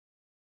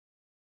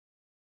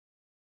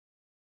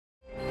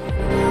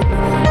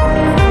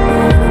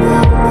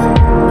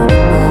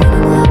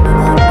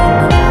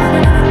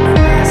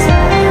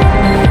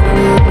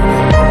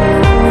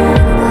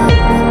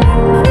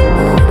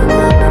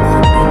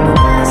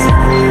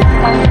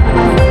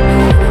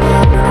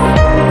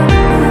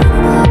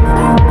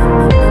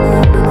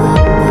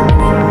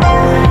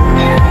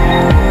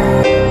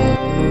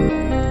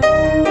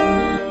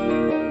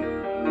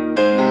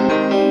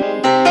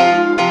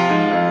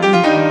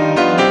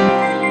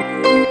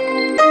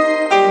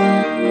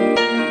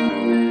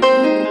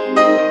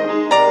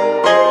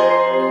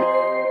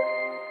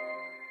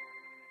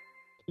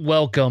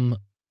welcome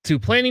to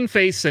Planning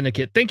Phase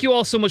Syndicate. Thank you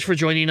all so much for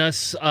joining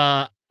us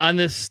on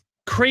this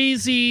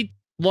crazy,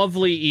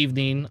 lovely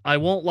evening. I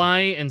won't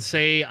lie and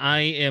say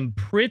I am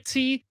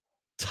pretty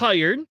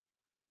tired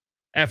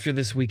after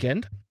this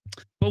weekend,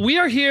 but we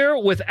are here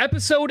with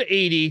episode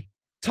 80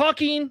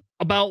 talking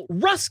about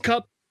Rust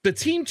Cup, the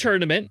team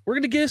tournament. We're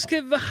going to just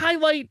give the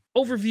highlight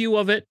overview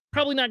of it.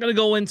 Probably not going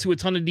to go into a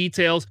ton of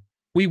details.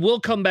 We will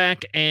come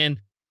back and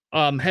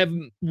have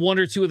one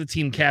or two of the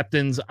team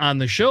captains on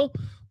the show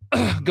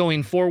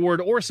going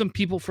forward, or some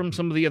people from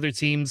some of the other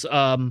teams.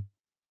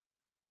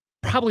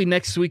 Probably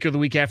next week or the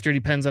week after. It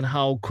depends on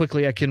how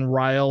quickly I can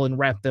rile and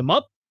wrap them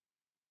up.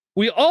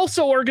 We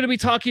also are going to be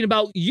talking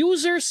about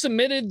user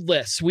submitted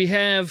lists. We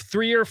have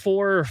 3 or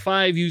 4 or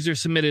 5 user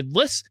submitted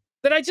lists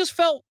that I just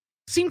felt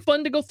seemed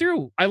fun to go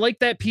through. I like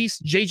that piece.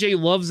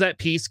 JJ loves that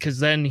piece because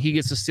then he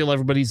gets to steal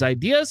everybody's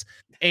ideas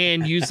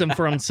and use them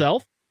for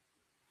himself.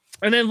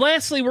 And then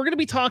lastly, we're going to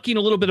be talking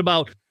a little bit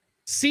about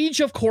Siege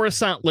of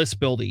Coruscant list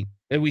building.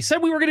 And we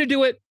said we were going to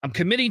do it. I'm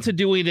committing to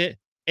doing it.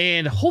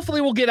 And hopefully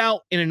we'll get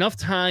out in enough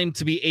time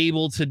to be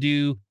able to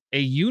do a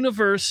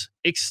universe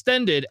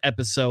extended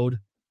episode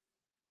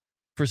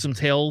for some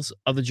Tales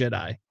of the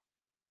Jedi.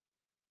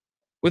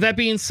 With that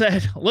being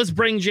said, let's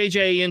bring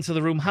JJ into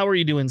the room. How are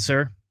you doing,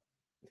 sir?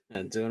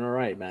 I'm doing all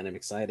right, man. I'm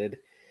excited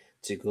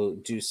to go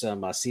do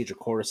some Siege of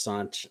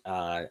Coruscant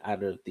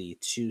out of the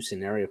 2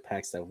 scenario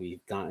packs that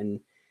we've gotten.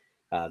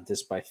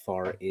 This by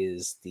far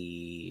is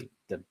the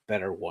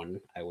better one,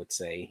 I would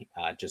say,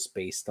 just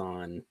based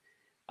on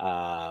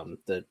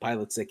the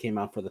pilots that came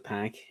out for the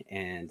pack,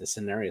 and the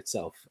scenario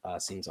itself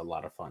seems a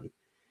lot of fun.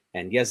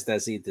 And yes,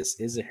 Desi,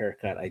 this is a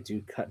haircut. I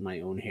do cut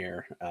my own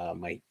hair.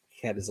 My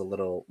hair is a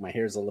little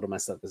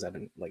messed up because I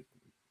haven't like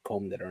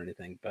combed it or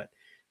anything. But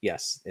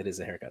yes, it is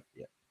a haircut.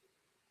 Yeah.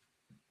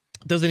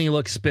 Doesn't he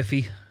look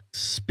spiffy?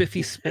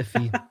 Spiffy.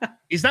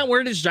 He's not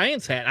wearing his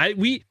Giants hat.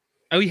 We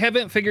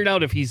haven't figured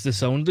out if he's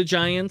disowned the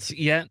Giants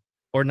yet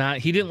or not.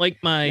 He didn't like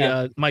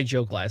my my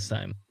joke last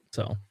time.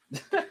 So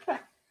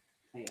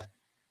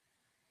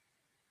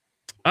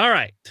all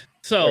right.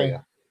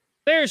 So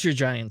there's your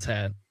Giants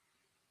hat.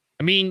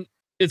 I mean,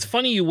 it's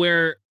funny you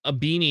wear a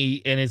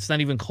beanie and it's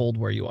not even cold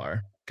where you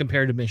are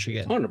compared to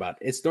Michigan. What are you talking about?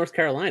 It's North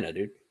Carolina,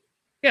 dude.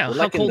 Yeah,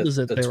 how cold is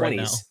it there 20s. Right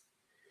now?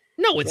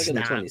 No, it's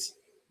like not.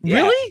 Yeah.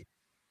 Really?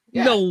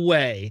 Yeah. No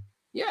way.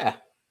 Yeah.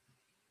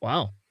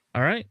 Wow.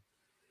 All right.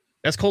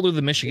 That's colder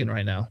than Michigan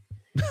right now.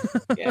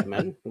 Yeah,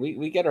 man.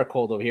 We get our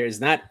cold over here. It's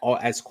not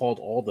as cold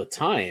all the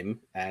time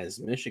as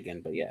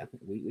Michigan, but yeah,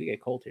 we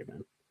get cold here,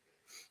 man.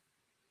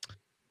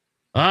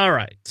 All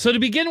right. So to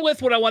begin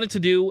with, what I wanted to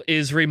do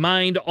is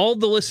remind all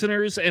the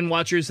listeners and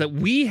watchers that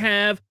we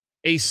have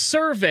a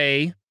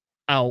survey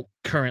out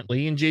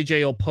currently, and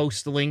JJ will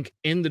post the link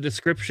in the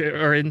description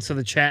or into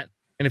the chat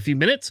in a few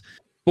minutes.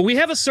 But we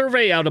have a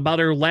survey out about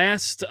our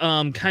last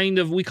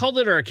we called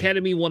it our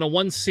Academy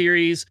 101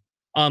 series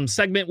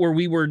segment where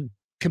we were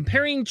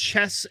comparing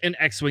chess and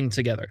X-Wing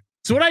together.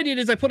 So what I did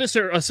is I put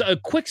a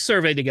quick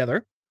survey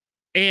together,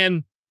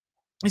 and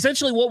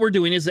essentially what we're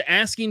doing is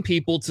asking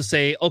people to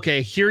say,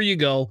 okay, here you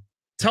go.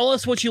 Tell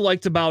us what you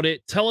liked about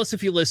it. Tell us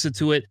if you listened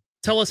to it.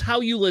 Tell us how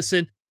you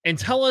listen, and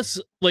tell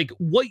us like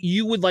what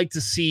you would like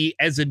to see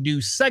as a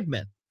new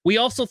segment. We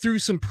also threw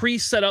some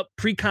pre-set up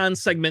pre-con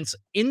segments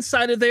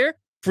inside of there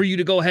for you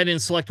to go ahead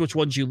and select which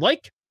ones you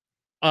like.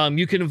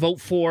 You can vote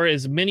for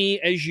as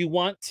many as you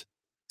want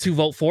to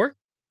vote for.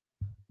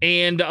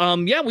 And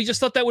we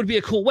just thought that would be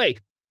a cool way.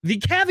 The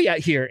caveat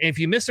here, and if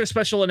you missed our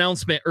special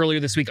announcement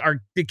earlier this week,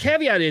 the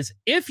caveat is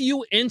if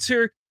you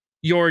enter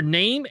your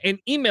name and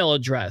email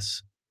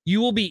address, you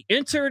will be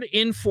entered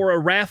in for a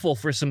raffle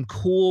for some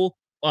cool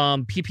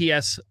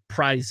PPS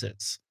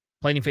prizes,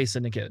 Planning Phase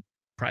Syndicate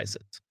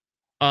prizes.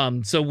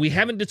 So we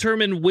haven't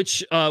determined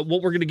what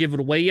we're going to give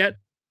it away yet.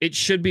 It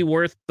should be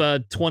worth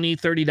 $20,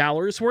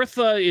 $30 worth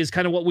is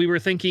kind of what we were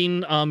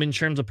thinking in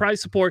terms of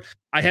prize support.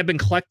 I have been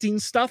collecting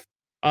stuff.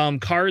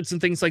 Cards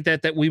and things like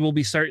that we will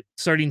be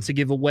starting to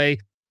give away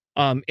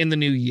in the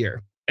new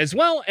year, as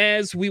well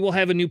as we will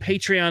have a new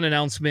Patreon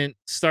announcement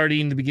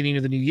starting the beginning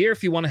of the new year.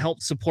 If you want to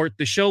help support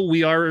the show,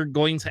 we are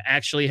going to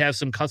actually have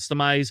some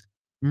customized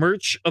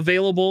merch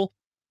available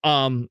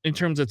in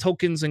terms of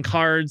tokens and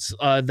cards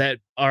that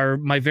are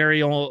my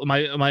very own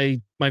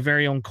my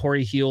very own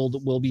Corey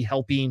Heald will be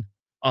helping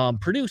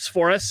produce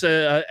for us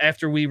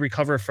after we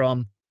recover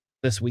from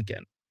this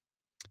weekend.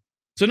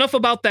 So enough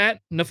about that.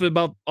 Enough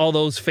about all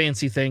those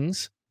fancy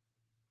things.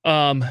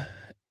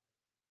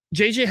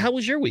 JJ, how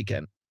was your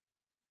weekend?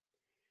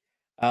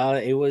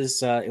 It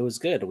was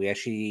good. We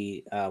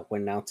actually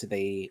went out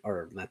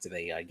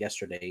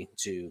yesterday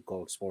to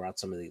go explore out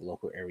some of the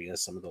local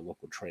areas, some of the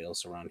local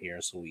trails around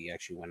here. So we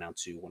actually went out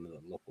to one of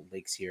the local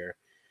lakes here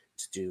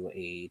to do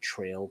a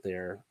trail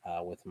there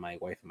with my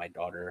wife and my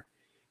daughter.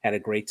 Had a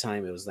great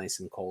time. It was nice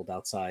and cold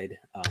outside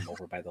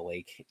over by the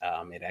lake.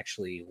 It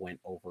actually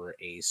went over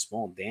a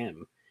small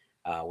dam,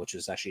 which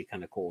was actually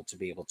kind of cool to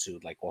be able to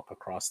like walk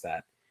across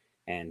that.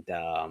 and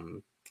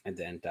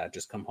then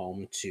just come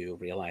home to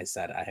realize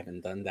that I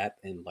haven't done that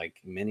in like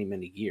many,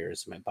 many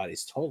years. My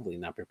body's totally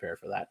not prepared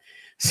for that.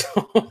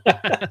 So,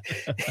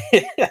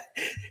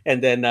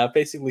 and then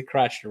basically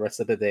crashed the rest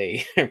of the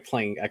day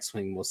playing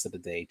X-Wing most of the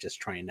day, just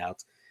trying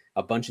out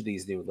a bunch of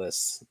these new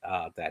lists.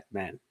 That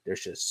man,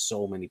 there's just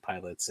so many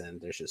pilots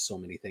and there's just so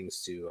many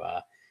things to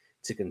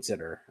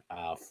consider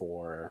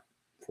for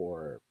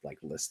like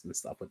lists and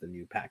stuff with the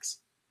new packs.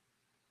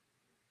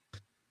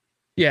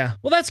 Yeah,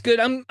 well, that's good.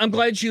 I'm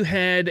glad you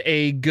had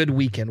a good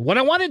weekend. What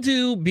I want to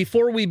do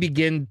before we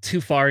begin too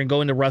far and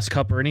go into Rust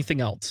Cup or anything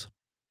else,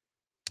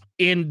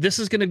 and this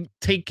is going to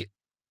take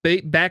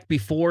back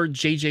before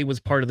JJ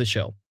was part of the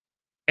show,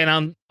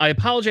 and I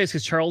apologize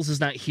because Charles is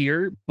not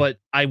here, but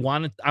I'm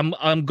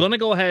going to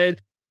go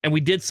ahead and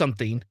we did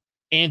something,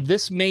 and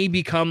this may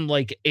become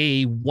like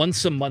a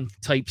once a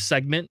month type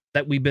segment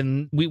that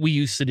we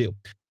used to do,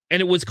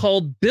 and it was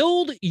called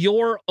Build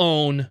Your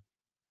Own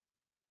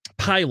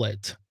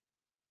Pilot.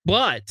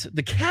 But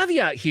the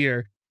caveat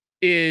here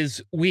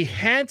is we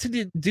had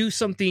to do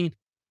something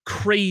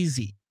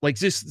crazy, like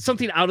just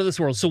something out of this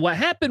world. So what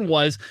happened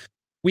was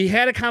we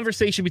had a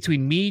conversation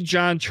between me,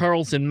 John,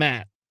 Charles, and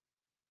Matt.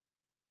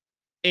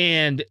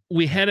 And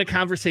we had a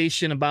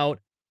conversation about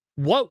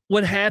what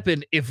would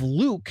happen if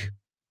Luke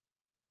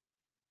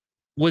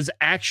was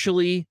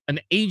actually an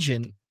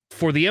agent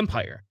for the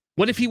Empire.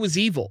 What if he was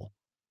evil?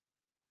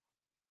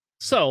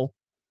 So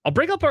I'll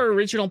bring up our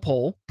original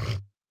poll.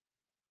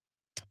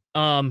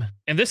 And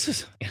this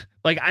is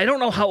like, I don't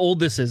know how old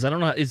this is. I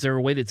don't know. Is there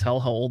a way to tell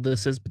how old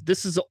this is? But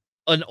this is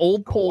an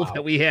old poll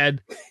that we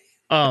had.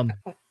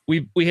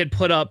 We had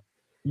put up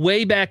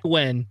way back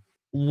when.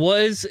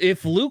 Was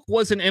if Luke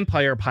was an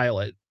Empire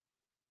pilot,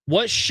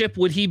 what ship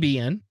would he be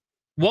in?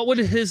 What would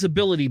his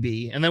ability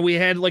be? And then we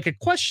had like a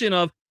question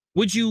of,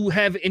 would you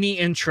have any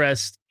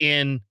interest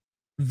in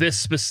this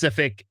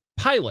specific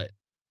pilot?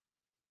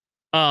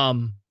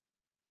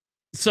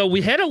 So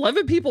we had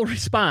 11 people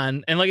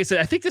respond. And like I said,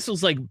 I think this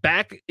was like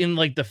back in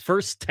like the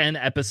first 10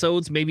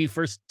 episodes, maybe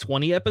first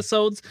 20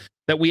 episodes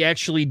that we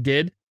actually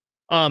did.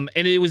 And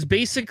it was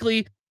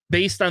basically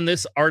based on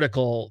this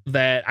article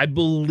that I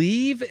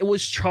believe it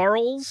was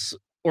Charles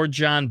or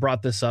John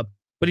brought this up.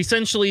 But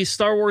essentially,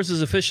 Star Wars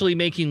is officially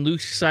making Luke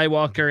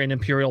Skywalker an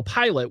Imperial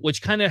pilot,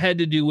 which kind of had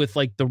to do with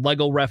like the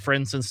Lego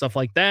reference and stuff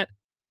like that.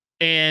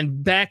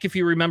 And back, if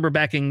you remember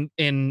back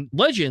in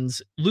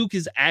Legends, Luke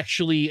is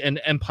actually an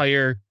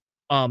Empire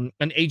an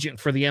agent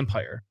for the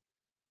Empire.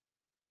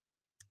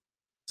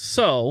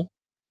 So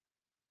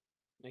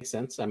makes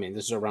sense. I mean,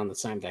 this is around the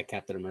time that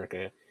Captain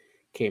America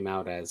came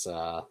out as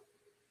a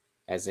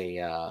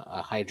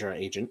Hydra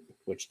agent,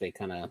 which they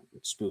kind of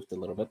spoofed a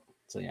little bit.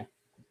 So yeah.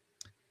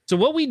 So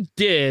what we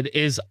did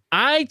is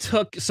I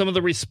took some of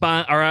the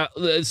responses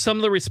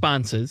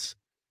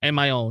and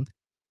my own,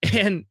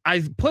 and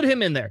I put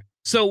him in there.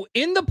 So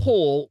in the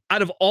poll,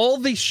 out of all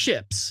the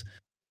ships,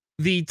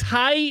 the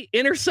TIE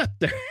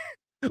Interceptor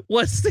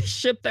was the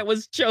ship that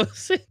was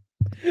chosen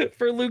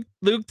for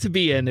Luke to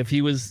be in if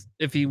he was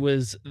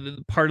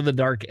part of the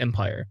Dark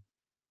Empire.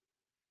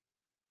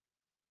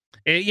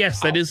 And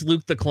yes, that is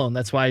Luke the clone.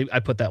 That's why I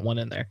put that one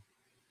in there.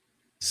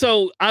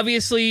 So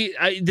obviously,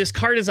 this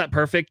card is not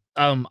perfect.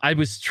 I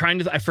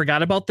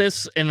forgot about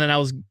this, and then I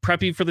was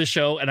prepping for the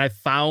show, and I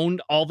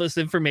found all this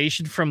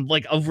information from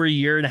like over a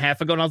year and a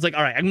half ago, and I was like,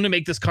 all right, I'm going to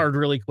make this card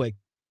really quick.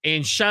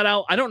 And shout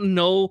out, I don't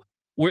know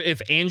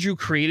if Andrew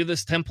created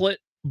this template,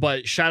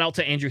 but shout out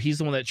to Andrew. He's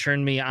the one that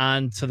turned me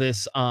on to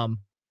this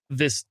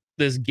this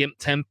GIMP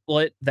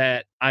template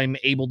that I'm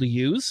able to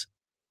use.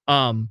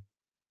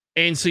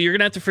 And so you're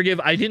gonna have to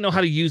forgive. I didn't know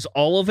how to use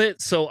all of it,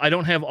 so I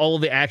don't have all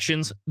of the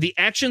actions. The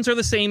actions are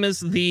the same as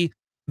the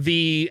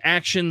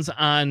actions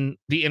on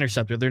the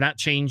Interceptor. They're not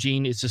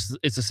changing. It's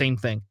the same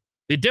thing.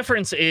 The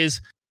difference is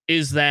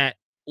that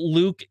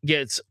Luke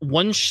gets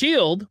 1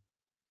 shield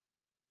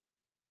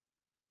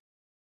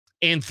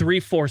and 3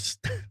 force.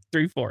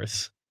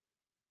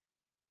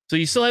 So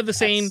you still have the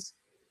same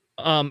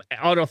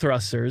auto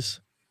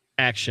thrusters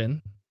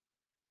action.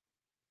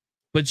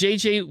 But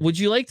JJ, would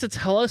you like to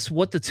tell us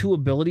what the 2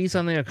 abilities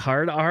on the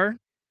card are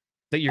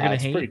that you're going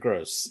to hate? It's pretty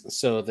gross.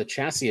 So the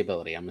chassis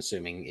ability, I'm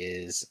assuming,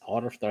 is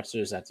auto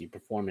thrusters. After you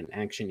perform an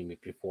action, you may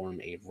perform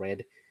a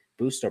red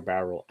boost or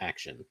barrel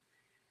action.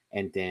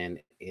 And then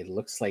it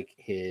looks like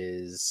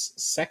his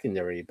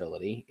secondary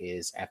ability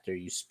is after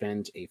you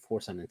spend a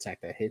force on an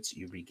attack that hits,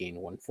 you regain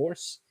 1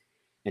 force.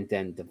 And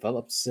then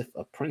develop Sith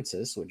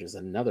Apprentice, which is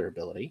another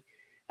ability.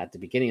 At the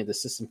beginning of the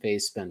system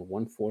phase, spend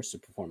 1 force to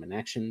perform an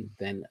action,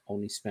 then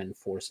only spend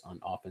force on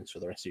offense for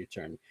the rest of your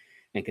turn.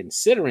 And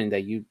considering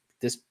that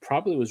this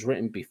probably was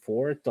written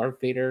before Darth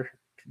Vader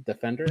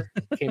Defender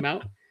came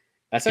out,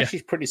 that's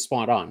actually pretty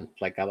spot on.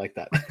 Like, I like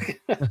that.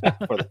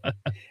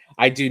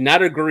 I do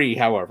not agree,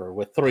 however,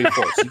 with 3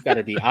 force. You've got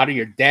to be out of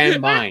your damn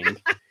mind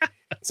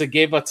to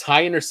give a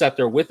TIE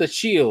Interceptor with a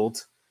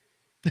shield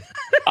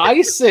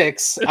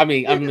I6. I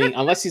mean,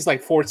 unless he's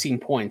like 14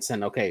 points,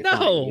 then okay,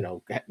 fine.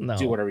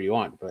 Do whatever you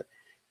want. But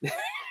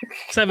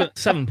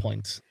 7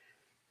 points.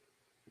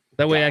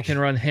 That way I can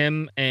run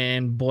him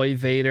and Boy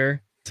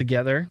Vader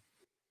together.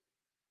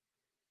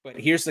 But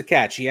here's the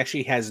catch: he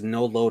actually has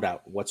no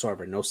loadout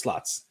whatsoever, no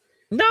slots.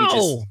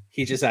 No,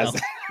 he just has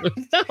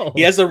no.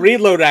 He has a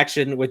reload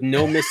action with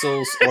no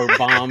missiles or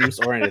bombs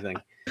or anything.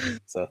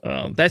 So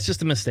that's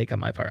just a mistake on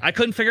my part. I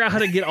couldn't figure out how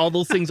to get all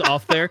those things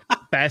off there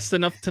fast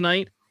enough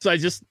tonight. So I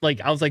just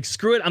I was like,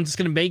 screw it. I'm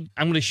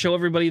going to show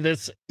everybody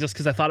this just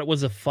because I thought it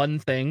was a fun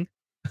thing.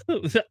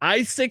 The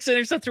I-6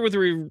 interceptor with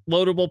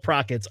reloadable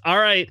prockets. All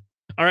right,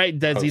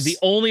 Desi. Gross. The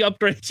only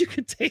upgrade you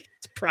can take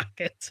is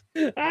prockets.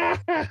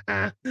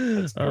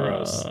 That's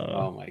gross.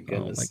 Oh my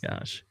goodness. Oh my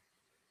gosh.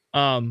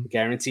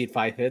 Guaranteed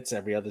 5 hits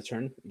every other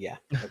turn. Yeah.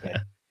 Okay.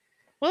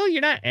 Well,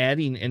 you're not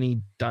adding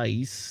any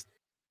dice.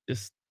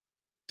 Just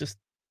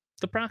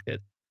the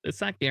procket. It's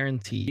not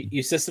guaranteed.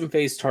 You system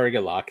phase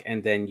target lock,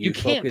 and then you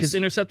can't because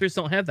interceptors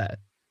don't have that.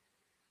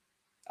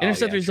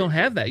 Interceptors don't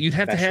have that. You'd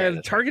have to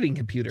have targeting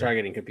computer.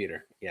 Targeting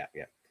computer. Yeah.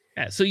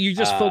 So you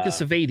just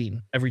focus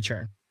evading every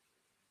turn.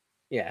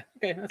 Yeah.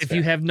 Okay. That's if fair.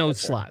 you have no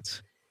That's slots.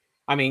 Fair.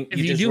 I mean, if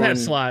you do have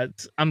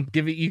slots, I'm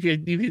giving you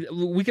could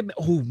we could.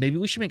 Oh, maybe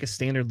we should make a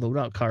standard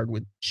loadout card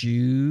with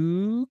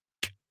juke.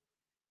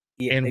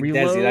 Yeah, and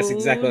reload. That's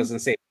exactly what I was gonna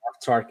say.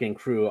 Tarkin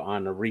crew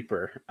on a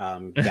Reaper.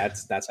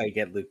 That's how you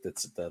get Luke.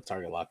 That's the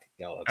target lock.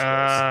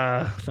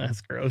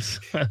 That's gross.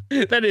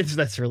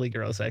 That's really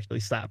gross. Actually,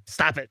 stop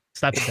it,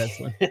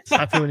 Desmond.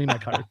 Stop ruining my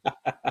card.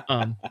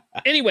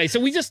 Anyway, so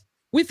we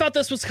thought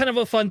this was kind of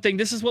a fun thing.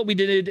 This is what we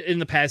did in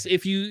the past.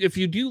 If you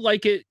do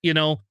like it,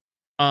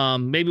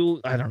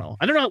 maybe I don't know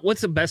what's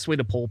the best way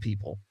to poll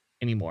people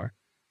anymore.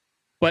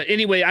 But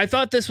anyway, I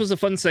thought this was a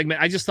fun segment.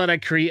 I just thought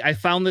I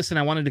found this and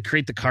I wanted to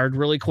create the card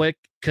really quick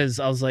because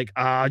I was like,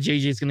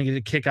 JJ's going to get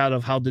a kick out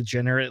of how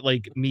degenerate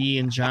like me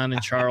and John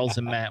and Charles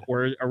and Matt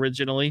were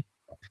originally.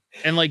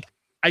 And like,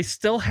 I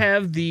still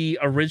have the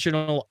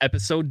original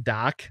episode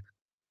doc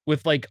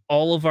with like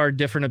all of our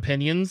different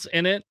opinions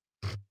in it.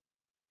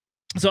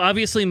 So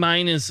obviously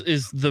mine is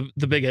the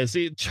biggest.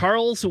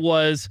 Charles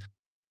was,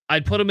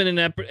 I'd put him in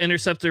an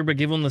interceptor, but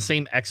give him the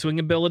same X-Wing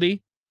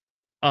ability.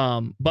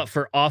 But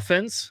for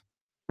offense,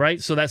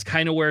 right? So that's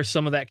kind of where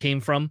some of that came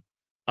from.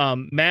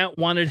 Matt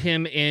wanted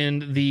him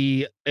in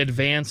the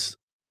advanced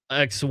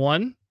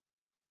X1.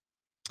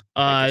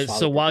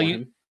 So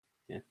while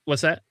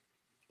what's that?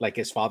 Like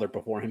his father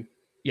before him.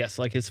 Yes,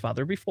 like his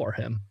father before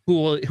him,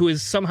 who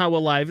is somehow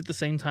alive at the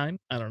same time.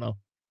 I don't know.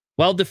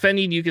 While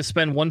defending, you can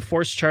spend 1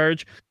 force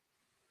charge,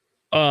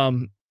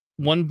 1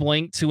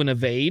 blank to an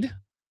evade.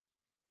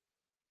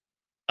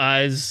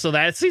 So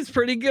that seems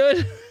pretty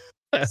good.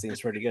 That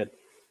seems pretty good.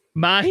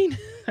 Mine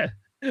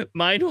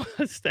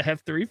was to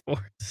have 3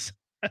 force.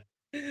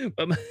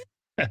 But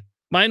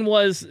mine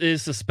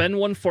is to spend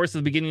 1 force at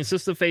the beginning of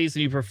system phase,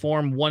 and you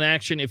perform 1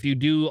 action. If you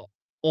do,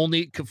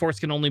 force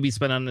can only be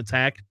spent on an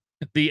attack.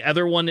 The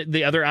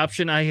other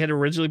option I had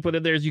originally put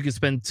in there is you can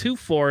spend 2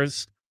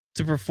 force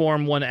to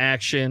perform 1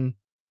 action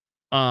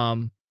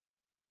at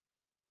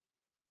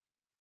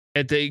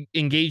the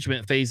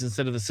engagement phase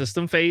instead of the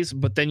system phase,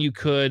 but then you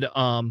could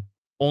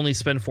only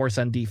spend force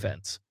on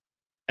defense.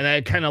 And I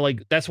kind of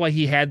like, that's why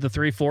he had the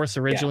 3 force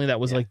originally. That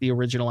was like the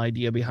original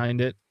idea behind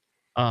it.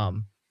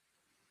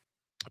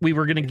 We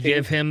were going to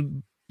give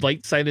him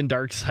light side and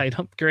dark side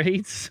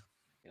upgrades.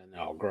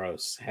 No,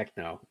 gross. Heck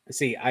no.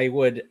 See, I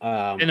would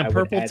and a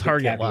purple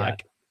target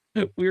lock.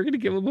 We were going to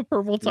give him a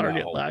purple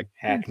target lock.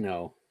 Heck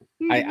no.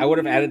 I would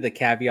have added the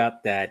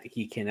caveat that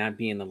he cannot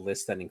be in a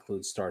list that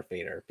includes Darth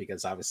Vader,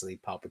 because obviously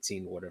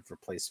Palpatine would have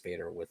replaced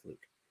Vader with Luke.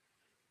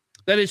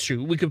 That is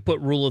true. We could put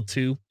rule of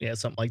 2. Yeah,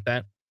 something like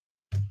that.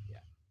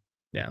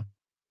 Yeah.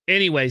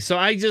 Anyway, so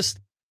I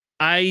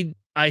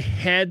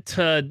had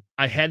to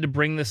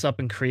bring this up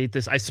and create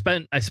this. I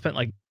spent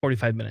like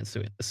 45 minutes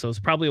doing this, so it's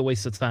probably a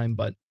waste of time,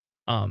 but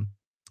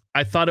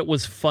I thought it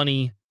was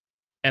funny,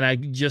 and I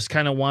just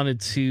kind of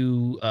wanted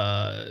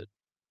to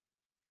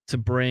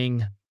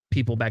bring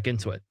people back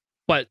into it.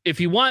 But if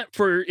you want,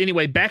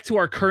 anyway, back to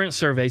our current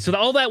survey. So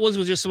all that was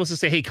just supposed to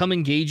say, hey, come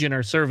engage in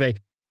our survey.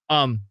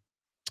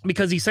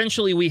 Because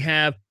essentially we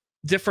have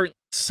different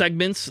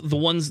segments.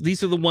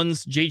 These are the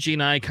ones JJ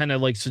and I kind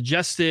of like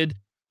suggested.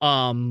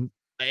 And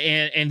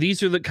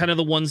these are the kind of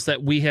the ones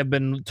that we have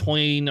been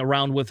toying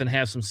around with and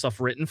have some stuff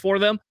written for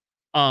them.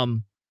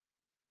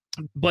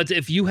 But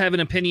if you have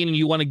an opinion and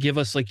you want to give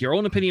us like your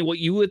own opinion, what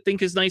you would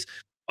think is nice,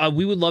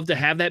 we would love to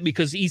have that,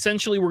 because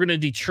essentially we're going to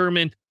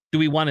determine, do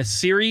we want a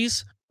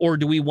series or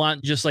do we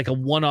want just like a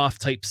one-off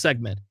type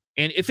segment?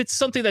 And if it's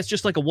something that's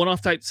just like a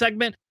one-off type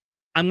segment,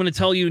 I'm going to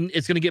tell you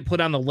it's going to get put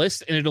on the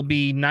list, and it'll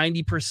be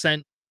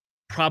 90%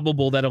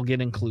 probable that'll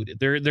get included.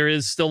 There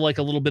is still like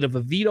a little bit of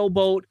a veto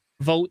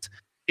vote.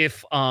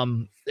 If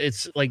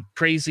it's like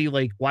crazy,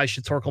 like why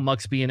should Torkel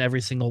Mux be in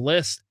every single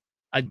list?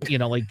 I'm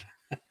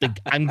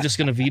just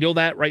going to veto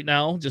that right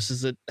now, just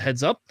as a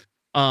heads up.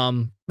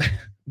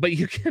 But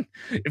you can,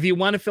 if you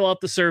want to fill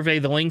out the survey,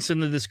 the link's in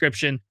the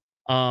description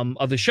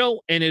of the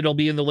show, and it'll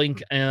be in the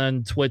link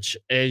on Twitch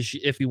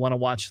if you want to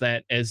watch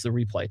that as the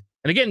replay.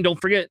 And again, don't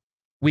forget,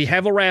 we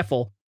have a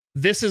raffle.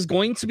 This is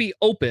going to be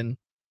open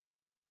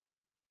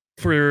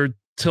for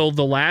till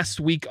the last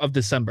week of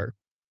December.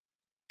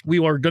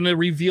 We are going to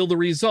reveal the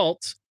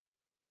results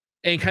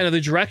and kind of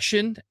the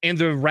direction and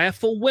the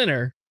raffle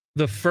winner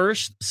the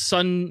first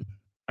Sun.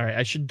 All right,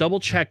 I should double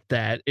check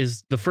that.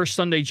 Is the first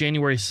Sunday,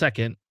 January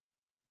 2nd.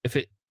 If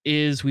it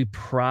is, we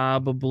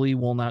probably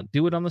will not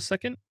do it on the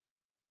 2nd.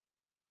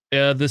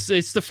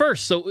 It's the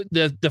first. So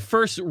the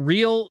first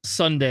real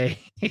Sunday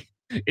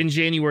in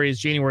January is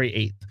January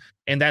 8th.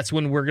 And that's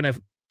when we're going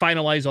to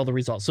finalize all the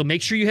results. So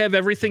make sure you have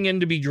everything in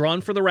to be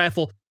drawn for the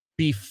raffle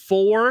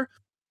before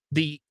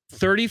the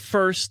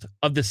 31st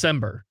of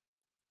December.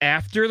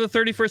 After the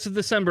 31st of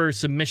December,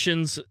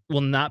 submissions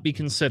will not be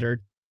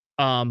considered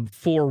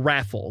for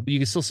raffle. You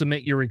can still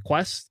submit your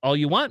request all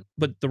you want,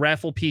 but the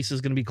raffle piece is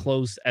going to be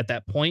closed at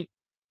that point.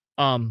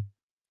 And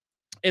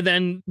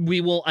then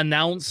we will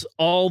announce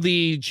all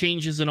the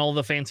changes and all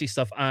the fancy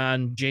stuff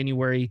on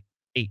January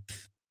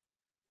 8th.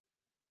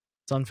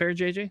 It's unfair,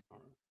 JJ?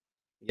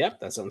 Yep,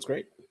 that sounds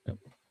great. Yep.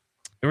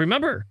 And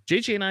remember,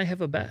 JJ and I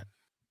have a bet.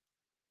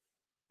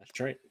 That's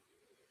right.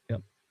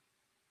 Yep.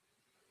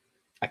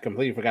 I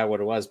completely forgot what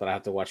it was, but I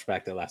have to watch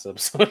back the last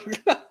episode.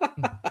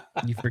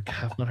 You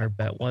forgot what our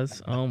bet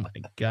was? Oh my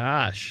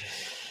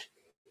gosh.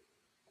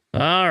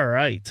 All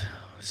right.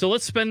 So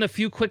let's spend a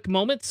few quick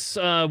moments.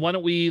 Why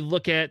don't we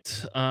look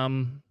at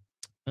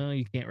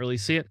you can't really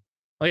see it.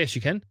 Oh yes,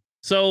 you can.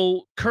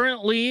 So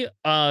currently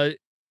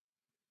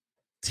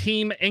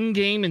Team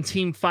Endgame and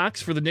Team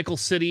Fox for the Nickel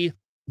City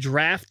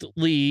Draft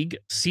League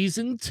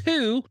Season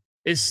 2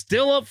 is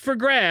still up for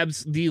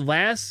grabs. The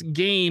last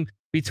game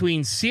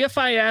between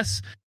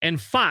CFIS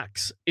and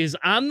Fox is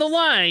on the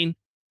line.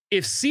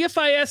 If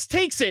CFIS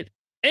takes it,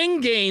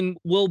 Endgame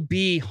will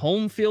be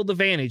home field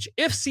advantage.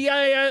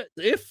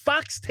 If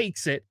Fox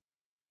takes it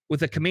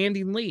with a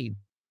commanding lead,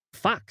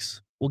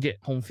 Fox will get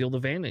home field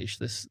advantage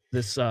this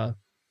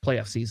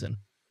playoff season.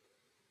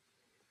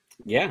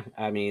 Yeah,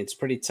 I mean, it's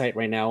pretty tight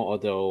right now,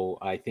 although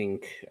I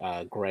think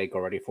Greg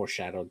already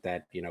foreshadowed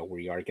that,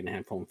 we are going to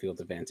have home field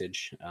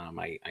advantage.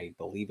 I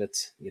believe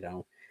it,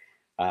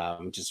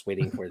 I'm just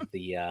waiting for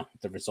the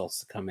results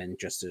to come in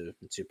just to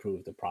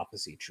prove the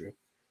prophecy true.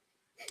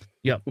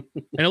 Yep.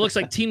 And it looks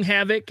like Team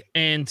Havoc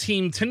and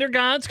Team Tinder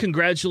Gods,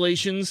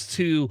 congratulations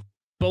to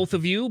both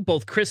of you.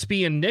 Both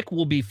Crispy and Nick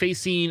will be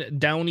facing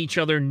down each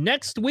other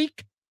next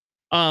week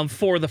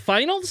for the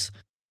finals.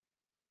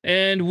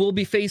 And we'll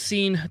be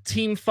facing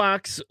Team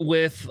Fox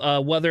with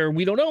whether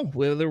we don't know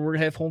whether we're going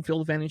to have home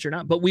field advantage or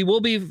not, but we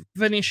will be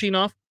finishing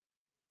off.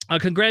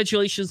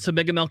 Congratulations to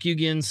Mega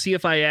Melkugian,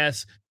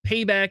 CFIS,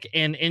 Payback,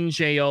 and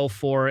NJO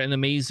for an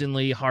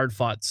amazingly hard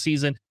fought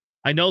season.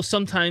 I know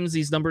sometimes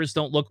these numbers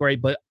don't look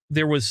right, but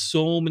there was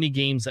so many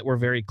games that were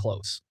very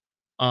close.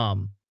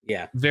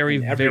 Yeah, very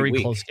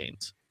week. Close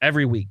games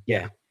every week.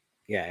 Yeah,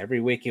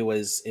 every week it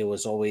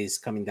was always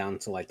coming down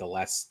to like the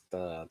last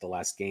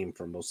game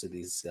for most of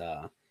these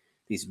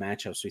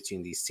matchups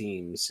between these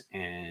teams,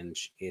 and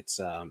it's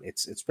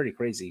pretty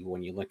crazy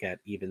when you look at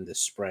even the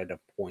spread of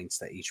points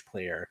that each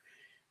player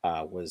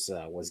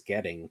was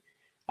getting.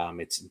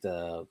 It's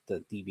the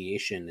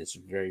deviation is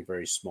very,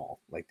 very small.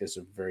 Like there's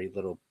a very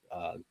little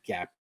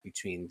gap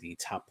between the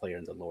top player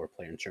and the lower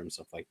player in terms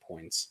of like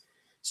points.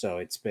 So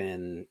it's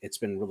been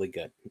really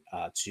good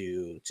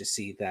to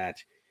see that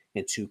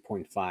in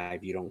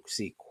 2.5 you don't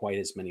see quite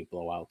as many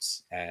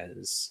blowouts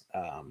as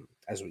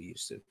we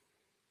used to.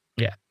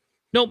 Yeah.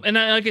 Nope, and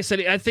like I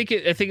said, I think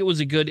it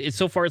was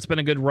so far it's been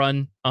a good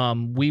run.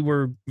 We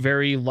were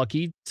very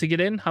lucky to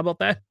get in. How about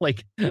that?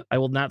 Like I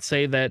will not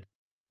say that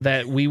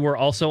we were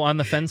also on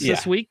the fence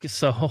this week.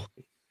 So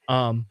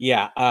well,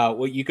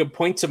 you could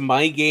point to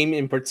my game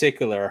in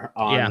particular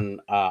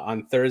on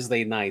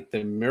Thursday night,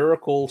 the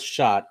miracle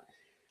shot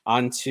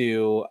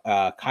onto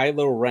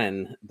Kylo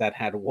Ren that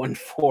had one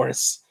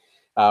force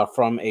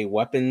from a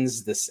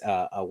weapons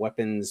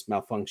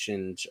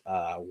malfunctioned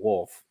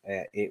wolf.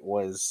 It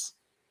was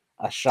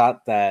a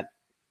shot that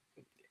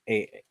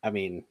I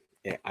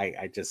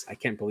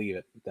can't believe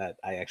it that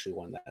I actually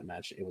won that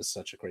match. It was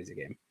such a crazy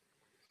game.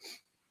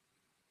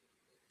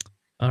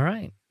 All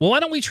right. Well, why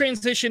don't we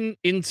transition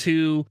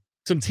into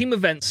some team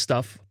event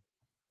stuff?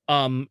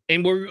 And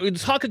we're going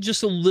to talk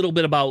just a little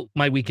bit about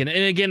my weekend.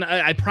 And again,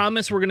 I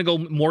promise we're going to go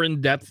more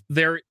in depth.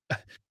 There's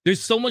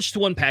so much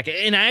to unpack.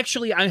 And I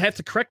have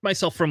to correct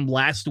myself from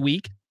last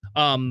week.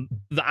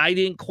 I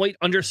didn't quite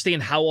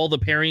understand how all the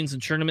pairings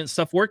and tournament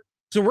stuff work.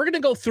 So we're going to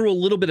go through a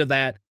little bit of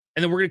that.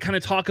 And then we're going to kind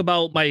of talk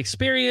about my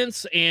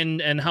experience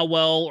and how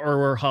well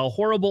or how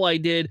horrible I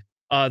did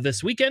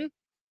this weekend.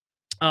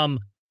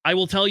 I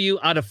will tell you,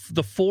 out of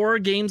the 4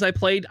 games I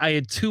played, I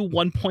had 2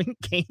 1-point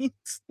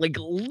games. Like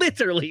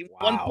literally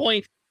 1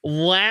 point.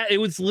 It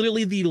was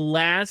literally the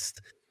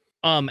last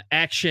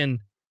action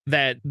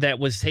that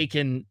was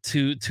taken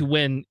to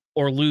win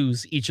or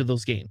lose each of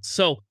those games.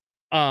 So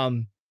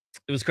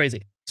it was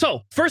crazy.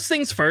 So first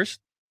things first.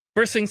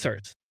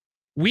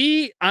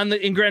 We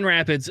in Grand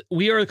Rapids,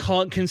 we are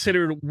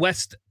considered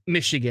West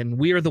Michigan.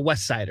 We are the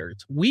West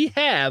Siders. We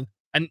have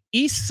an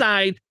East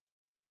Side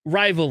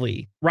however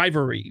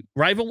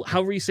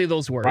you say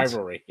those words.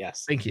 Rivalry,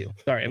 yes. Thank you.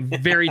 Sorry, I'm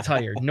very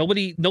tired.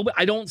 Nobody,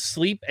 I don't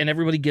sleep, and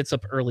everybody gets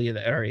up early at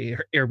our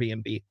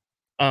Airbnb.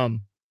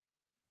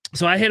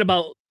 So I had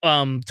about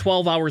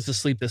 12 hours of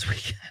sleep this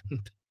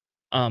weekend,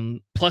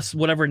 plus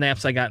whatever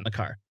naps I got in the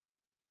car.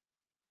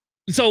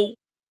 So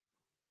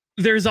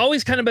there's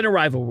always kind of been a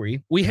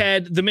rivalry. We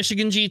had the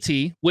Michigan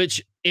GT,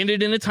 which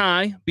ended in a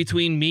tie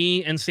between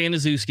me and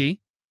Staniszewski.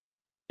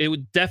 It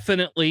would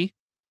definitely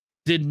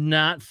did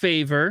not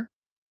favor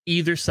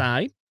either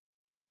side.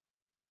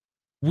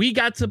 We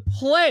got to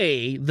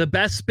play the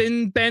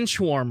Bespin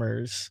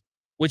Benchwarmers,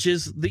 which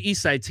is the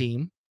East Side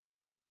team.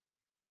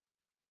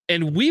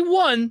 And we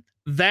won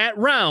that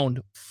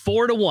round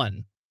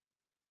 4-1.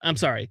 I'm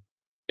sorry.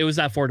 It was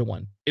not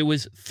 4-1. It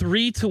was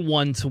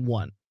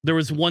 3-1. There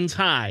was one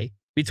tie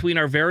between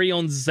our very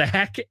own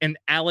Zach and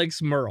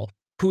Alex Merle,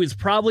 who is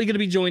probably going to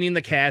be joining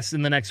the cast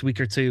in the next week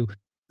or two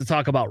to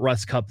talk about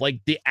Rust Cup,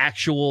 like the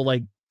actual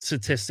like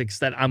statistics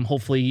that I'm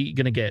hopefully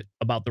going to get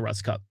about the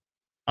Rust Cup.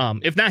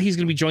 If not, he's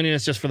going to be joining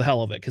us just for the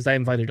hell of it because I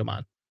invited him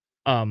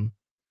on.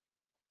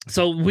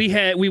 So we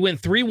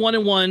went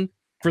 3-1-1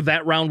 for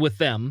that round with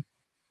them.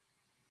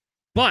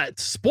 But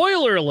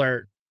spoiler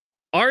alert,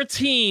 our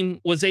team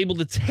was able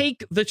to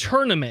take the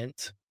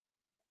tournament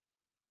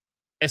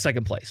at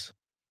second place.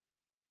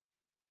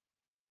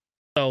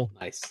 So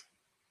nice.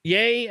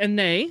 Yay and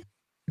nay,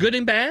 good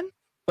and bad.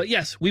 But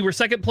yes, we were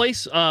second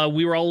place.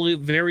 We were all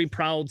very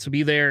proud to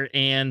be there.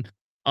 And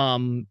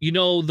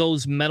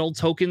those metal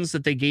tokens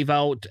that they gave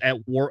out at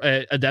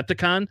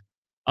Adepticon,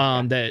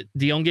 that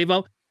Dion gave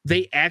out,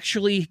 they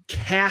actually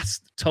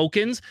cast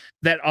tokens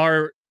that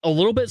are a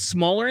little bit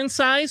smaller in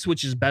size,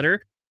 which is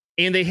better.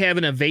 And they have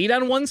an evade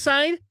on one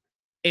side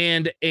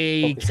and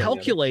a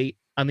calculate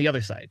on the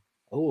other side.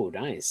 Oh,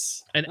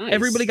 nice. And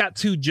everybody got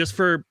 2 just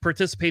for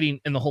participating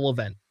in the whole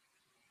event.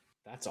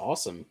 That's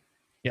awesome.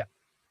 Yeah.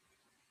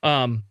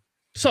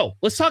 So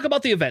let's talk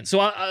about the event. So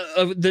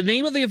the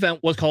name of the event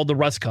was called the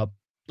Rust Cup.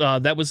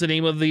 That was the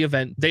name of the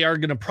event. They are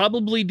going to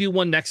probably do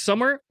one next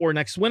summer or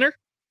next winter.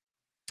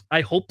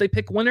 I hope they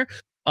pick winter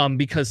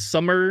because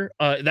summer,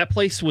 that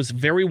place was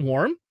very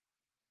warm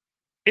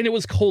and it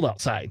was cold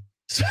outside.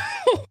 So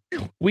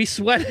we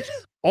sweated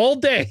all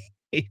day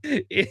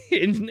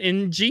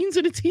in jeans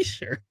and a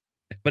t-shirt,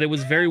 but it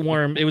was very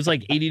warm. It was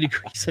like 80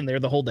 degrees in there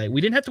the whole day. We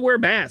didn't have to wear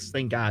masks,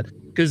 thank God,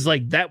 because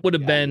like that would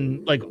have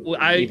been like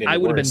I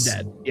would have been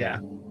dead.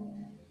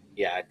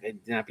 Yeah,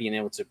 not being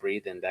able to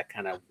breathe in that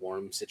kind of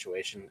warm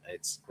situation,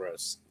 it's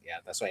gross. Yeah,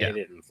 that's why I hated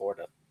it in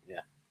Florida.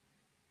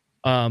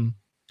 Yeah.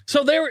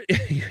 So there were,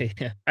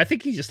 I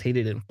think he just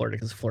hated it in Florida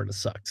because Florida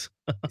sucks.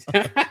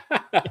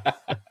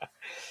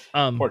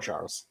 Poor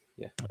Charles.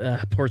 Yeah.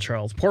 Poor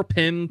Charles. Poor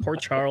Pim. Poor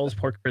Charles.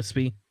 Poor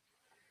Crispy.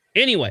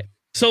 Anyway,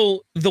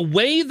 so the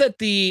way that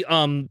the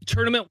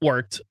tournament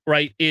worked,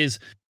 right, is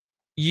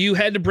you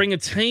had to bring a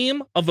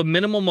team of a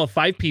minimum of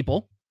 5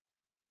 people,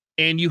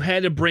 and you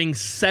had to bring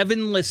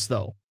 7 lists,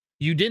 though.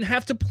 You didn't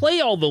have to play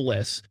all the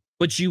lists,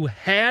 but you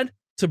had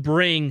to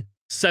bring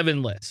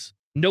 7 lists.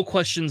 No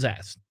questions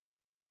asked.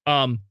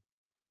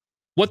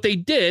 What they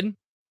did,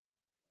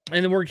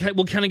 and then we'll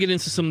kind of get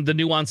into some of the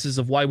nuances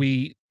of why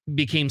we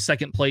became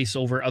second place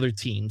over other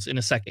teams in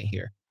a second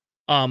here.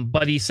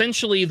 But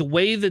essentially the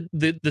way that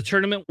the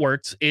tournament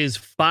works is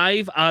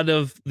 5 out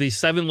of the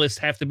 7 lists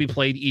have to be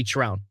played each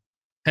round.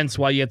 Hence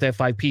why you have to have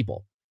 5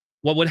 people.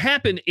 What would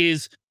happen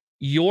is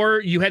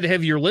you had to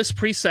have your list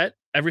preset,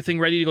 everything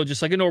ready to go,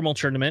 just like a normal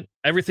tournament,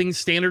 everything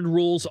standard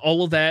rules,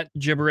 all of that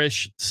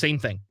gibberish, same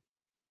thing.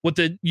 What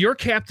your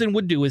captain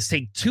would do is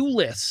take 2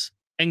 lists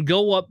and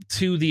go up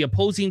to the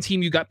opposing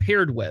team you got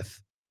paired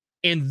with,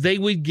 and they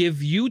would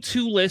give you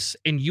 2 lists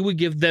and you would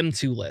give them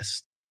 2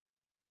 lists.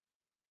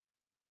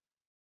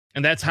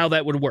 And that's how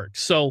that would work.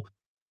 So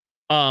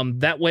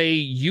that way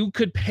you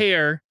could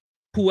pair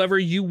whoever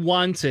you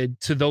wanted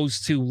to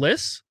those 2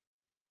 lists,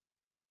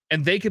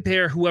 and they could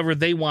pair whoever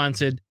they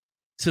wanted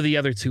to the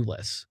other 2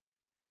 lists.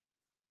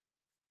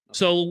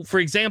 So, for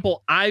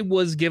example, I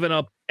was given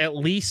up at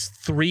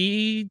least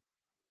 2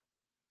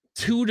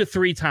 to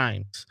 3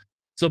 times.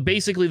 So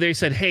basically they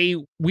said, hey,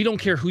 we don't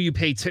care who you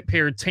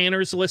pair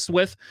Tanner's list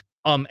with.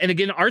 And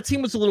again, our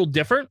team was a little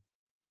different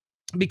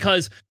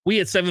because we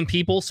had 7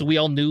 people. So we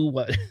all knew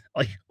what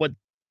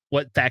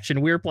faction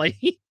we were playing.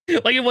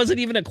 Like, it wasn't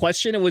even a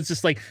question. It was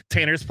just like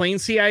Tanner's playing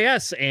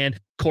CIS and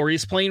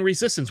Corey's playing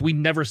Resistance. We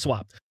never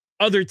swapped.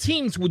 Other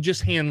teams would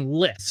just hand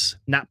lists,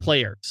 not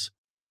players.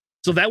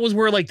 So that was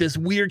where like this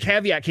weird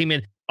caveat came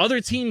in.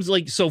 Other teams,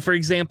 like, so for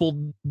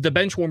example, the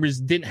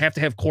Benchwarmers didn't have to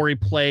have Corey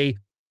play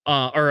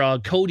or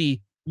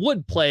Cody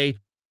would play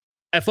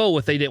FO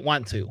if they didn't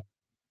want to.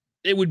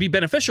 It would be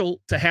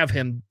beneficial to have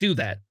him do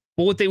that.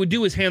 But what they would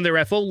do is hand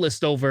their FO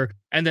list over,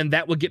 and then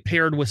that would get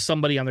paired with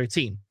somebody on their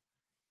team.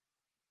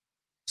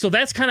 So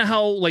that's kind of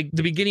how like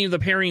the beginning of the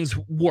pairings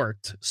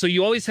worked. So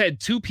you always had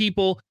 2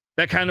 people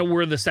that kind of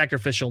were the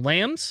sacrificial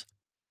lambs.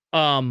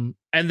 And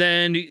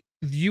then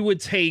you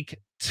would take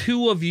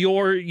 2 of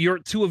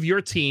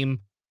your team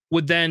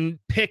would then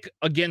pick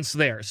against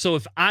theirs. So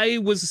if I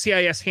was a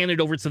CIS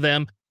handed over to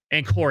them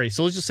and Corey,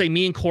 so let's just say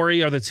me and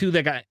Corey are the two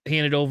that got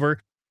handed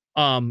over.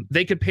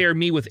 They could pair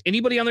me with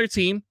anybody on their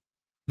team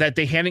that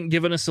they hadn't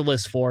given us a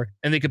list for,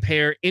 and they could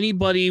pair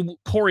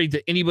Corey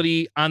to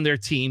anybody on their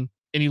team,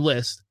 any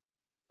list,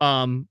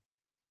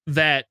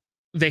 that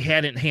they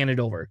hadn't handed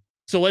over.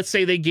 So let's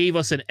say they gave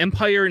us an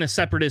Empire and a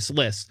Separatist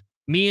list.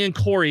 Me and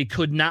Corey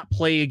could not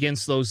play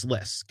against those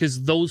lists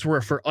because those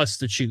were for us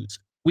to choose.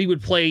 We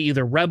would play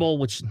either Rebel,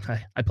 which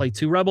I played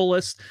 2 Rebel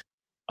lists.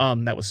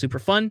 That was super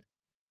fun.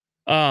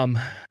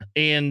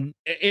 And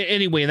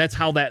anyway, that's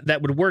how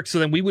that would work. So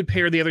then we would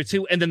pair the other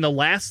 2, and then the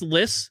last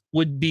list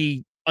would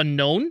be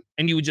unknown,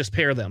 and you would just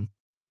pair them.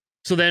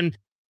 So then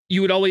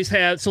you would always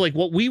have, so like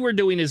what we were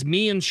doing is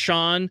me and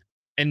Sean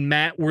and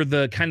Matt were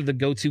the kind of the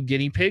go-to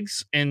guinea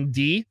pigs, and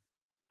D,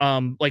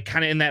 like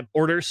kind of in that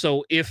order.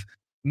 So if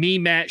me,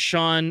 Matt,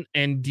 Sean,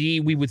 and D,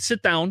 we would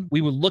sit down,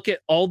 we would look at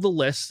all the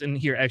lists, and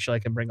here, actually, I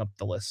can bring up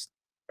the list,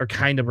 or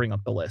kind of bring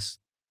up the list,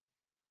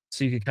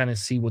 so you can kind of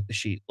see what the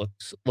sheet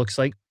looks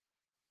like.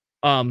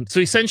 So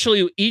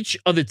essentially, each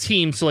of the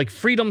teams, so like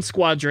Freedom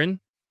Squadron,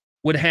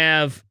 would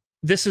have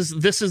this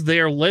is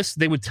their list.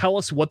 They would tell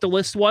us what the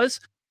list was,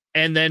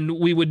 and then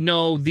we would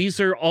know these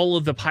are all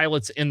of the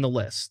pilots in the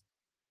list.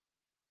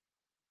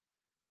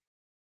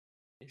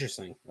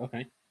 Interesting.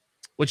 Okay.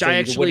 Which so I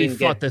actually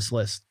fought this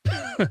list.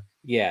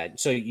 Yeah,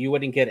 so you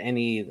wouldn't get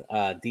any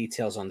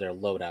details on their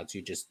loadouts.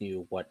 You just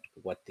knew what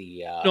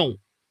the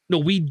No,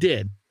 we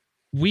did.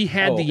 We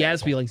had the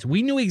Yasby links.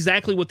 We knew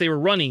exactly what they were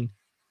running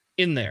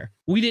in there.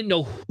 We didn't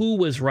know who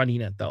was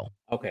running it though.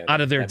 Okay,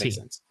 out of their team.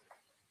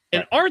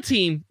 And our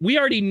team, we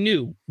already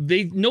knew.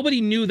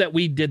 Nobody knew that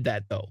we did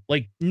that though.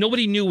 Like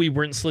nobody knew we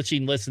weren't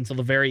switching lists until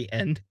the very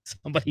end.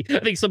 I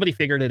think somebody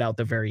figured it out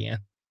the very end.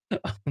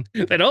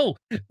 That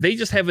they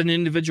just have an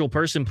individual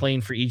person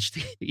playing for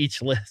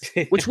each list,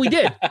 which we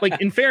did.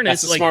 Like in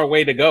fairness, that's a smart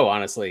way to go,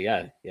 honestly.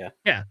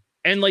 Yeah.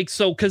 And like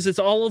so, because it's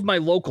all of my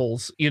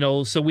locals,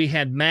 so we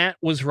had Matt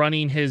was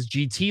running his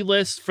GT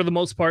list for the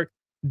most part.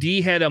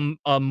 D had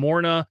a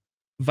Morna,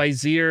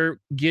 Vizier,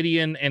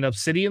 Gideon, and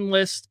Obsidian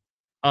list.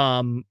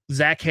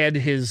 Zach had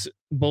his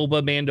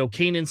Boba, Mando,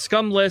 Kanan,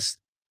 Scum list.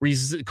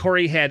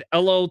 Corey had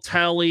Elo,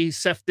 Tally,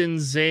 Sefton,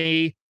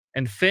 Zay,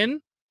 and Finn,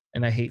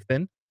 and I hate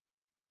Finn.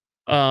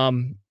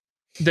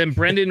 Then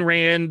Brendan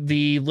ran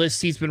the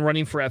list he's been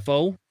running for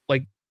FO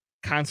like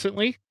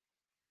constantly.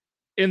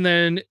 And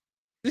then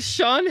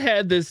Sean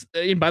had this,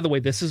 and by the way,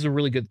 this is a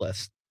really good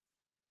list.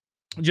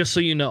 Just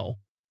so you know,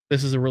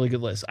 this is a really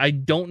good list. I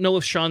don't know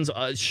if Sean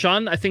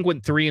I think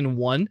went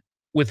 3-1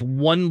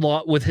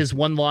 with his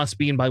one loss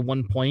being by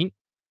 1 point.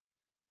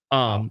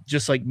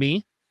 Just like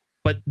me.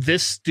 But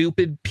this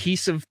stupid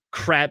piece of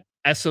crap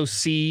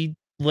SOC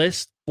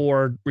list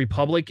for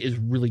Republic is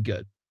really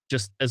good.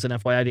 Just as an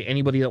FYI to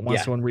anybody that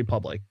wants to run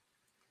Republic.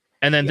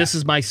 And then this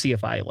is my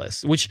CFI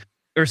list,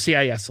 or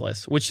CIS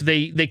list, which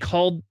they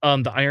called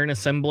the Iron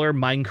Assembler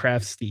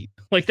Minecraft Steve.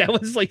 Like that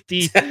was like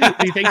the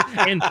thing.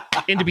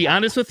 And to be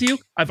honest with you,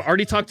 I've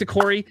already talked to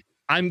Corey.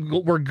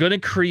 We're gonna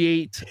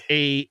create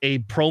a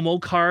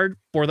promo card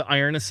for the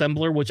Iron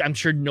Assembler, which I'm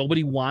sure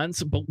nobody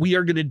wants, but we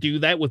are gonna do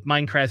that with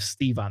Minecraft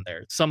Steve on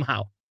there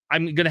somehow.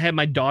 I'm gonna have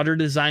my daughter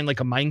design like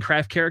a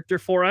Minecraft character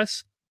for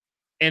us.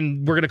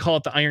 And we're going to call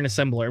it the Iron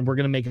Assembler, and we're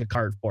going to make a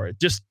card for it.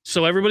 Just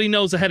so everybody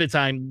knows ahead of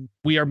time,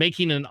 we are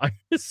making an Iron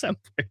Assembler.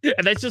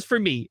 And that's just for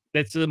me.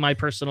 That's my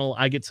personal,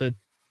 I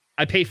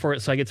pay for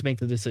it, so I get to make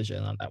the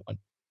decision on that one.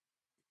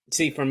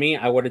 See, for me,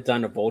 I would have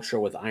done a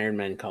Vulture with Iron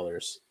Man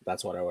colors.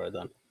 That's what I would have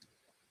done.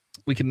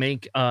 We can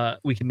make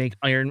an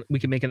Iron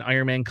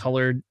Man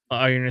colored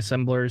Iron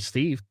Assembler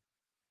Steve.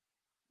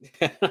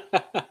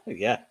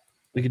 Yeah.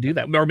 We could do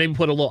that. Or maybe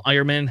put a little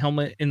Iron Man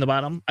helmet in the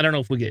bottom. I don't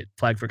know if we get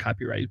flagged for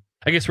copyright.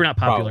 I guess we're not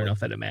popular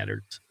enough that it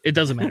matters. It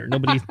doesn't matter.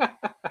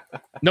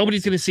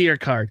 Nobody's going to see our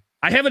card.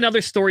 I have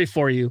another story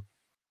for you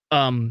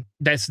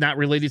that's not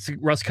related to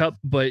Rust Cup,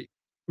 but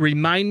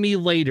remind me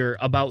later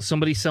about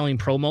somebody selling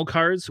promo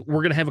cards.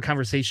 We're going to have a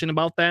conversation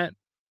about that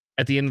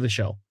at the end of the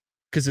show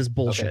because it's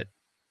bullshit.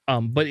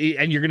 Okay.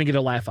 And you're going to get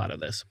a laugh out of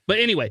this. But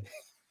anyway,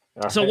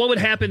 so what would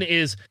happen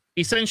is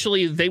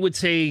essentially they would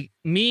say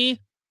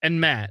me and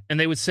Matt, and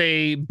they would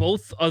say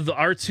both of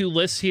our 2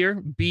 lists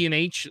here, B and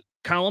H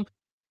column,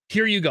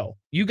 here you go.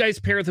 You guys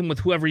pair them with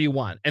whoever you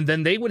want. And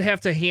then they would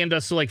have to hand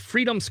us, so like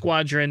Freedom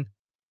Squadron,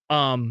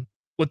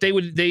 what they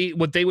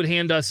would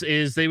hand us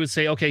is they would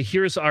say, okay,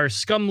 here's our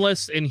Scum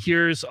list and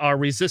here's our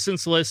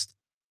Resistance list.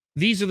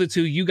 These are the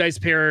 2. You guys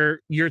pair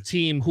your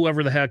team,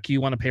 whoever the heck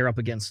you want to pair up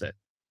against it.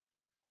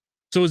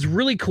 So it's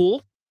really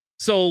cool.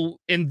 So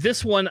in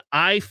this one,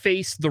 I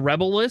faced the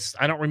Rebel list.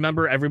 I don't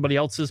remember everybody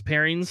else's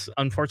pairings,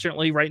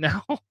 unfortunately, right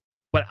now.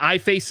 But I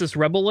faced this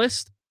Rebel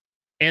list.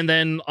 And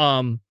then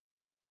so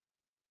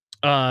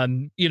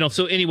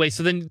anyway,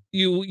 so then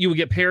you would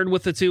get paired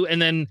with the 2,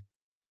 and then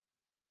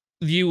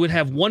you would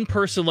have one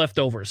person left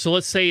over. So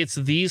let's say it's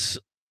these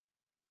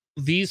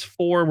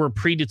 4 were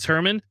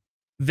predetermined.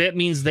 That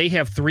means they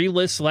have 3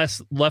 lists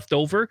left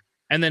over,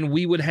 And then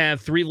we would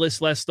have 3 lists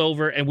left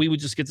over, and we would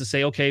just get to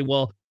say, okay,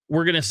 well,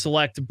 we're going to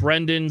select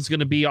Brendan's going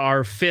to be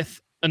our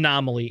 5th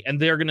anomaly, and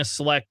they're going to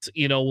select,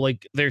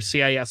 like their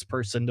CIS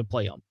person to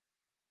play them.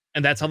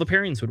 And that's how the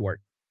pairings would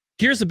work.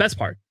 Here's the best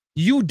part.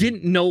 You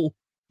didn't know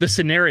the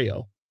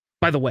scenario,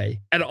 by the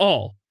way, at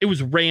all. It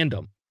was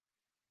random.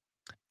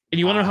 And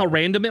you want to know how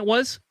random it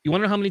was? You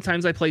want to know how many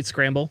times I played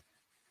Scramble?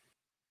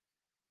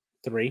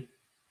 3.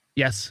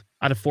 Yes.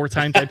 Out of 4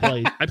 times I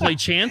played. I played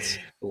Chance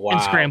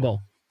and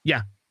Scramble.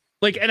 Yeah.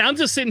 Like, and I'm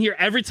just sitting here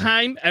every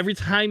time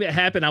it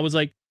happened, I was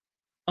like,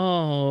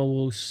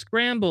 oh,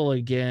 Scramble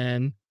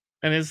again.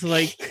 And it's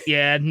like,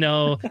 yeah,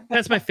 no,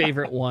 that's my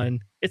favorite one.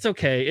 It's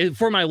okay.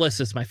 For my list,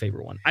 it's my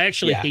favorite one. I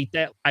actually hate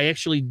that. I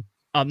actually,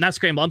 not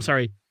Scramble, I'm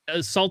sorry.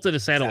 Assaulted a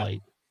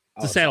Satellite.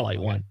 It's a Satellite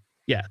one.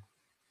 Yeah.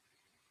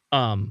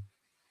 I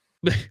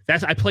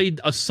played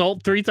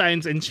Assault 3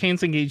 times and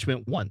Chance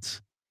Engagement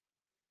once.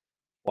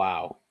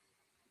 Wow.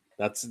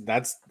 That's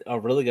a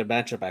really good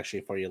matchup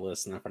actually for your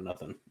list, not for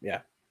nothing.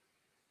 Yeah.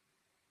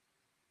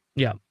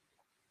 Yeah.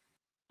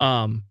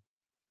 And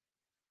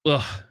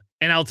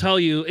I'll tell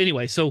you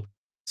anyway, so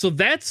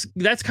that's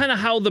kind of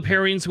how the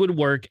pairings would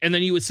work. And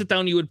then you would sit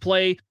down, you would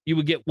play, you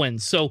would get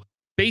wins. So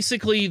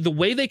basically the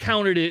way they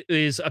counted it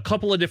is a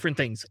couple of different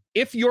things.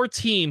 If your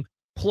team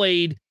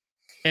played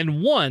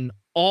and won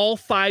all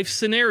 5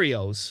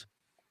 scenarios,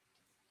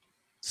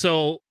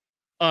 so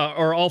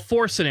or all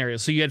 4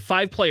 scenarios, so you had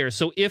 5 players.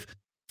 So if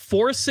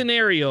 4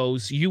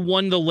 scenarios you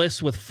won the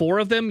list with 4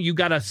 of them, you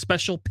got a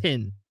special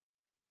pin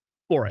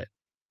for it.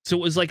 So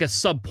it was like a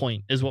sub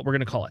point is what we're going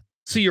to call it.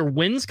 So your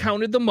wins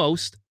counted the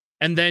most,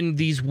 and then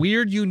these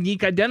weird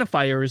unique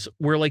identifiers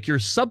were like your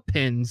sub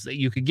pins that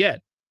you could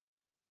get.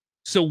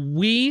 So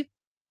we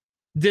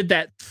did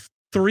that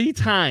 3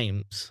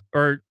 times,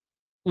 or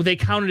they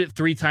counted it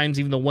 3 times,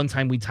 even though one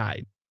time we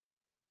tied.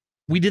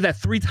 We did that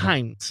 3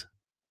 times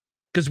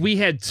because we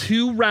had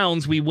 2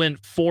 rounds. We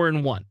went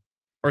 4-1,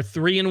 or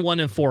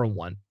 3-1 and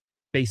 4-1,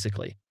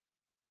 basically.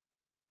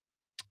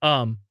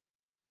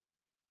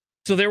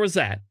 So there was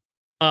that.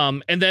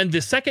 And then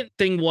the second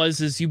thing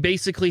is you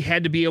basically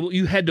had to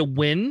you had to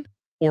win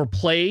or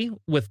play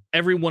with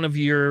every one of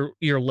your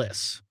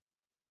lists.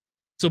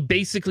 So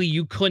basically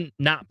you couldn't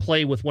not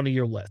play with one of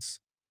your lists.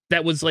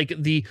 That was like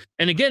and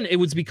again, it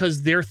was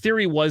because their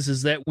theory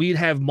is that we'd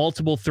have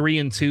multiple 3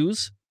 and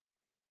 2s,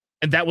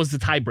 and that was the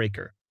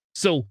tiebreaker.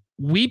 So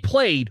we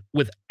played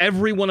with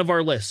every one of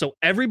our lists. So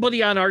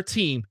everybody on our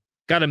team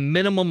got a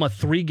minimum of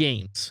 3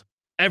 games.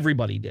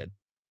 Everybody did.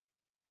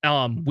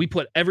 We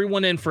put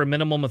everyone in for a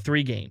minimum of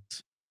 3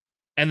 games.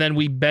 And then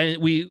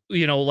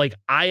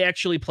I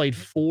actually played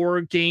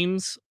 4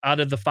 games out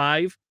of the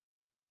 5.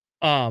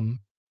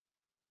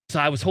 So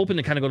I was hoping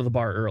to kind of go to the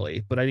bar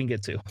early, but I didn't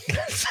get to.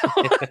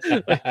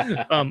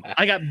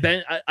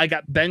 I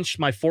got benched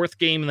my 4th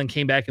game and then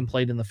came back and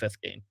played in the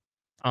 5th game.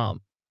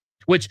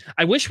 Which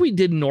I wish we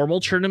did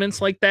normal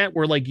tournaments like that,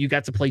 where like you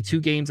got to play 2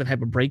 games and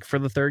have a break for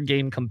the 3rd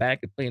game, come back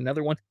and play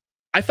another one.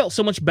 I felt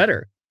so much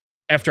better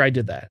after I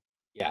did that.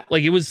 Yeah.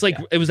 Like it was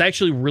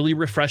actually really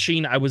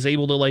refreshing. I was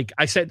able to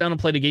I sat down and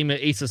played a game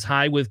at Aces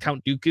High with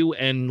Count Dooku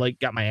and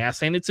got my ass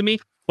handed to me.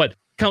 But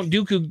Count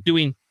Dooku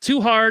doing too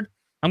hard,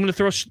 I'm going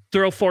to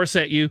throw force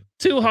at you.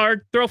 Too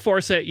hard, throw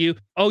force at you.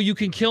 Oh, you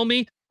can kill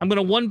me? I'm going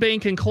to 1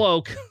 bank and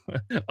cloak.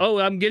 Oh,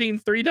 I'm getting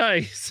 3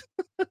 dice.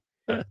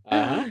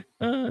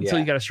 Until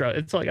you got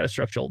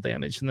structural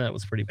damage, and that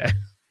was pretty bad.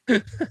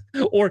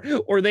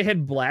 or they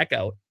had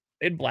blackout.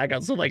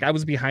 So I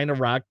was behind a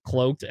rock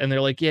cloaked, and they're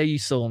like, yeah, you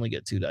still only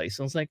get 2 dice.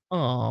 I was like,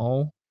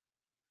 oh,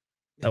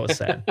 that was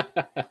sad.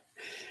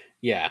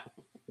 Yeah,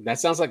 that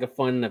sounds like a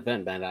fun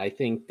event, man. I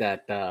think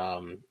that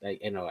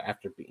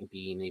after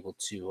being able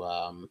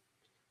to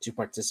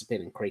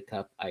participate in Crate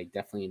Cup, I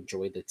definitely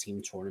enjoy the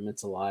team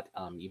tournaments a lot.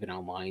 Even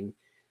online,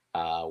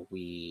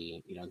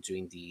 we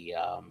doing the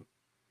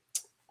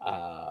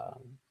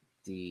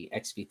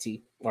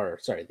XVT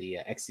the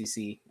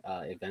XTC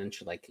event,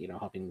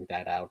 helping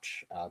that out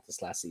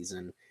this last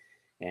season,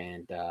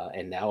 and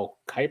now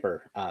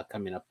Kuiper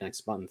coming up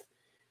next month.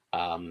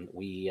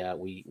 We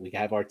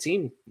have our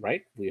team,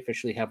 right? We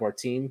officially have our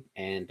team,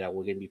 and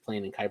we're going to be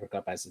playing in Kuiper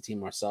Cup as a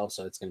team ourselves.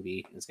 So it's going to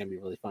be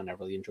really fun. I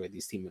really enjoy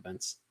these team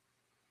events.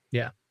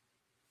 Yeah,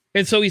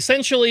 and so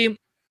essentially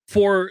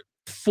for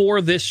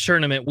this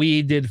tournament,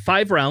 we did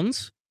 5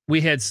 rounds.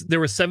 There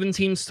were 7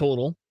 teams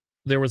total.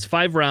 There was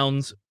 5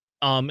 rounds.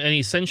 And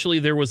essentially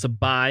there was a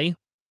bye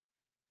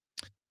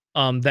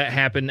that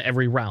happened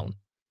every round.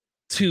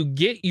 To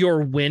get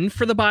your win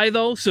for the bye,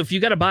 though, so if you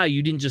got a bye,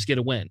 you didn't just get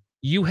a win.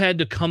 You had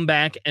to come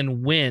back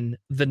and win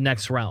the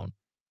next round,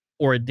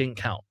 or it didn't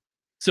count.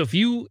 So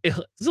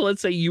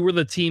let's say you were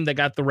the team that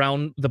got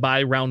the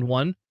bye round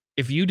 1.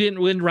 If you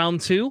didn't win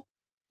round 2,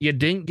 you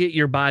didn't get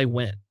your bye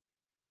win.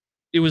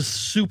 It was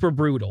super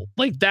brutal.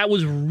 Like, that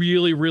was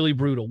really, really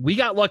brutal. We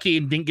got lucky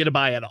and didn't get a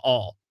bye at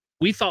all.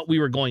 We thought we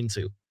were going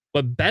to.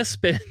 But Best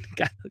Spin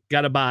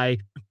got a bye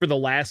for the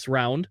last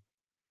round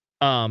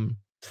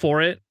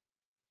for it.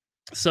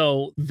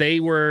 So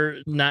they were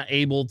not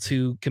able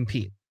to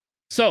compete.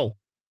 So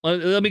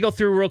let me go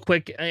through real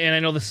quick, and I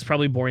know this is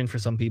probably boring for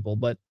some people,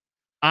 but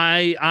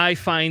I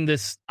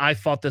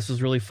thought this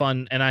was really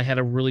fun, and I had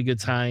a really good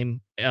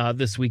time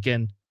this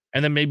weekend.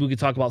 And then maybe we could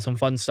talk about some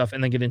fun stuff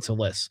and then get into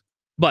lists.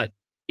 But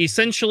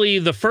essentially,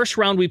 the first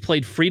round we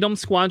played Freedom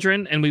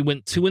Squadron, and we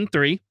went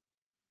 2-3.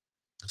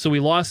 So we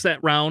lost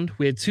that round.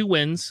 We had 2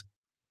 wins.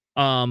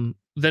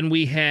 Then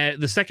we had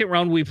the second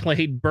round we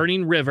played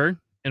Burning River,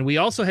 and we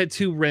also had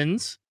 2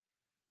 wins,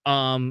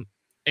 and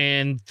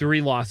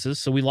 3 losses.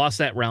 So we lost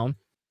that round.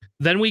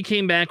 Then we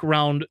came back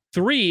round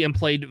 3 and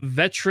played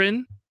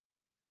Veteran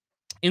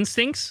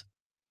Instincts.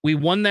 We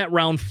won that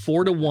round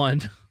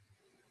 4-1,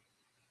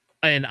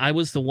 and I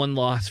was the one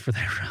loss for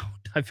that round.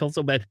 I felt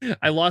so bad.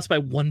 I lost by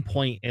 1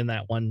 point in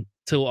that one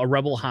to a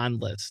Rebel Han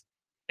list,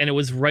 and it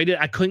was right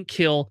I couldn't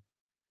kill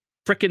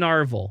frickin'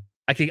 Arvel.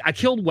 I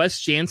killed Wes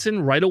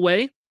Jansen right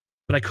away,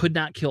 but I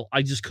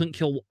just couldn't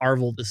kill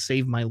Arvel to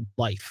save my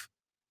life.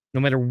 No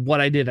matter what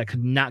I did, I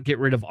could not get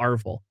rid of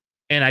Arvel,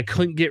 and I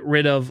couldn't get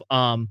rid of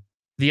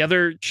the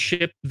other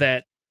ship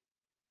that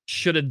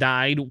should have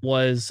died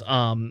was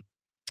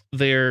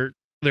their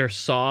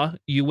Saw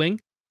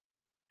U-Wing.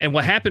 And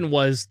what happened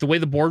was the way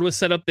the board was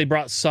set up, they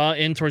brought Saw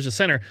in towards the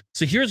center.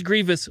 So here's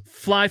Grievous,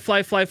 fly.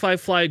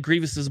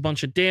 Grievous does a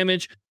bunch of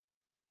damage.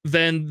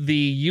 Then the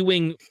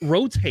U-Wing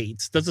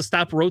rotates, doesn't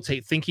stop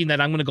rotate, thinking that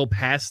I'm going to go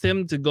past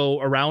him to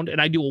go around. And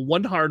I do a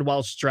 1 hard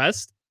while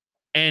stressed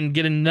and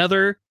get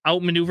another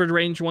outmaneuvered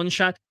range 1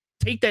 shot.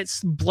 Take that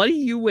bloody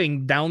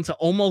U-Wing down to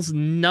almost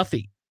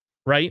nothing,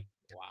 right?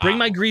 Wow. Bring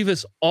my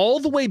Grievous all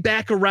the way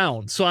back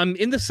around. So I'm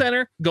in the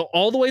center, go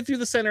all the way through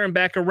the center and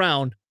back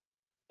around.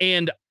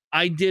 And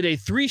I did a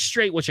 3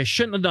 straight, which I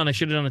shouldn't have done. I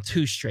should have done a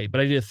 2 straight,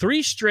 but I did a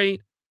 3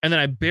 straight, and then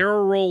I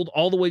barrel rolled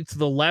all the way to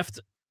the left.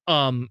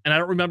 And I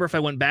don't remember if I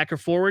went back or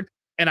forward,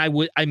 and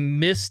I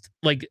missed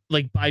like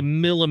by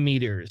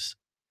millimeters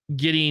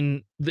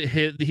getting the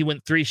hit. He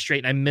went 3 straight,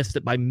 and I missed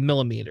it by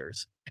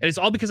millimeters. And it's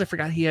all because I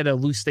forgot he had a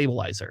loose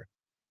stabilizer.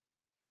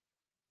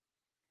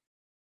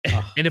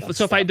 And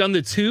if I had done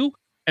the 2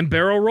 and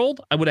barrel rolled,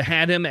 I would have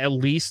had him at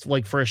least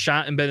like for a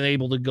shot and been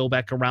able to go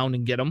back around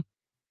and get him.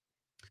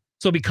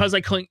 So because I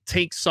couldn't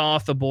take Saw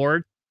off the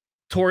board,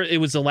 it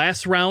was the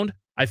last round.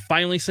 I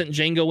finally sent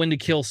Django in to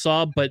kill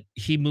Saw, but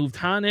he moved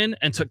Han in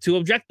and took 2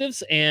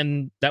 objectives.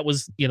 And that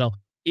was,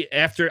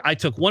 after I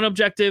took 1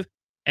 objective,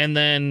 and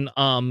then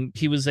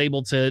he was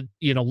able to,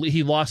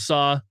 he lost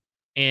Saw,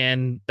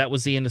 and that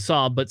was the end of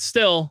Saw. But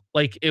still,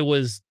 like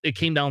it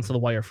came down to the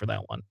wire for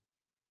that one.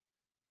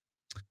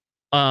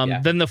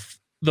 Then the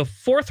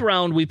 4th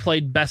round we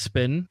played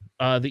Bespin,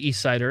 the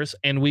Eastsiders,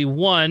 and we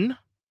won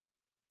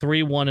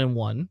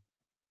 3-1-1.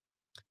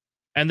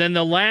 And then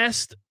the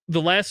last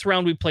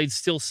round we played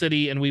Steel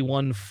City, and we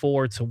won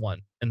 4-1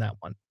 in that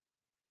one.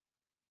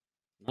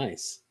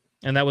 Nice.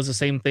 And that was the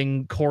same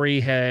thing. Corey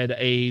had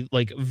a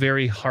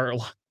very hard.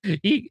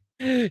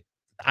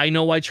 I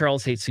know why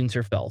Charles hates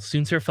Soontir Fel.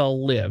 Soontir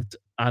Fel lived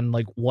on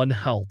 1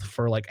 health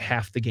for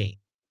half the game.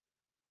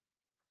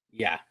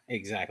 Yeah,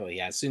 exactly.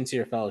 Yeah,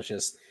 Soontir Fel is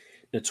just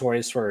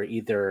notorious for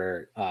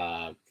either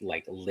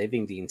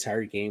living the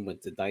entire game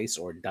with the dice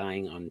or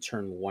dying on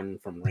turn 1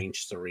 from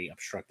range 3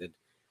 obstructed.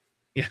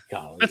 Yeah,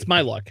 golly. That's my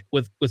luck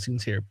with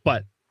Soontir,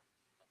 but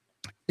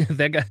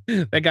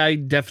that guy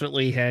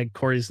definitely had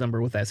Corey's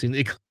number with that scene.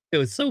 It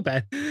was so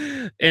bad,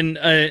 and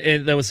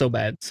that was so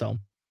bad. So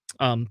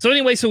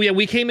anyway,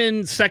 we came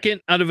in second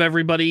out of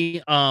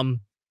everybody. And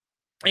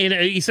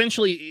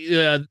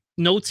essentially,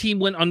 no team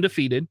went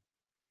undefeated.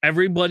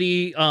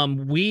 Everybody,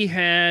 we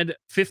had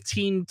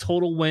 15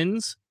 total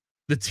wins.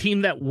 The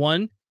team that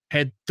won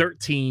had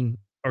 13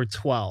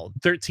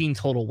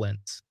 total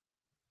wins.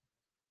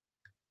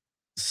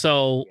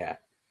 So,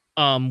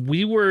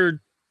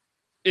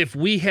 if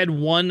we had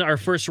won our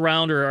first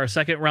round or our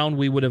second round,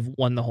 we would have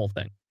won the whole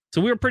thing. So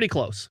we were pretty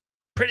close.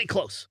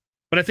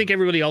 But I think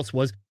everybody else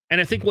was.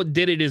 And I think what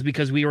did it is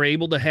because we were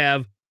able to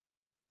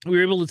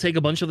take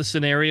a bunch of the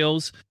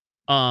scenarios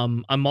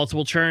on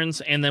multiple turns,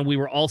 and then we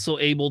were also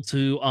able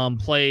to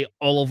play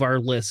all of our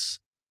lists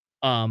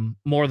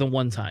more than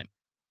one time.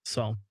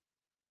 So,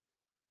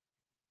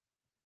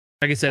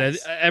 like I said,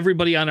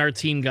 everybody on our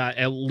team got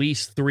at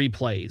least 3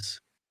 plays.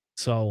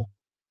 So,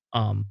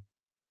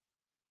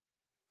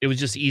 it was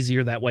just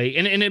easier that way,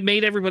 and it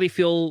made everybody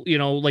feel,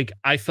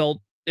 it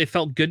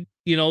felt good.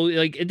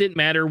 It didn't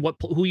matter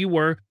who you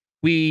were.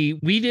 We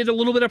did a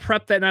little bit of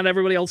prep that not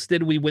everybody else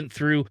did. We went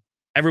through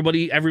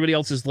everybody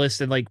else's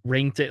list and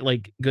ranked it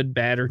good,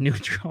 bad, or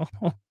neutral.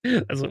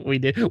 That's what we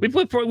did. We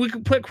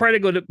put quite a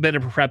good bit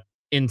of prep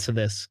into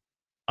this,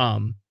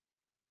 but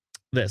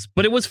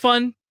it was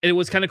fun. It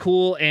was kind of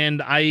cool,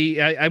 and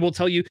I will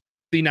tell you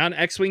the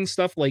non-X-Wing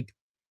stuff.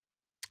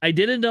 I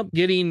did end up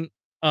getting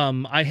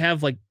I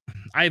have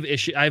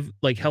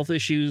health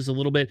issues a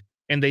little bit,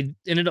 and they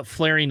ended up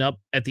flaring up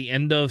at the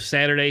end of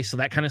Saturday, so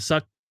that kind of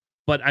sucked.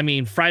 But I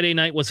mean, Friday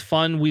night was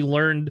fun. We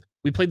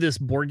played this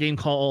board game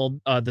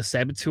called The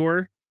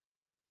Saboteur.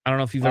 I don't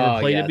know if you've ever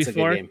played it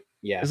before.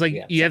 Yeah, it's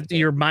you have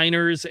your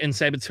miners and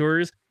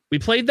saboteurs, we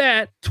played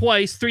that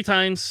twice, 3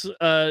 times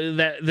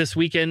that this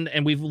weekend,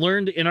 and we've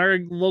learned in our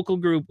local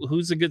group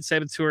who's a good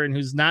saboteur and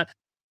who's not.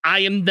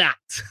 I am not.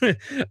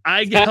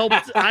 I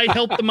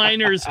helped the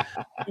miners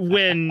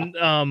when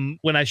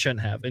I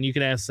shouldn't have. And you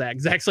can ask Zach.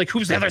 Zach's like,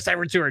 who's the other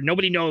saboteur?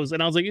 Nobody knows.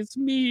 And I was like, it's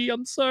me.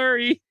 I'm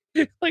sorry.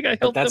 Like I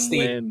helped them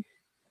win.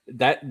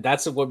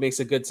 That's what makes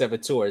a good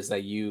saboteur, is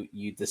that you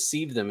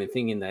deceive them in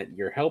thinking that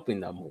you're helping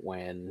them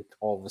when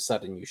all of a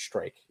sudden you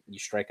strike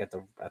at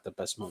the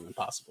best moment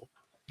possible.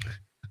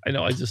 I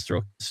know I just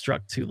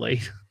struck too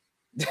late.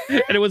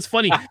 And it was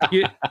funny.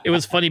 It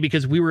was funny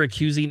because we were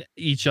accusing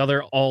each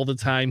other all the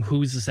time.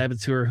 Who's the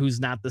saboteur?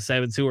 Who's not the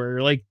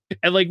saboteur? Like,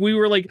 and like we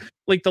were like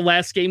the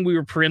last game we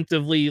were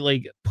preemptively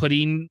like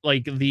putting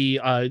like the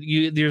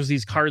there's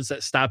these cards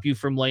that stop you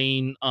from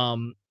laying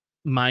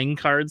mine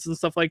cards and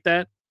stuff like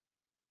that.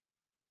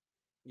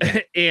 Yeah.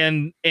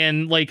 and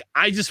like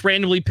I just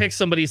randomly picked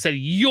somebody and said,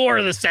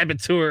 you're the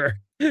saboteur.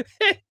 They're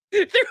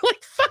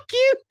like, fuck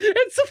you.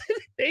 And so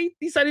they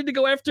decided to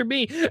go after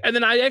me. And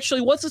then I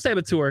actually was a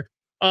saboteur.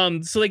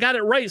 So they got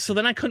it right. So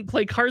then I couldn't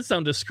play cards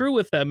down to screw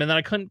with them. And then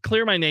I couldn't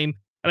clear my name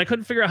and I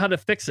couldn't figure out how to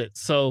fix it.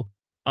 So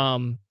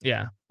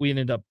yeah, we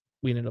ended up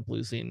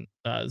losing.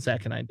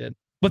 Zach and I did.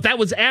 But that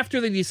was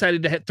after they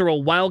decided to throw a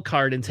wild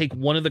card and take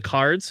one of the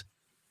cards.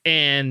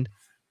 And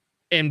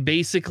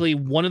basically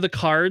one of the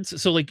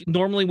cards. So like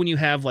normally when you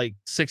have like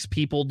 6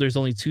 people, there's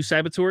only 2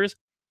 saboteurs.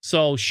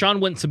 So Sean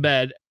went to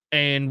bed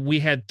and we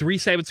had 3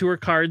 saboteur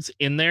cards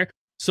in there.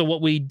 So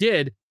what we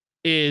did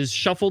is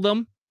shuffled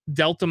them,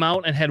 dealt them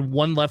out, and had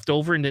 1 left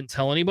over and didn't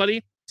tell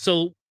anybody.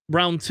 So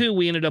round 2,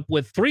 we ended up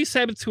with 3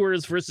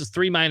 saboteurs versus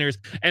 3 miners,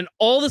 and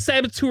all the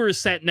saboteurs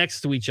sat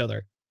next to each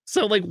other.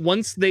 So like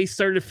once they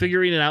started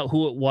figuring it out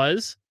who it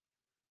was,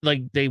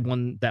 like they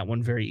won that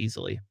one very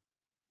easily.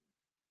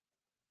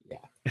 Yeah.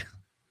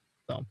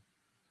 So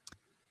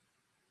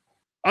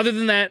other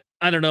than that,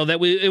 I don't know,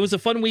 it was a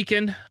fun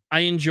weekend. I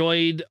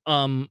enjoyed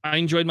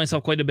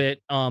myself quite a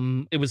bit.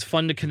 It was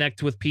fun to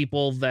connect with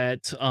people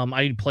that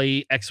I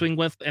play X-Wing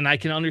with, and I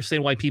can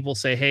understand why people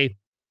say, hey,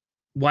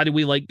 why do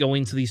we like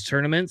going to these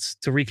tournaments?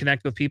 To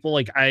reconnect with people.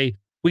 Like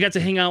we got to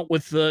hang out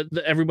with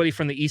the everybody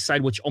from the East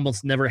Side, which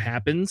almost never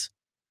happens.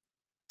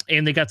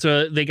 And they got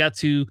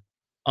to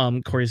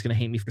Corey's gonna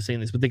hate me for saying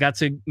this, but they got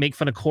to make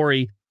fun of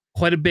Corey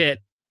quite a bit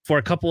for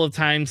a couple of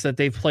times that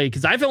they've played,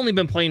 because I've only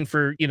been playing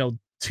for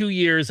 2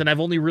 years, and I've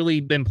only really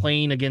been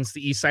playing against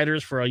the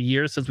Eastsiders for a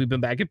year since we've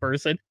been back in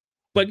person.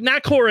 But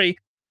not Corey.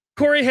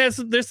 There's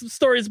some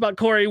stories about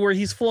Corey where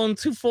he's flown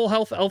 2 full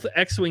health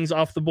X-Wings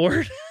off the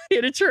board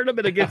in a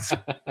tournament against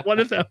one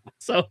of them.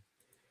 So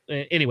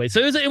anyway, so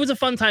it was a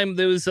fun time.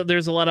 There's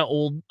a lot of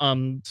old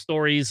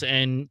stories,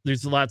 and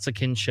there's lots of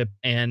kinship,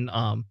 and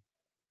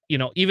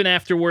even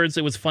afterwards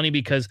it was funny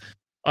because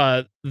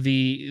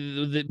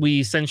we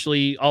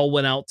essentially all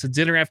went out to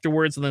dinner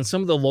afterwards, and then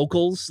some of the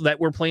locals that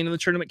were playing in the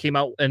tournament came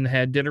out and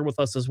had dinner with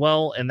us as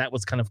well, and that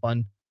was kind of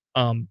fun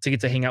to get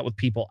to hang out with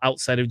people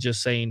outside of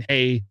just saying,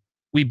 hey,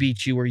 we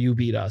beat you or you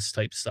beat us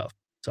type stuff.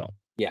 So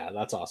yeah,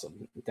 that's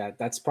awesome.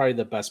 That's probably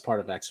the best part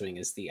of X-Wing,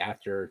 is the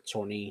after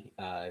tourney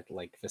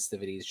like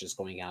festivities, just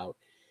going out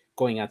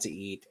to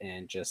eat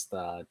and just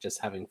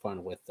having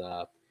fun with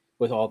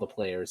all the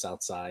players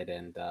outside,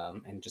 and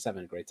just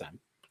having a great time.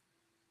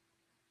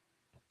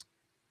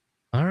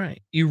 All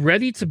right. You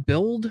ready to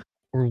build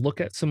or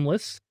look at some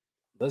lists?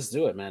 Let's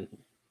do it, man.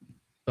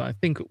 So I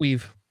think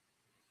we've...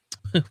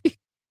 I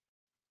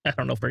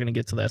don't know if we're going to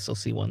get to the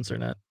SLC ones or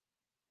not.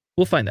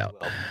 We'll find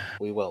out.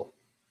 We will.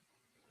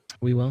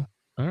 We will?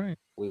 All right.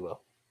 We will.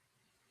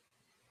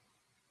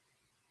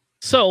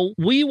 So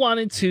we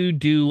wanted to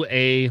do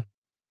a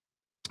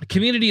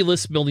community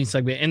list building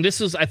segment. And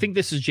I think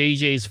this is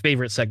JJ's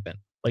favorite segment,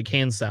 like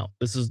hands down.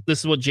 This is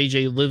what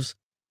JJ lives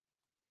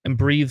and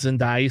breathes and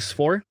dies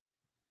for.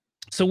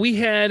 So we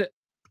had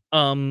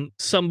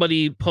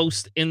somebody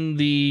post in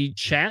the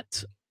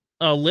chat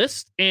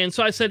list. And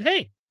so I said,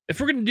 hey, if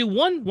we're going to do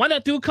one, why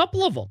not do a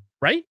couple of them,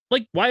 right?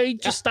 Like, why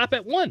just stop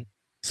at one?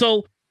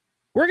 So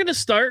we're going to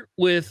start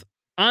with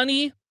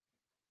Ani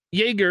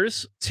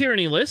Yeager's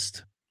Tyranny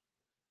list.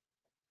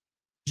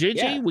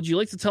 JJ, would you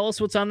like to tell us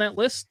what's on that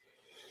list?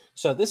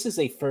 So this is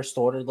a first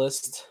order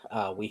list.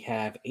 We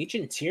have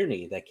Agent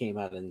Tyranny that came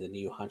out in the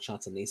new Hot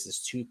Shots and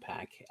Aces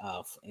 2-pack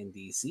in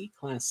the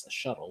Z-Class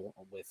shuttle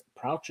with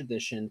Proud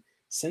Tradition,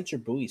 Center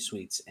Buoy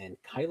Suites, and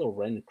Kylo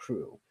Ren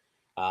crew.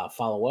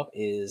 Follow-up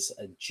is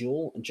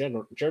Jewel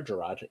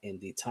Jerjerrod in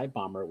the TIE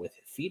Bomber with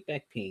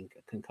Feedback Pink,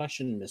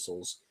 Concussion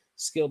Missiles,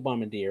 Skill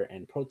Bombardier,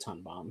 and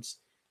Proton Bombs.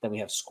 Then we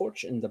have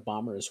Scorch in the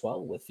Bomber as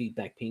well with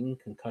Feedback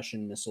Pink,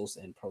 Concussion Missiles,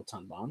 and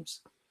Proton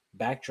Bombs.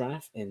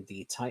 Backdraft in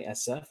the TIE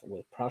SF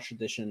with Proud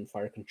Tradition,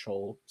 Fire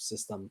Control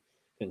System,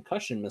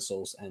 Concussion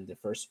Missiles, and the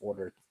First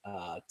Order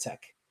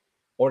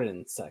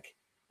Ordnance Tech.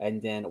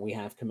 And then we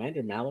have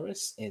Commander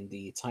Malorus in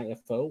the TIE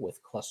FO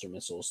with Cluster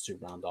Missiles to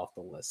round off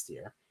the list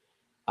here.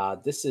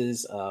 This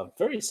is a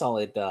very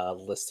solid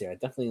list here. I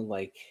definitely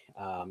like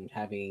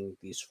having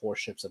these 4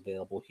 ships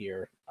available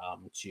here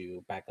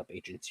to back up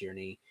Agent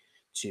Tyranny.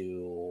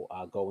 to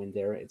go in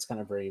there. It's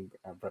kind of very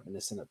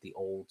reminiscent of the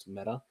old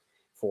meta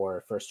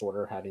for First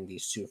Order, having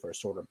these two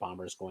First Order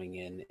bombers going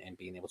in and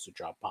being able to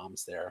drop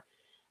bombs there.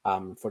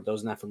 For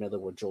those not familiar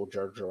with Joel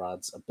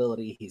Jarjarod's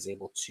ability, he's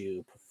able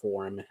to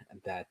perform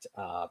that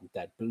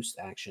boost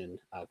action,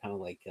 kind of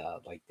like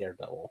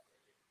Daredevil,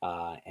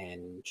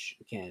 and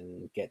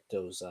can get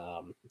those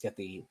get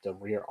the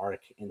rear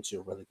arc into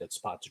a really good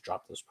spot to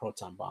drop those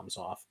proton bombs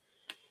off.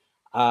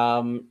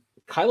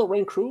 Kylo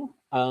Ren crew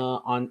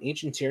on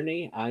Ancient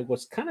Tyranny, I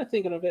was kind of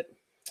thinking of it.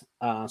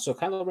 So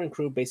Kylo Ren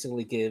crew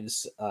basically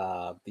gives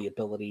the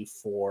ability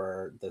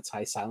for the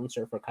TIE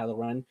silencer for Kylo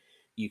Ren.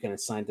 You can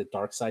assign the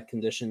dark side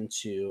condition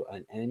to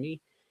an enemy,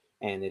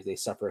 and if they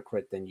suffer a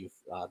crit, then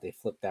they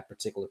flip that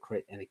particular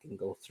crit, and it can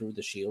go through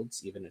the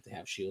shields, even if they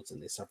have shields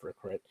and they suffer a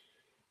crit.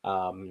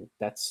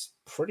 That's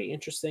pretty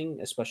interesting,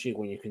 especially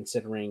when you're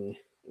considering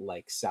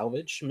like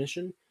salvage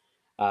mission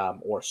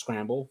or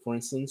scramble, for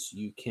instance.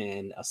 You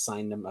can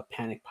assign them a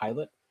panic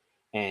pilot,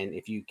 and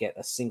if you get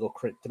a single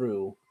crit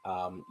through,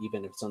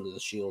 even if it's under the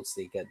shields,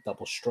 they get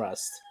double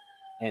stressed,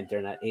 and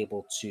they're not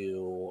able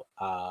to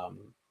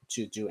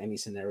do any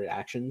scenario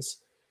actions,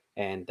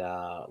 and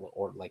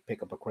or like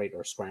pick up a crate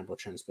or scramble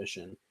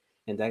transmission,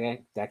 and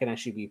that can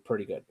actually be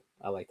pretty good.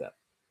 I like that.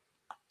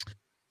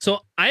 So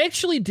I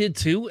actually did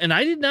too, and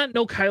I did not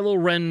know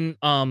Kylo Ren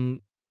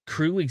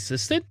crew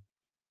existed.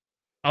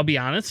 I'll be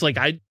honest, like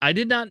I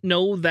did not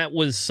know that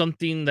was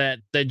something that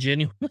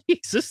genuinely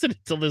existed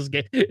until this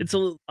game.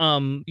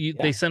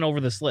 They sent over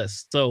this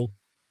list. So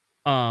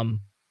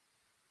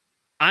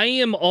I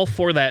am all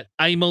for that.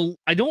 I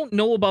don't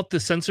know about the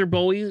sensor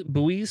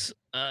buoys.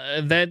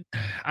 That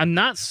I'm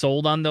not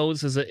sold on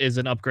those as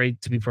an upgrade,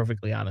 to be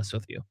perfectly honest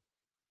with you.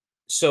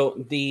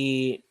 So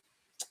the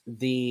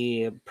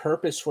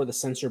purpose for the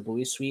sensor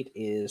buoy suite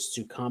is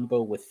to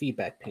combo with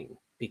feedback ping,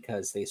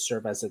 because they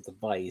serve as a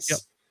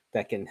device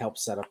that can help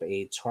set up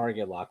a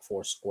target lock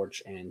for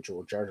Scorch and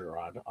Joel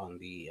Jarjarod on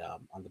the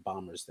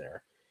bombers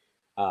there.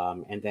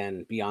 And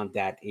then beyond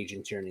that,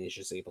 Agent Tyranny is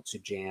just able to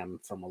jam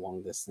from a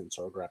long distance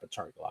or grab a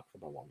target lock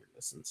from a longer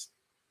distance.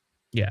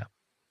 Yeah,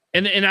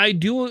 and I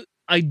do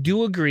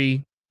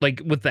agree,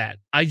 like, with that.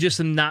 I just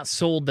am not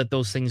sold that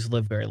those things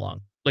live very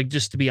long. Like,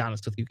 just to be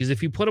honest with you, because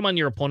if you put them on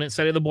your opponent's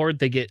side of the board,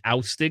 they get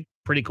ousted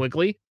pretty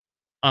quickly.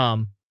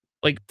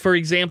 Like, for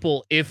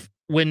example, if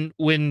when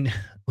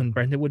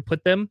Brendan would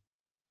put them,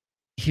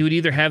 he would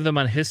either have them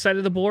on his side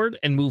of the board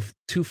and move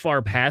too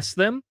far past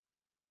them,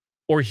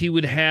 or he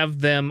would have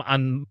them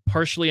on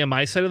partially on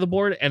my side of the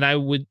board, and I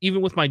would,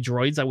 even with my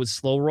droids, I would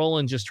slow roll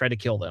and just try to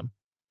kill them.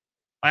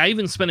 I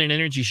even spent an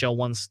energy shell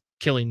once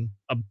killing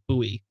a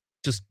buoy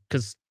just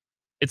because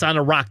it's on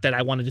a rock that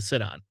I wanted to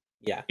sit on.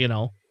 Yeah, you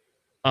know.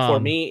 For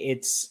me,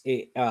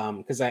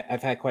 because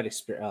I've had quite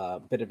a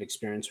bit of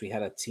experience. We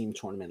had a team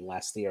tournament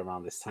last year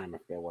around this time. I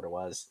forget what it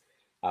was,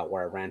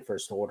 where I ran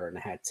First Order, and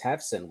I had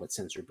Tefson with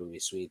sensor buoy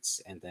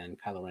suites, and then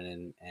Kylo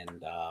Ren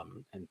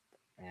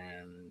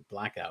and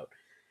Blackout.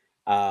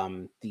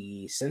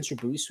 The sensor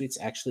buoy suites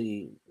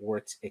actually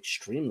worked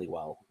extremely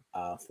well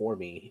for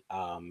me,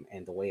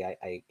 and the way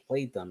I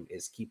played them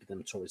is keeping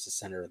them towards the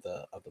center of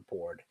the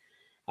board.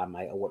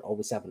 I would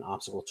always have an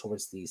obstacle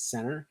towards the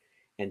center,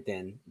 and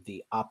then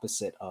the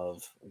opposite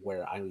of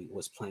where I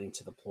was planning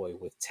to deploy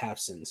with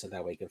Tafson, so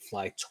that way I could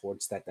fly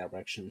towards that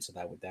direction. So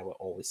that would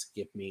always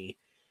give me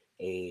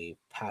a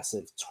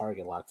passive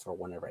target lock for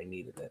whenever I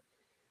needed it.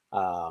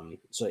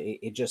 So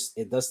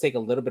it does take a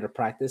little bit of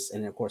practice,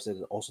 and of course it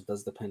also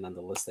does depend on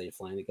the list that you're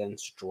flying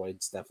against.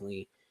 Droids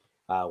definitely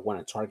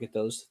want to target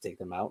those to take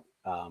them out,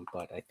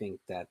 but I think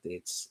that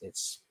it's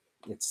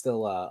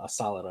still a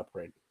solid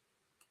upgrade.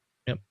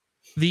 Yep.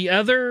 The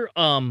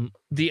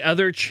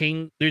other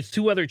change, there's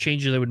two other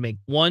changes I would make.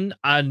 One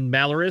on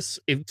Malarus,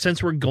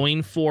 since we're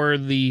going for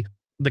the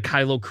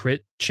Kylo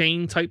crit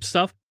chain type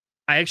stuff,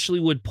 I actually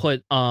would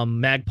put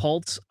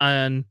Magpulse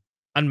on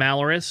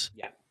Malarus.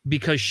 Yeah.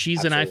 Because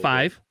she's an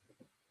I-5.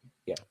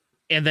 Yeah.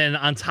 And then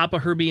on top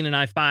of her being an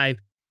I-5,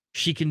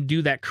 she can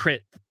do that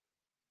crit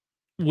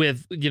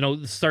with,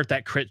 start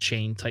that crit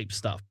chain type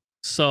stuff.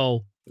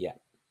 So, yeah.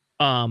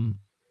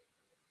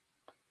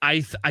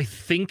 I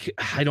think,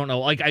 I don't know.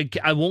 Like,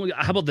 I won't,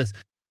 how about this?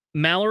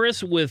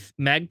 Malarus with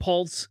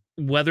Magpulse,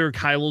 whether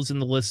Kylo's in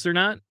the list or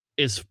not,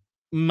 is,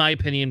 in my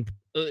opinion,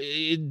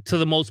 to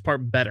the most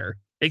part better.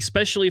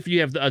 Especially if you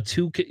have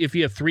if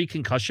you have 3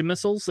 concussion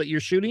missiles that you're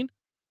shooting.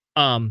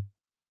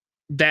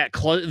 That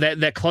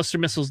cluster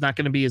missile is not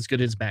going to be as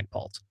good as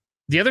Magpulse.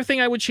 The other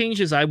thing I would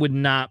change is I would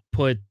not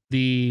put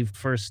the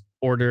First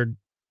Order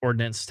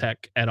ordnance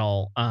tech at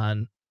all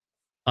on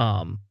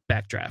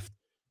Backdraft.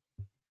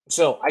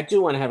 So I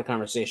do want to have a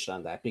conversation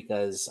on that,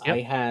 because I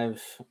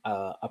have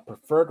a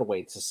preferred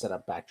way to set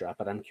up Backdraft,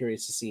 but I'm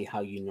curious to see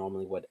how you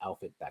normally would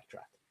outfit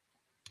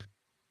Backdraft.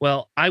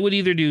 Well, I would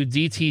either do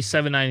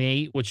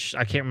DT-798, which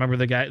I can't remember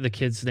the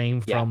kid's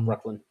name from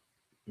Brooklyn.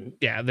 Mm-hmm.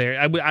 Yeah, there.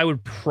 I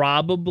would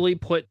probably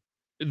put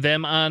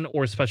them on,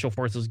 or Special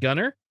Forces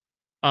Gunner.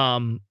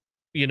 In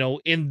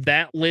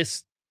that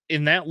list,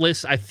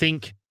 I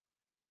think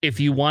If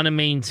you want to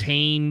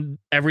maintain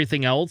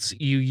everything else,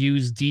 you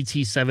use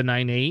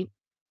DT-798,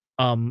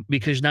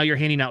 because now you're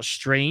handing out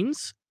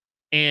strains,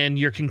 and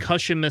your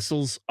concussion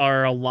missiles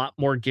are a lot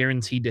more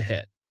guaranteed to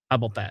hit. How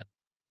about that?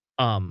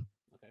 Okay.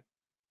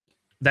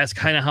 That's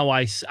kind of how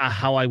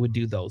I would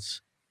do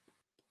those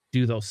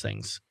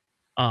things.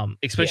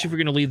 Especially if Yeah. you're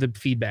going to leave the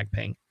feedback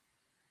ping.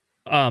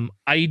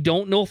 I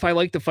don't know if I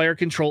like the fire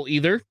control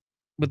either,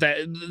 but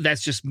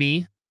that's just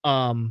me.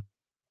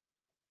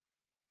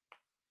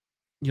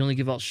 You only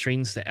give out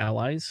strains to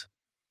allies.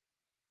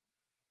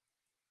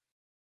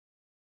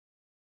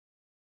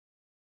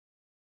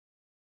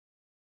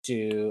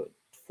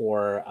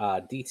 For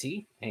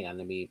DT, hang on,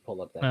 let me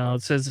pull up that No, card.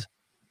 it says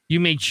you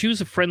may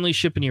choose a friendly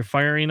ship in your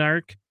firing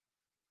arc.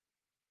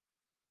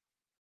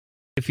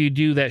 If you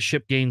do, that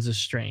ship gains a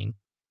strain.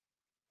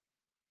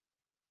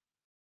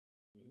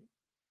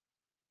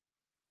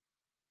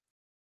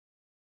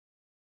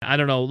 I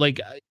don't know.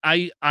 Like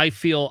I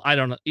feel I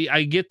don't know.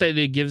 I get that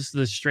it gives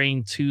the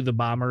strain to the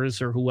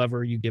bombers or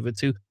whoever you give it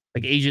to.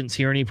 Like Agent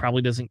Tyranny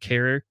probably doesn't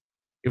care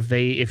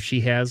if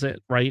she has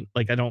it, right?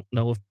 Like I don't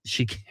know if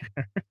she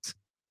cares.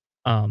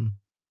 Um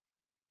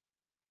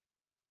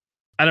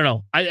I don't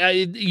know.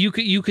 You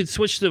could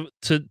switch to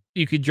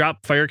you could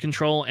drop fire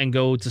control and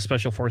go to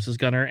special forces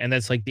gunner, and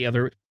that's like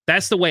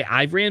that's the way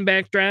I've ran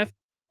backdraft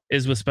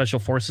is with special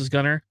forces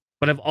gunner,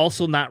 but I've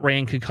also not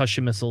ran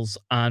concussion missiles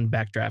on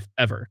backdraft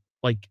ever.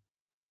 Like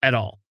at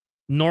all.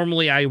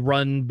 Normally I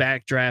run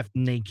backdraft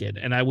naked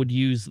and I would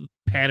use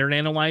pattern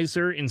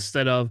analyzer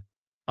instead of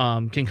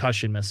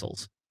concussion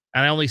missiles.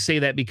 And I only say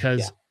that Yeah.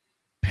 because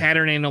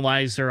pattern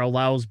analyzer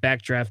allows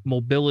backdraft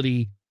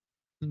mobility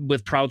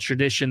with proud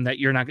tradition that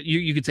you're not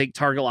you could take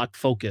target lock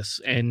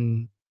focus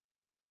and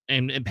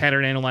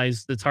pattern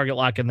analyze the target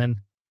lock and then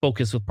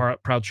focus with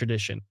proud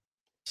tradition.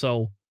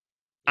 So Yeah.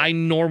 I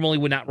normally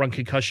would not run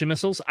concussion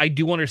missiles. I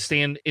do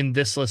understand in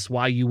this list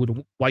why you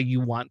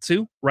want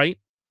to, right?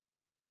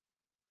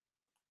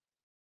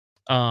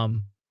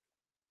 Um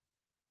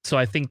so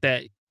I think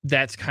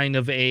that's kind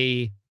of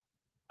a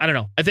I don't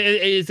know. I think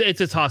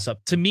it's a toss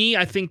up. To me,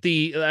 I think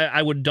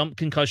I would dump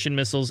concussion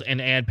missiles and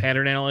add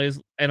pattern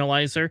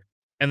analyzer,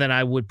 and then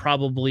I would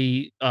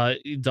probably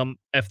dump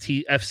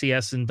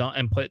FCS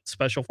and put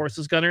special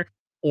forces gunner,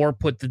 or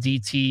put the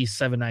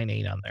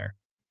DT-798 on there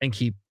and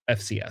keep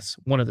FCS.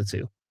 One of the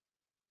two.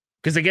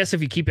 Because I guess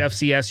if you keep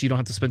FCS, you don't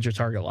have to spend your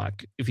target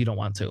lock if you don't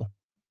want to.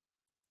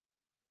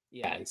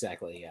 Yeah,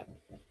 exactly. Yeah,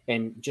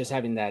 and just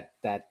having that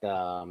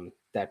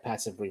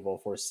passive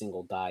reroll for a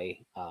single die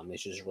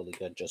is just really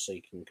good, just so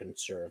you can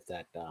conserve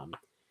that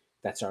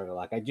target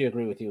lock. I do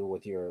agree with you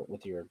with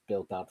your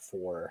build out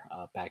for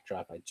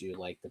backdraft. I do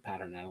like the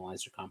pattern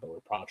analyzer combo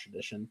with Proud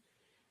Tradition,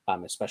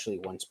 especially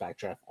once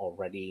backdraft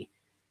already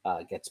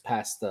gets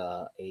past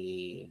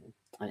an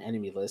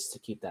enemy list to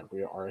keep that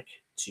rear arc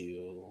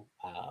to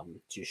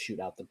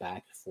shoot out the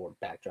back for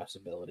backdraft's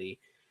ability,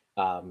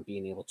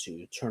 being able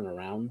to turn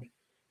around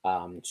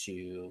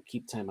to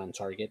keep time on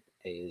target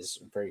is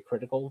very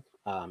critical,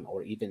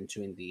 or even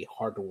doing the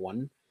hard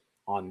one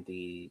on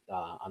the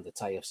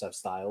TIE SF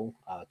style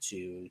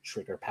to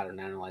trigger pattern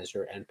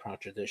analyzer and Proud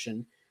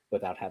Tradition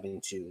without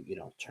having to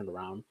turn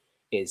around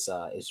is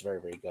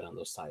very very good on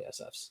those TIE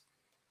SFs.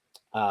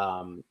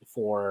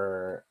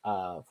 For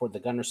the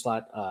gunner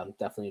slot,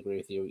 definitely agree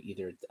with you.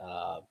 Either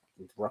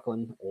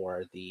Brooklyn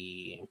or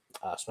the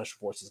Special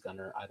Forces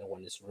gunner, either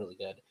one is really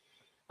good.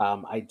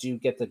 I do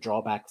get the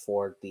drawback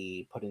for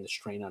the putting the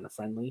strain on a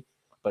friendly,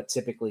 but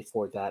typically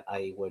for that,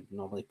 I would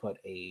normally put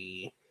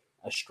a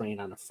strain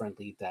on a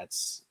friendly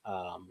that's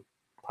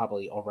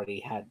probably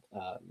already had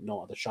no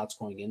other shots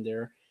going in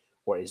there,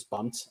 or is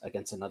bumped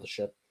against another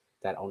ship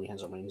that only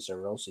has a range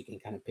 0, so you can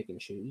kind of pick and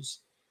choose.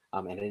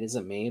 And it is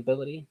a May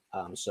ability,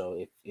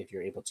 so if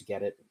you're able to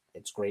get it,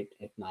 it's great.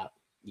 If not,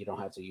 you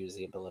don't have to use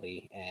the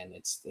ability, and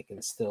it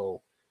can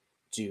still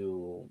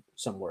do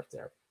some work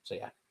there. So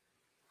yeah.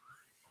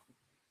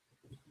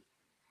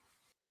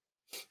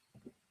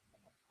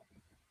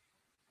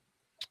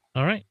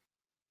 All right.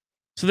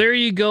 So there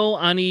you go,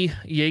 Ani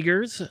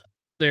Jaegers.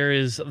 There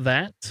is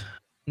that.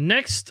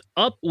 Next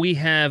up, we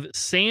have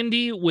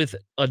Sandy with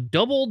a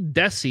double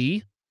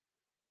Desi.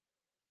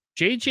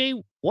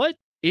 JJ, what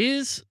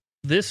is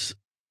this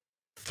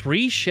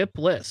 3-ship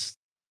list?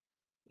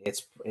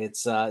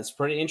 It's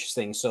pretty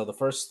interesting. So the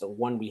first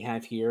one we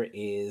have here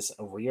is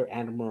a Rear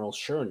Admiral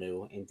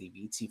Shiranu in the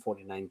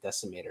VT-49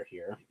 Decimator.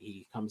 Here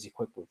he comes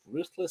equipped with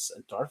Ruthless,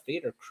 Darth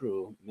Vader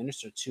crew,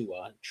 Minister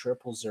Tua,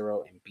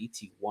 000, and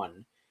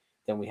BT-1.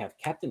 Then we have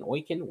Captain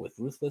Oiken with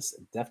Ruthless,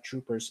 Death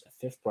Troopers,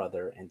 Fifth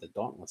Brother, and the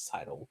Dauntless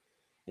title.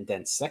 And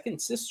then Second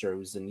Sister,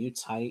 who's the new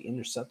TIE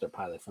Interceptor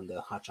pilot from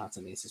the Hot Shots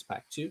and Aces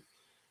Pack 2,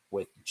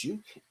 with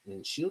Juke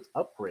and Shield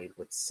Upgrade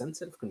with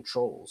sensitive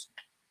controls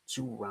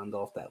to round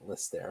off that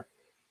list there.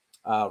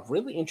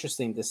 Really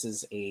interesting. This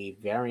is a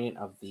variant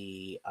of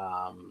the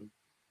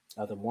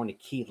Morning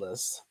Key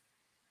list.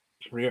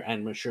 Rear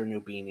Admiral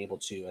Shiranu being able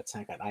to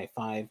attack at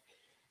I-5,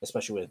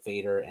 especially with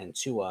Vader and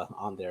Tua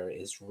on there,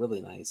 is really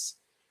nice.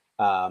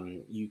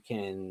 You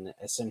can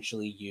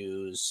essentially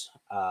use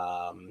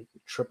 000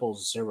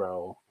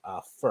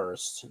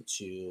 first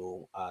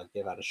to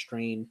give out a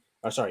strain,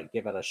 or sorry,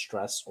 give out a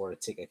stress or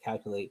take a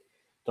calculate.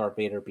 Darth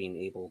Vader being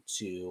able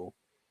to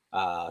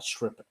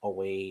strip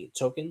away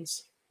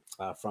tokens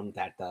from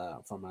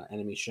an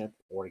enemy ship,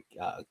 or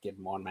give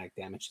them automatic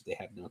damage if they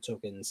have no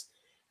tokens.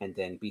 And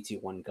then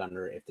BT1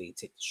 Gunner, if they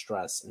take the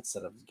stress,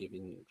 instead of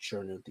giving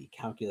Chernu the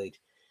calculate,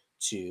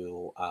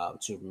 to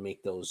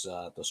make those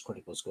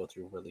criticals go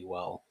through really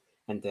well.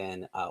 And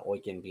then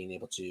Oiken being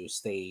able to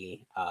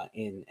stay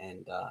in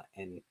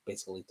and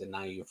basically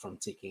deny you from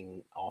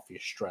taking off your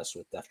stress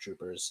with Death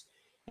Troopers,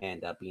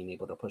 and being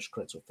able to push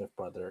crits with Fifth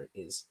Brother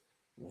is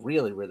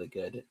really, really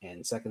good.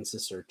 And Second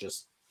Sister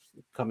just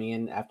coming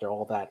in after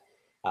all that,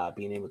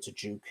 being able to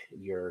juke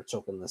your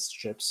tokenless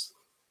ships,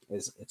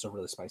 it's a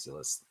really spicy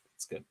list.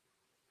 It's good.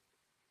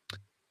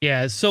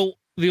 Yeah. So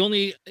the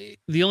only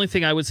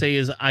thing I would say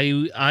is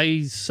I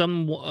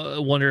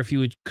wonder if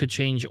you could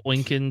change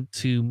Oinkin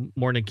to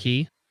Morna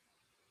Key.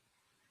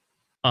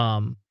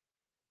 And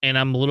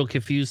I'm a little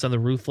confused on the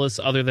Ruthless,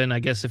 other than I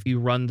guess if you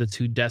run the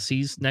two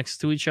Decies next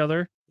to each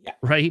other, Yeah.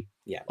 right?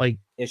 Yeah. Like,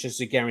 it's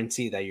just a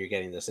guarantee that you're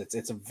getting this.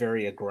 It's a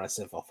very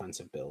aggressive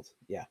offensive build.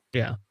 Yeah.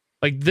 yeah.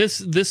 Like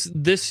this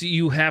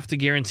you have to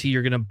guarantee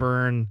you're gonna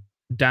burn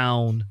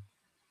down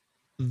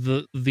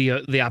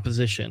the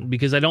opposition,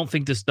 because I don't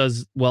think this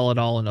does well at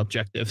all in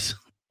objectives.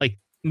 Like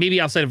maybe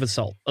outside of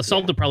Assault.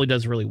 Assault Yeah. it probably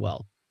does really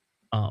well.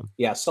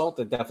 Yeah, Assault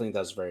it definitely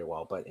does very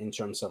well, but in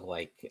terms of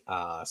like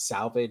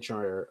salvage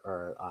or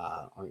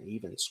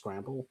even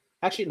scramble,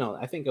 actually no,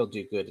 I think it'll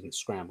do good in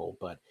scramble,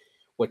 but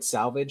with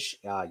salvage,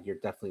 you're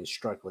definitely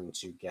struggling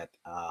to get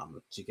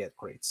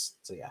crates.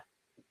 So yeah.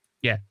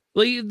 Yeah.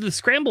 Like the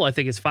scramble I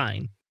think is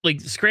fine. Like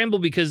scramble,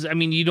 because I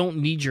mean you don't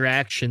need your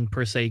action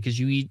per se, because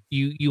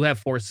you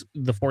have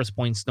the force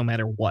points no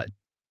matter what.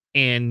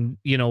 And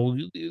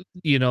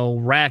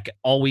Rack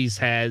always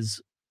has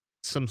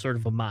some sort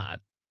of a mod.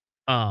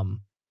 I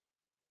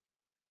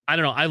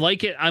don't know. I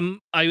like it.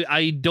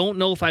 I don't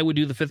know if I would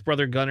do the Fifth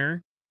Brother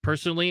Gunner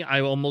personally.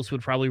 I almost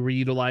would probably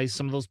reutilize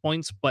some of those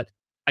points, but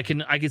I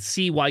could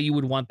see why you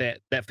would want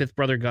that Fifth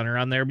Brother Gunner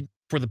on there,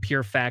 for the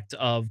pure fact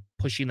of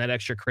pushing that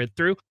extra crit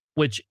through,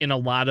 which in a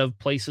lot of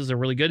places are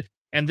really good.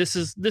 And this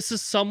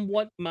is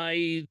somewhat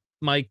my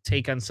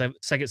take on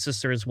Second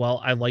Sister as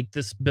well. I like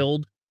this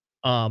build,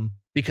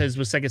 because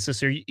with Second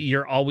Sister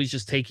you're always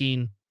just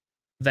taking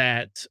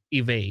that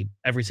evade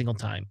every single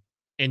time,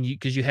 and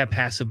because you have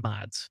passive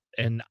mods.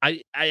 And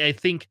I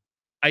think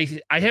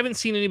I haven't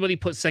seen anybody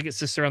put Second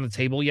Sister on the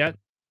table yet,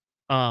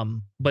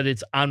 but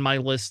it's on my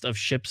list of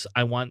ships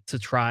I want to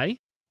try.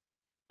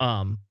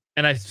 And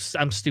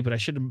I'm stupid, I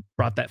should have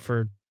brought that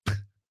for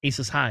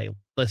Aces High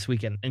this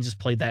weekend and just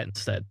played that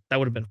instead. That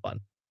would have been fun.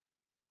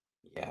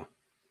 Yeah,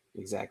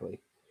 exactly.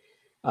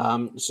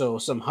 So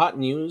some hot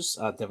news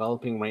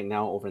developing right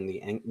now over in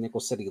the Nickel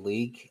City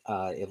League.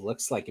 It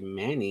looks like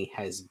Manny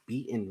has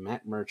beaten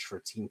Matt Murch for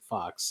Team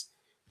Fox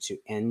to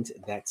end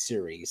that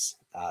series.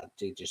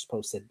 They just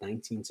posted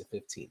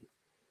 19-15.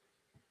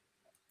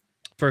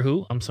 For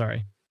who? I'm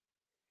sorry.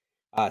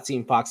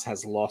 Team Fox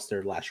has lost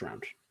their last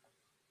round.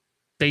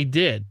 They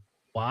did.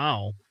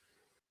 Wow.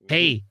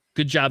 Hey,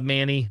 good job,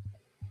 Manny.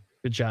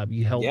 Good job.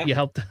 You helped. Yeah. You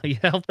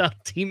helped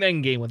out Team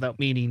Endgame without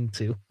meaning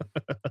to.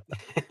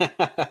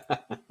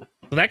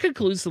 So that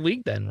concludes the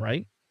league then,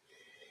 right?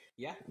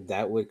 Yeah,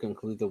 that would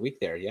conclude the week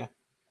there. Yeah.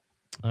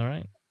 All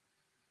right.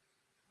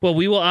 Well,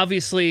 we will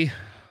obviously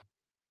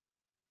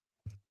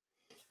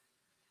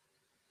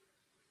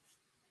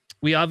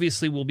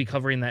will be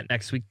covering that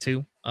next week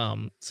too.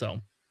 So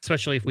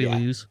especially if we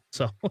lose.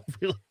 So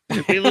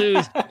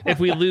if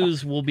we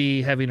lose, we'll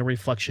be having a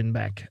reflection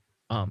back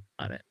on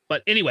it.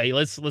 But anyway,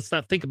 let's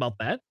not think about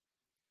that.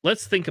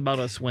 Let's think about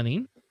us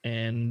winning,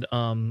 and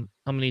how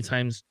many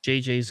times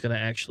JJ is going to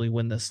actually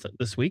win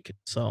this week.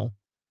 So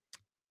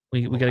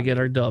we got to get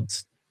our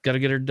dubs. Got to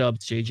get our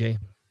dubs, JJ.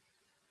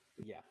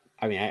 Yeah.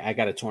 I mean, I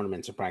got a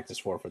tournament to practice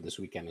for this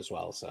weekend as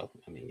well. So,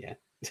 I mean, yeah.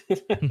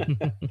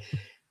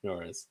 No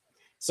worries.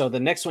 So the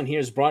next one here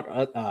is brought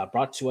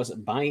to us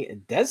by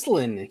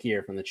Deslin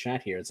here from the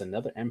chat here. It's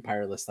another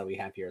Empire list that we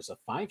have here. It's a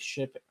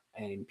 5-ship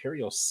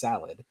Imperial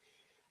Salad.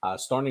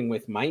 Starting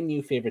with my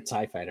new favorite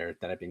TIE fighter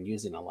that I've been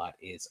using a lot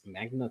is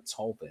Magna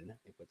Tulvin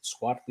with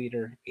Squad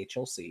Leader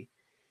HLC.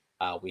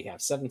 We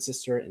have Seven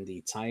Sister in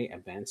the TIE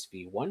Advanced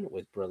V1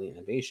 with Brilliant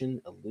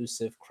Evasion,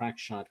 Elusive,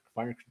 Crackshot,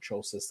 Fire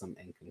Control System,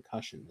 and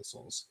Concussion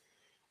Missiles.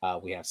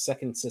 We have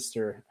Second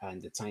Sister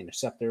in the TIE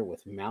Interceptor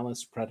with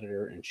Malice,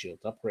 Predator, and Shield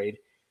Upgrade.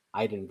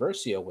 Iden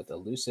Versio with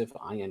Elusive,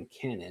 Ion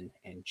Cannon,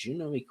 and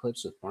Juno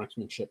Eclipse with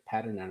Marksmanship,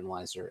 Pattern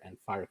Analyzer, and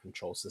Fire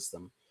Control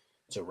System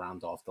to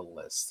round off the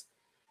list.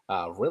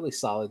 Really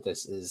solid.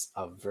 This is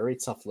a very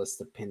tough list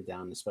to pin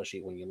down,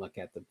 especially when you look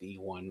at the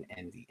V1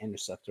 and the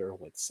Interceptor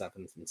with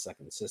Seventh and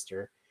Second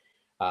Sister.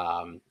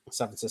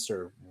 Seventh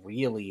Sister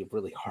really,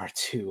 really hard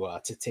to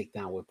take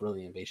down with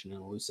Brilliant Evasion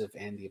and Elusive,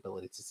 and the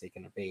ability to take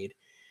an evade.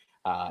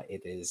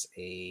 It is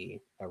a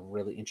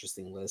really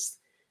interesting list.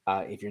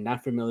 If you're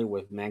not familiar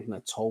with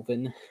Magna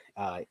Tolvin,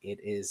 it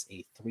is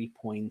a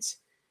 3-point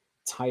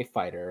TIE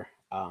fighter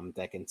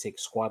that can take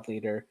squad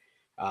leader.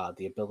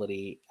 The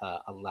ability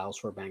allows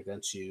for Magna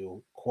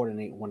to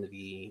coordinate one of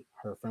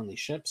her friendly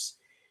ships,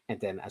 and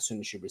then as soon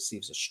as she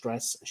receives a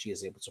stress, she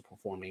is able to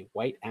perform a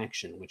white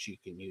action, which you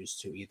can use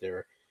to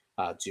either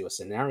do a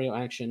scenario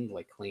action,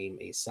 like claim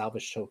a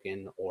salvage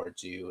token, or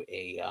do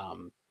a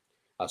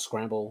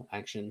scramble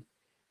action,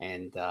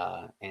 and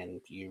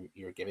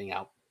you're giving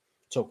out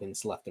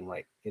tokens left and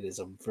right. It is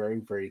a very,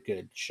 very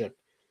good ship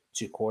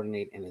to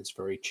coordinate, and it's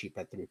very cheap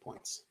at 3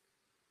 points.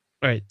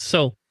 All right.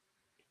 So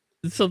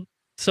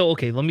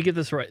okay, let me get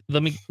this right.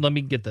 Let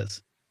me get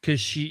this. Because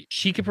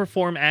she can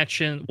perform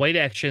white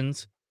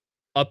actions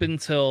up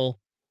until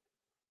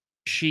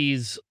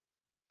she's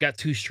got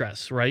 2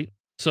 stress, right?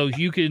 So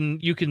you can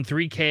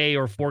 3K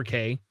or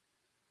 4K,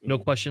 no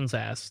Mhm. questions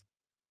asked.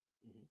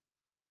 Mhm.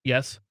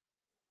 Yes.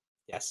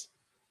 Yes.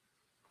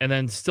 And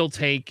then still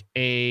take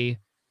a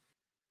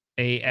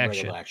action.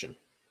 Regular action.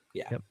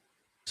 Yeah. Yep.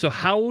 So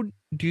how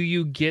do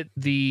you get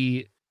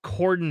the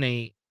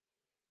coordinate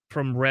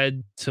from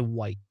red to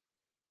white?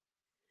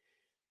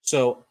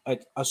 So,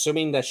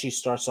 assuming that she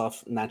starts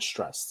off not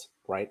stressed,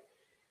 right?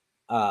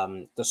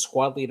 The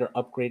squad leader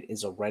upgrade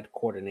is a red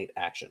coordinate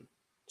action.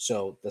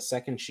 So the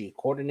second she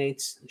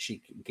coordinates,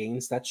 she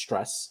gains that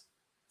stress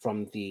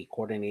from the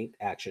coordinate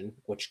action,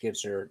 which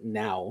gives her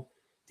now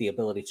the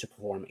ability to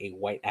perform a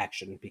white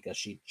action because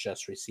she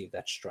just received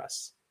that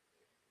stress.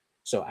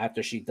 So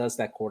after she does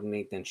that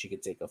coordinate, then she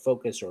could take a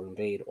focus or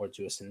invade or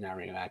do a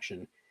scenario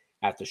action.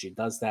 After she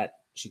does that,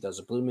 she does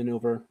a blue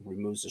maneuver,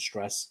 removes the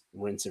stress,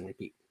 rinse and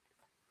repeat.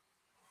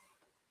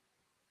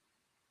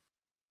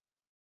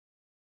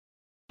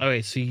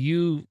 Okay, so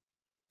you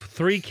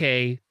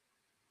 3K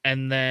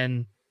and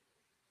then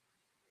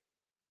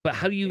but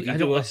how do you I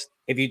don't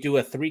If you do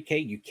a 3K,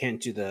 you can't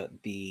do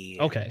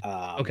Okay.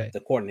 Okay. the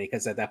coordinate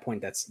because at that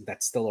point that's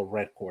still a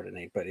red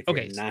coordinate. But if you're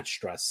Okay. not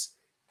stressed,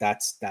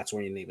 that's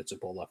when you're able to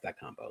pull off that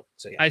combo.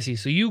 So yeah, I see.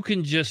 So you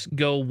can just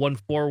go 1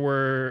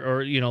 forward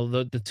or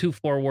the 2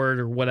 forward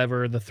or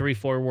whatever, the 3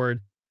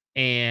 forward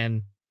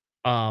and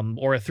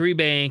or a 3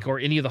 bank or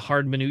any of the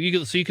hard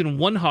maneuver. So you can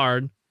 1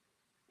 hard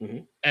hmm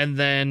and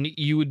then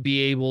you would be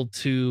able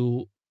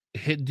to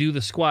do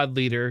the squad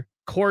leader,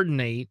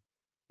 coordinate.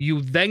 You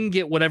then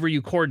get whatever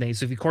you coordinate.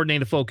 So if you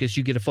coordinate a focus,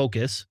 you get a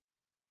focus.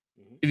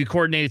 hmm If you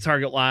coordinate a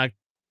target lock,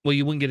 well,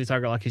 you wouldn't get a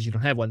target lock because you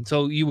don't have one.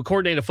 So you would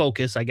coordinate a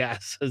focus, I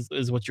guess,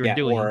 is what you were yeah,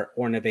 doing. or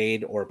an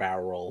evade or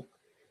barrel roll,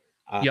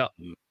 um, Yep.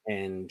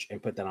 and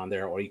put that on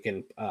there. Or you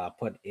can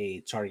put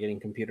a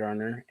targeting computer on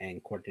there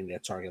and coordinate a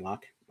target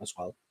lock as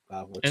well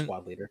with And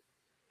squad leader.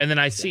 and then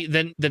I Yeah, see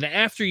then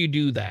after you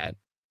do that,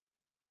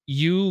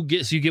 you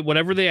get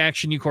whatever the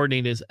action you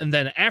coordinate is, and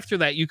then after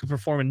that you can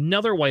perform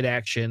another white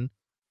action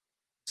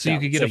so you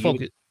no, could get so a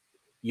focus.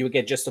 you would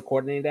get just the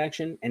coordinated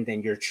action and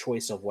then your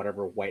choice of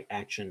whatever white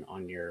action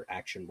on your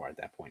action bar at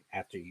that point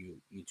after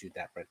you do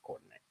that red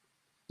coordinate.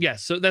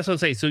 Yes, so that's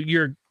what I'm saying.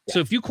 Yeah, So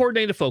if you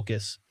coordinate a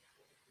focus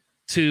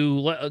to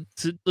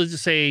let's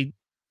just say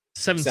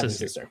Seven seven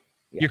Sister, sister.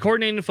 Yeah, you're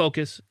coordinating a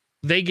focus.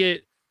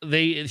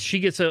 She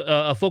gets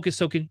a focus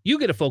token. You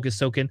get a focus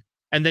token,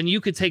 and then you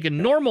could take a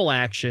normal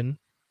action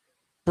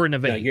for an no,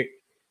 evade.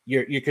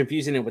 you're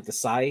confusing it with the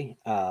Psy,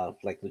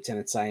 like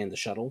Lieutenant Psy in the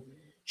shuttle.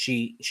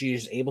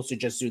 She's able to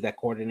just do that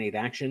coordinate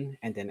action,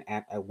 and then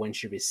when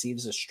she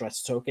receives a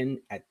stress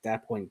token, at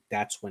that point,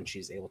 that's when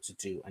she's able to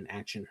do an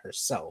action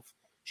herself.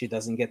 She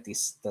doesn't get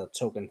the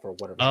token for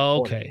whatever she Okay,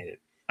 coordinated.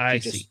 She I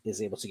see. just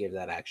is able to give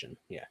that action.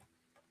 Yeah,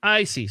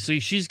 I see. So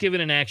she's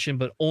given an action,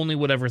 but only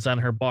whatever's on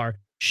her bar.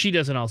 She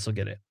doesn't also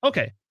get it.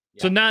 Okay.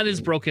 So yeah, not as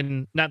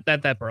broken, not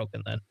that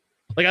broken then.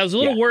 Like I was a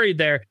yeah. little worried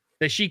there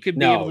that she could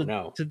be able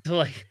No, to no. to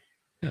like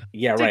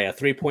Yeah, to, right. A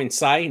 3-point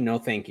Psy? No,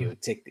 thank you.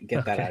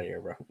 Get that out okay. of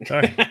here, bro. All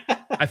right.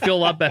 I feel a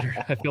lot better.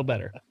 I feel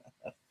better.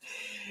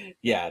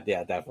 Yeah,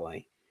 yeah,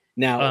 definitely.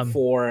 Now, Um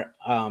for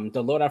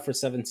the loadout for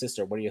Seven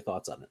Sister, what are your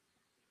thoughts on it?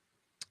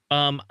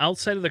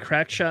 outside of the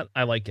crack shot,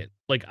 I like it.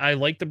 Like I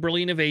like the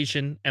brilliant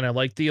evasion and I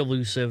like the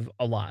elusive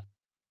a lot.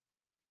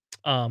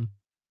 Um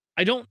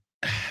I don't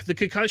the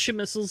concussion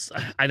missiles,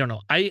 I don't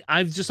know.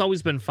 I've just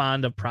always been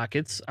fond of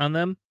prockets on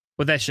them,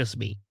 but that's just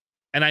me.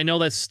 And I know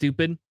that's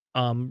stupid,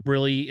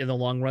 really in the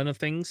long run of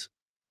things.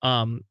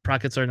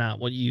 Prockets are not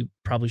what you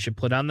probably should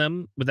put on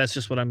them, but that's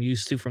just what I'm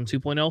used to from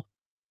 2.0.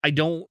 I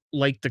don't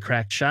like the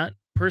crack shot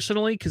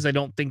personally because I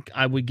don't think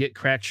I would get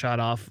crack shot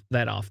off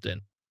that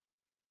often.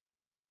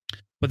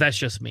 But that's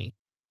just me.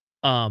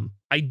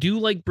 I do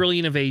like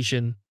brilliant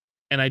evasion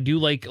and I do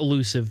like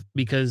elusive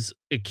because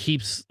it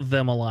keeps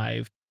them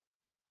alive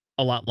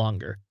a lot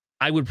longer.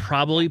 I would Yeah.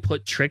 probably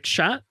put trick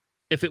shot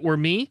if it were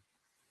me,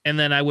 and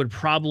then I would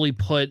probably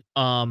put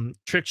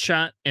trick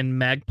shot and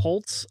mag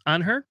pulse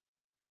on her.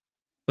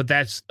 But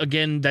that's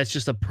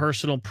just a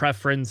personal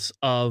preference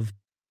of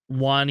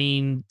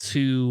wanting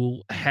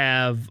to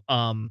have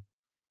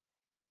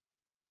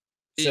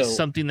So,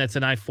 something that's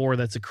an I4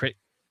 that's a crit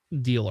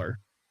dealer.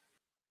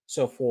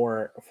 So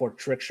for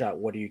trick shot,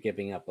 what are you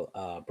giving up?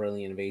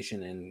 Brilliant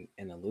evasion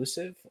and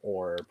elusive,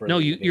 or No,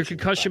 brilliant your evasion and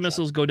concussion crack shot?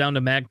 missiles go down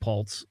to mag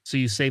pulse, so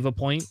you save a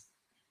point,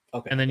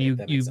 Okay, and then okay,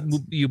 that makes sense.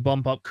 you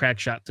bump up crack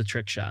shot to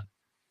trick shot.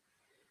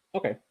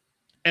 Okay,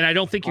 And I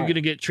don't think all you're right.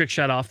 going to get trick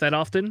shot off that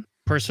often,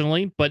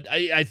 personally. But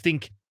I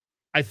think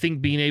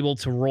being able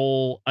to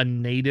roll a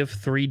native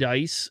 3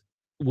 dice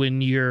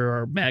when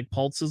your mag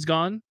pulse is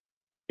gone,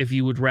 if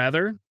you would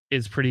rather,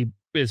 is pretty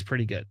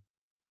good.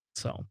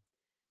 So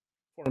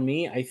For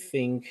me, I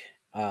think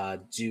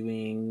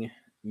doing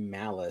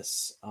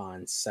malice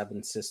on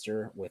Seven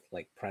Sister with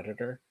like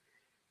Predator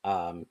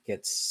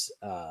gets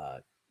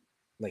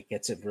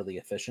gets it really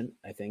efficient.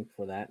 I think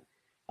for that.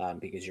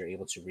 Because you're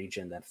able to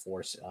regen that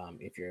force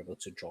if you're able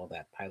to draw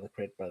that pilot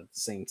crit, but at the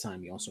same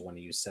time, you also want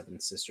to use Seven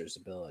Sisters'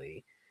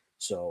 ability.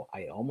 So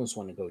I almost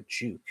want to go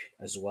Juke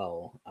as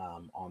well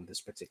on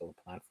this particular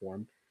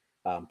platform.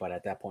 But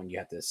at that point, you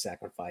have to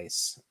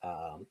sacrifice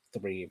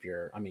 3 of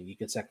your. I mean, you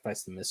could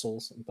sacrifice the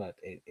missiles, but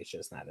it's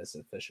just not as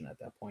efficient at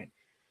that point.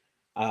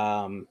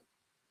 Um,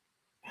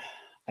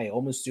 I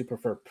almost do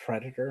prefer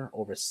Predator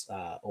over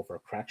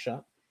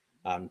Crackshot,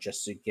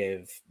 just to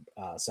give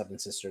Seven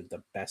Sister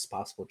the best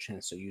possible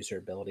chance to use her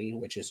ability,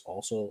 which is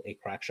also a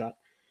Crackshot.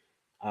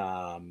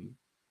 Um,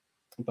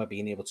 but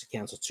being able to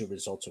cancel 2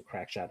 results of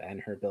Crackshot and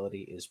her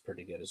ability is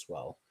pretty good as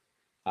well.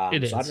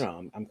 it So I don't is.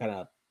 know.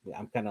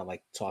 I'm kind of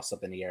like tossed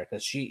up in the air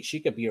because she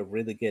could be a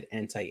really good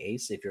anti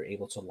ace if you're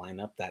able to line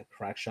up that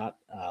Crackshot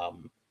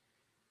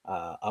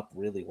up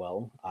really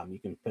well. You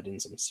can put in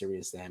some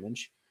serious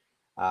damage.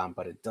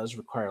 But it does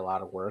require a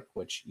lot of work,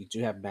 which you do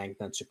have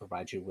Magna to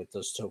provide you with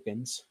those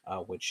tokens,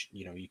 which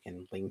you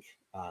can link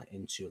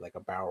into like a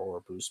barrel or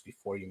a boost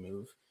before you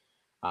move,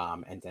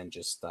 and then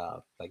just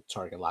like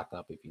target lock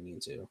up if you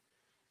need to.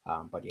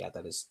 But yeah,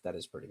 that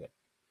is pretty good.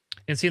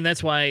 And see, and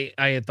that's why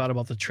I had thought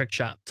about the trick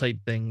shot type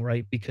thing,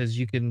 right? Because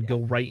you can Yeah. go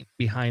right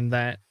behind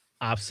that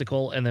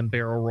obstacle and then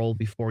barrel roll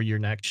before your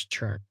next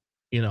turn.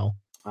 You know,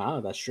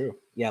 That's true.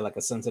 Yeah, like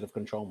a sensitive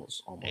control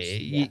almost.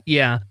 Yeah,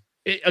 Yeah.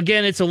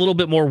 Again, it's a little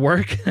bit more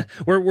work.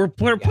 We're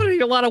yeah,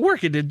 putting a lot of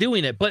work into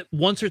doing it, but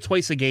once or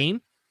twice a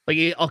game,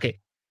 okay,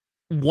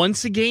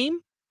 once a game,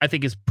 I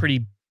think is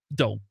pretty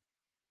dope,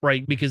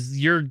 right? Because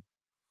you're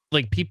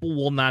like people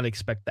will not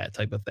expect that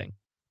type of thing.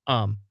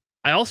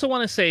 I also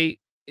want to say,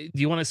 do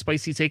you want a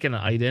spicy take on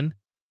Iden?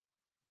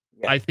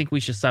 yeah. I think we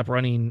should stop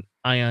running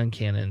ion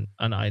cannon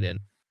on Iden.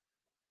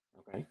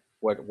 Okay.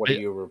 What do I,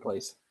 you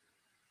replace?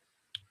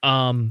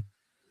 um,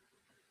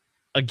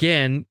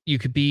 again, you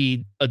could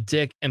be a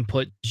dick and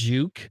put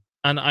Juke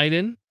on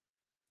Iden.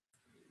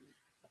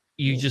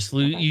 You Ooh, just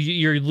lose. okay.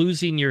 You're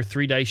losing your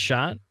 3 dice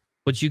shot,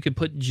 but you could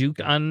put Juke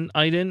on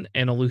Iden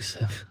and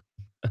elusive,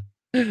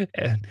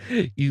 and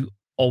you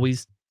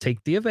always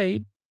take the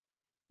evade.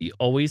 You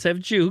always have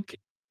Juke,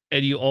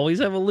 and you always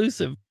have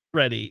elusive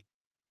ready.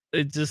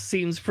 It just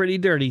seems pretty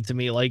dirty to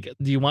me. Like,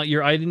 do you want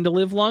your Iden to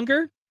live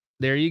longer?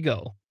 There you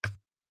go.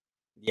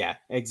 Yeah,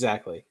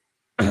 exactly.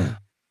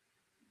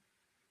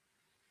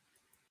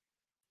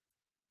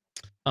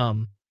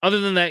 Other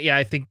than that, yeah,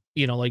 I think,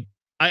 like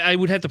I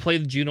would have to play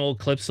the Juno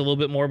Eclipse a little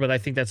bit more, but I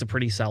think that's a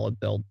pretty solid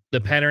build. The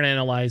pattern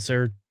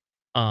analyzer,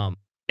 and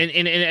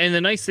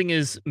the nice thing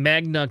is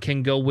Magna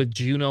can go with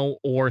Juno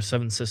or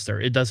Seven Sister.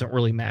 It doesn't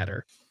really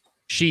matter.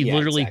 She Yeah,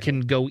 literally can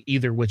exactly. go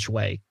either which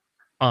way.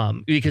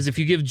 Because if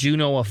you give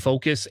Juno a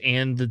focus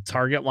and the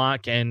target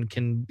lock and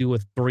can do a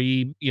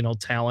 3,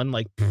 Talon,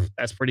 like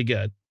that's pretty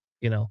good.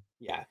 You know,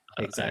 Yeah,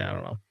 I don't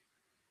exactly. know.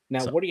 Now,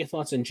 So what are your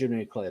thoughts on Juno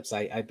Eclipse?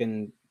 I've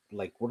been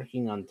like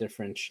working on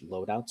different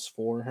loadouts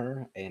for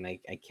her, and I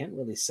can't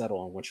really settle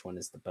on which one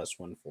is the best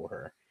one for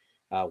her.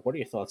 What are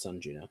your thoughts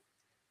on Juno?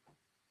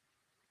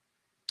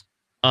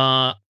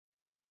 uh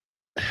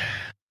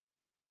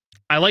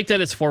I like that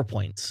it's 4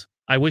 points.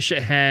 I wish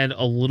it had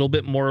a little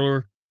bit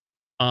more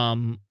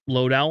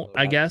loadout,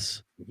 I Loadout?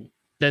 guess. Hmm.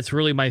 That's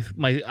really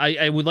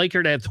I would like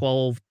her to have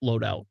 12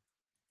 loadout.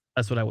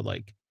 That's what I would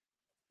like.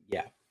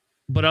 Yeah,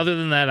 But other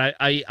than that,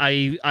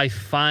 I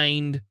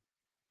find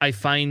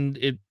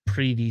it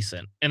pretty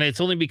decent. And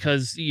it's only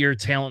because your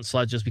talent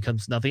slot just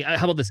becomes nothing.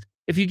 How about this?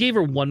 If you gave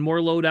her one more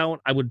loadout,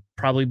 I would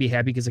probably be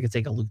happy because I could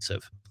take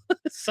elusive.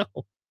 So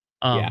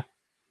yeah, um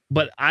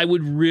but I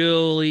would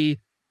really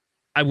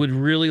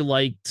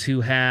like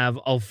to have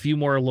a few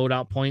more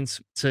loadout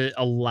points to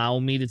allow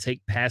me to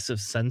take passive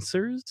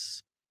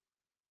sensors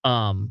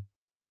um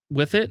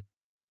with it.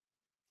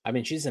 I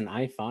mean, she's an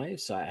I5,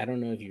 so I don't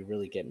know if you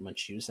really get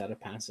much use out of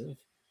passive.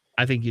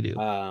 I think you do.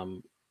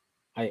 Um,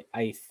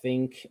 I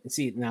think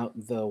see now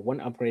the one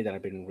upgrade that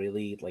I've been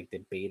really like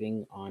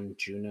debating on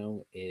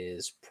Juno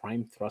is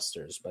Prime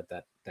Thrusters, but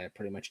that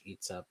pretty much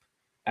eats up.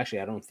 Actually,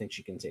 I don't think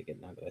she can take it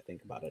now that I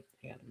think about it.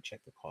 Yeah, let me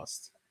check the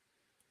cost.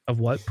 Of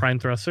what? Prime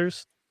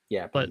thrusters?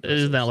 Yeah, But Prime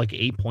isn't that Thrusters. like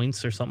 8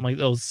 points or something like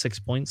those 6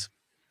 points?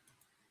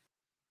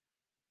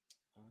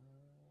 Uh,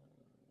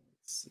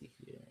 let's see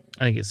here.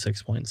 I think it's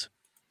 6 points.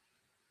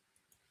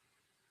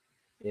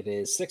 It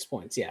is 6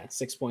 points. Yeah,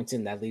 6 points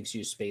in. That leaves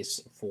you space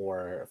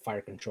for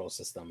fire control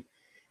system.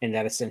 and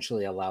that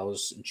essentially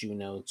allows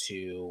Juno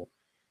to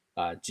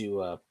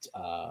do a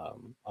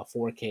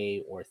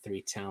 4K or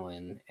 3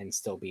 Talon and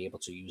still be able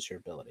to use her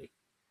ability.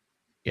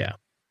 Yeah.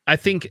 I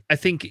think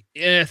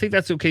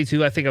that's okay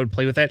too. I think I would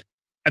play with that.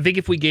 I think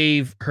if we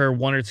gave her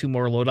 1 or 2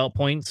 more loadout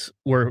points,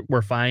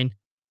 we're fine.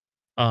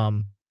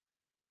 Um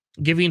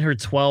Giving her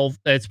 12,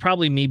 it's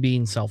probably me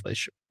being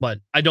selfish, but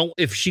I don't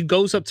if she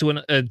goes up to a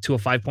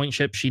 5-point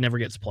ship, she never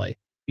gets play.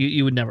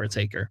 You would never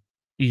take her.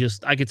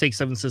 I could take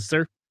Seven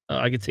Sister.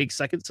 I could take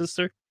Second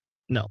Sister.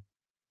 No.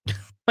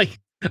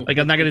 Like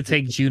I'm not going to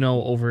take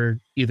Juno over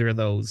either of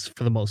those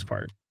for the most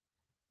part.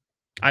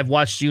 I've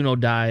watched Juno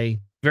die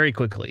very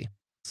quickly.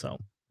 So,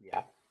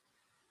 Yeah.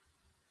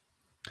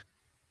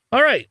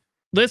 all right,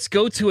 let's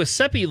go to a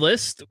Seppi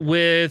list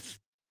with,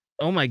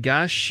 oh my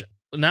gosh,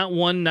 not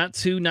 1, not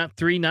 2, not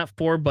 3, not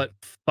 4, but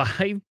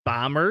 5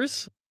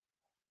 bombers.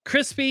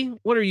 Crispy,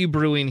 what are you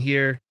brewing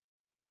here?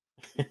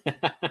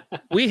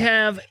 We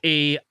have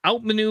a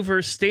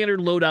outmaneuver standard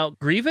loadout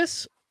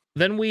Grievous.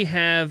 Then we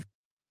have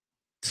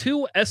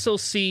 2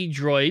 SOC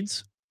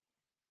droids.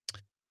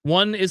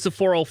 One is the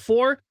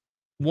 404.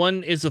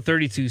 One is the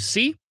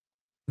 32C.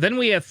 Then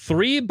we have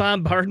 3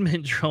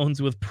 bombardment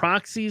drones with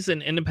proxies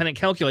and independent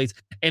calculates.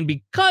 And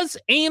because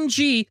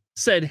AMG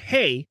said,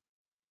 hey,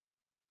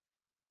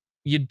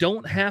 you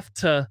don't have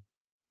to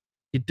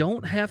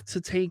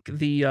take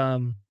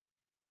the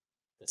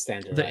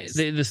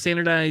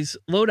standardized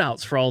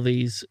loadouts for all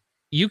these.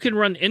 You can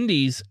run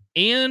indies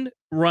and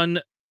run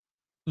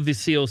the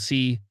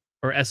COC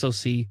or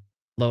SOC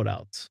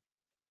loadouts.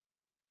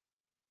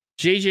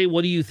 JJ,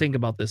 what do you think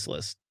about this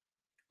list?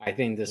 I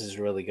think this is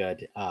really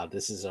good.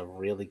 This is a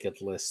really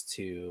good list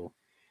to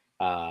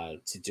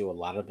do a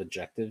lot of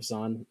objectives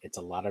on. It's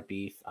a lot of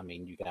beef. I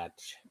mean, you got,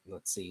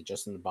 let's see,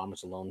 just in the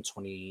bombers alone,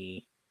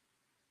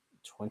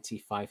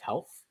 25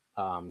 health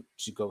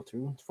to go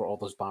through for all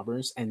those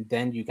bombers, and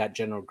then you got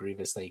General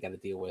Grievous that you got to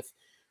deal with,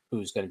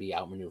 who's going to be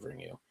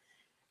outmaneuvering you.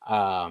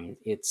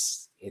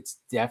 It's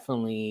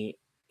definitely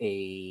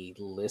a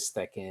list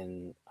that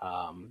can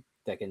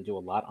do a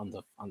lot on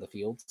the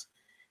field.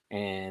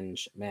 And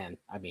man,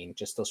 I mean,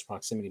 just those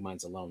proximity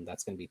mines alone,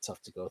 that's going to be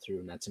tough to go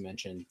through. Not to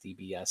mention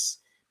DBS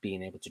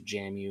being able to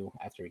jam you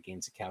after it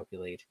gains a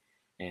calculate,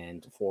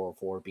 and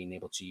 404 being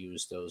able to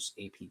use those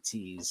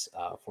APTs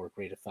for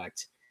great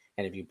effect.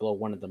 And if you blow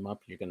one of them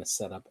up, you're going to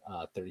set up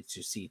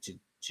 32C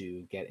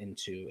to get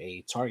into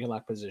a target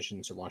lock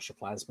position to launch the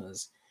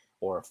plasmas,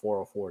 or a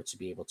 404 to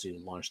be able to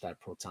launch that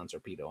proton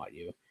torpedo at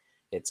you.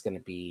 It's going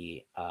to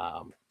be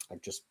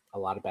just a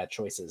lot of bad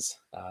choices.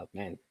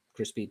 Man,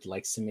 Crispy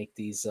likes to make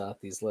these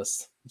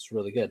lists. It's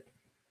really good.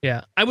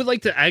 Yeah, I would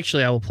like to I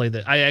will play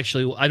that.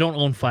 I don't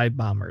own 5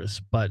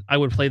 bombers, but I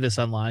would play this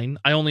online.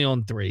 I only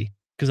own 3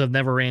 because I've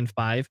never ran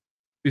 5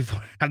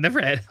 before. I've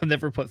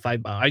never put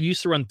 5 bombers. I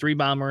used to run 3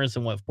 bombers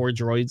and 4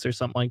 droids or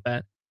something like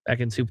that back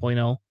in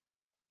 2.0.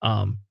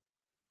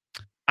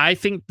 I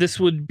think this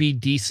would be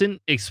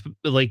decent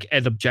like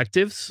at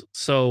objectives.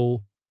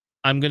 So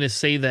I'm going to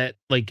say that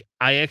like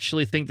I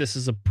actually think this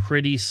is a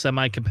pretty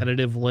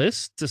semi-competitive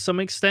list to some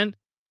extent.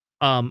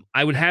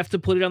 I would have to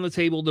put it on the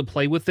table to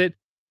play with it,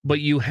 but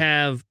you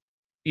have,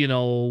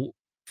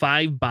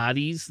 5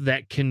 bodies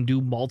that can do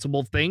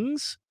multiple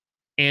things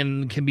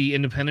and can be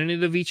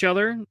independent of each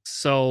other.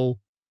 So,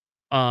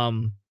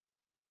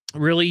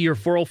 really your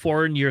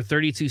 404 and your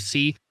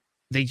 32C,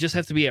 they just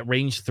have to be at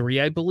range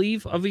 3, I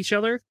believe, of each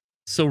other.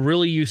 So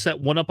really you set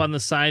one up on the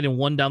side and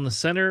one down the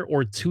center,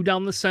 or 2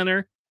 down the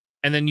center.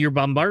 And then your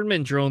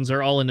bombardment drones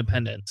are all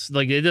independent.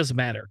 Like it doesn't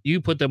matter.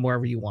 You put them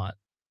wherever you want.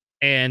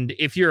 And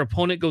if your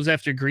opponent goes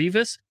after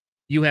Grievous,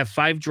 you have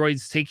 5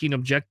 droids taking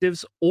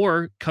objectives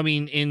or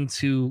coming in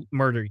to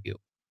murder you.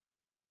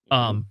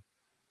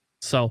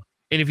 So,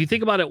 and if you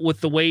think about it,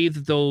 with the way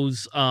that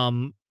those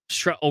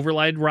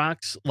overlide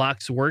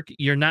locks work,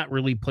 you're not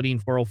really putting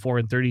 404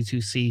 and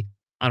 32C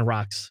on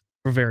rocks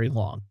for very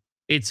long.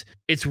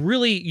 It's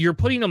really, you're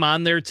putting them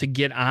on there to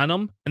get on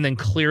them and then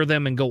clear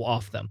them and go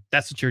off them.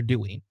 That's what you're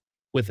doing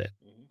with it.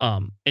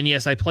 And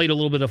yes, I played a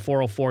little bit of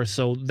 404,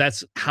 so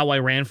that's how I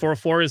ran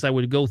 404. Is I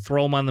would go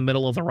throw them on the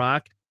middle of the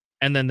rock,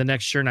 and then the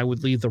next turn I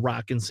would leave the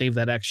rock and save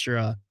that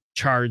extra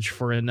charge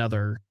for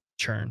another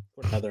turn.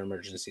 For another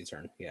emergency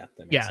turn. Yeah.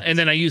 That makes sense. And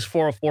then I use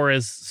 404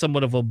 as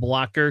somewhat of a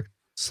blocker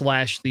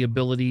 / the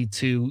ability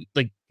to,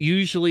 like,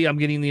 usually I'm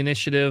getting the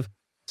initiative,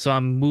 so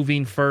I'm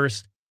moving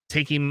first,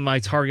 taking my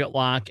target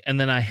lock, and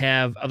then I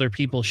have other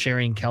people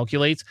sharing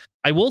calculates.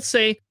 I will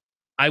say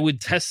I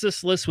would test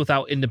this list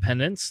without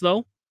independence,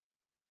 though,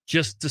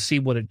 just to see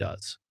what it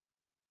does,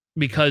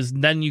 because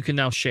then you can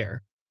now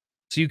share.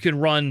 So you can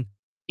run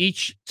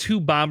each 2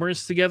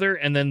 bombers together,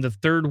 and then the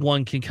third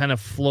one can kind of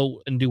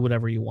float and do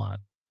whatever you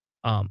want.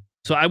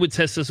 So I would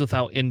test this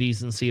without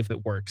indies and see if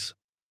it works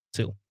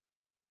too.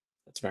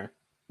 That's fair.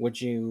 Would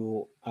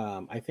you,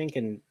 I think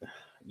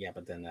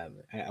but then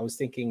I was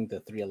thinking the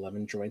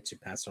 311 droid to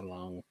pass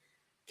along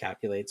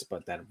calculates,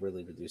 but that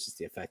really reduces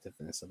the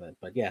effectiveness of it.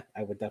 But yeah,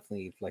 I would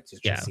definitely like to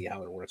just see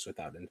how it works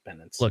without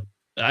independence. Look,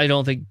 I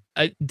don't think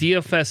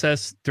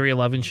DFSS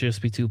 311 should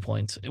just be 2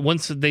 points.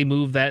 Once they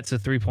move that to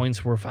 3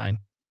 points, we're fine.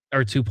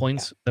 Or 2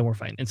 points, then we're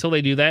fine. Until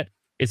they do that,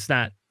 it's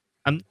not.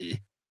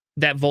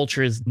 That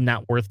vulture is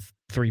not worth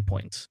 3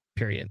 points.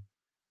 Period.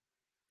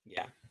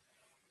 Yeah.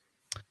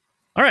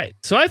 All right.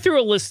 So I threw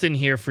a list in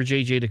here for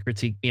JJ to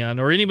critique me on,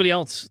 or anybody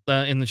else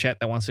in the chat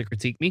that wants to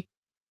critique me.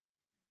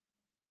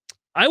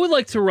 I would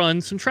like to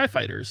run some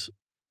Tri-Fighters.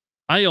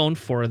 I own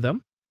 4 of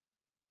them.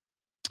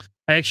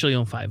 I actually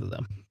own 5 of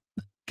them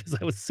because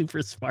I was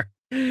super smart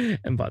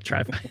and bought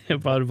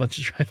a bunch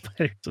of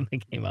Tri-Fighters when they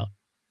came out.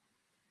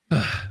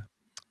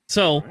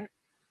 So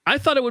I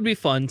thought it would be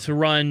fun to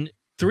run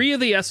 3 of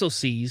the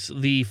SOCs,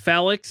 the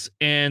Phalanx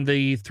and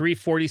the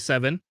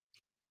 347,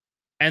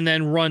 and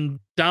then run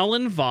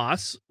Dahlen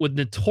Voss with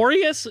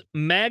Notorious,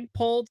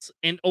 Magpults,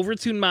 and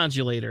Overtune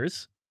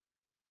modulators.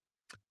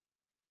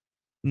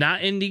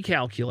 Not Indy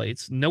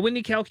calculates. No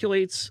Indy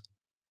calculates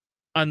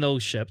on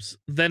those ships.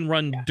 Then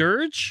run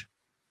Dirge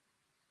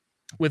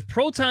with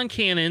Proton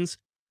Cannons,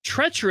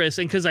 Treacherous,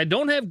 and because I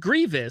don't have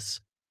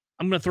Grievous,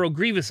 I'm going to throw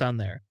Grievous on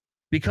there.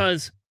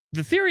 Because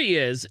the theory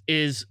is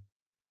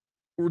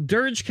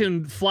Dirge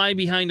can fly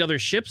behind other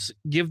ships,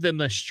 give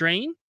them a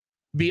strain,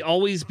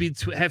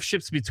 have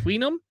ships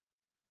between them,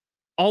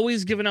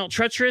 always giving out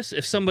Treacherous.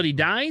 If somebody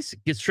dies,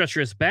 gets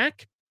Treacherous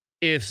back.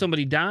 If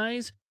somebody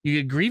dies,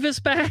 you get Grievous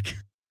back.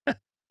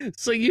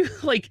 So you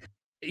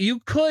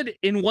could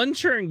in one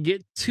turn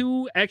get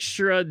 2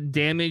 extra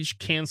damage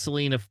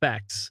canceling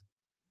effects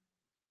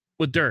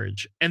with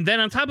Dirge. And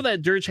then on top of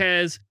that, Dirge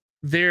has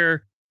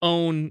their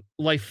own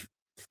life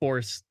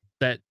force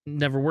that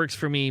never works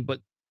for me,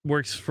 but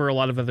works for a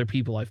lot of other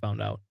people, I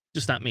found out.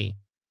 Just not me.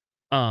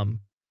 And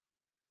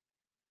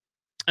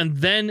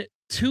then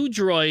 2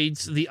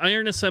 droids, the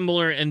Iron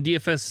Assembler and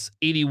DFS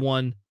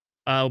 81,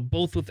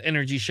 both with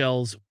energy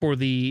shells for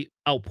the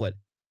output.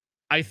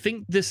 I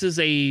think this is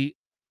a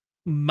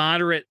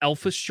moderate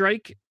alpha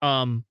strike.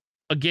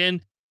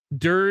 Again,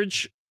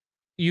 Dirge,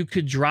 you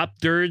could drop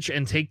Dirge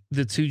and take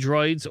the 2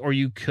 droids, or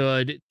you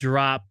could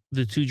drop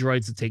the 2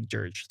 droids to take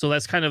Dirge. So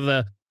that's kind of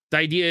the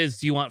idea is,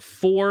 do you want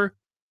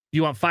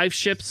 5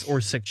 ships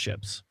or 6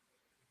 ships?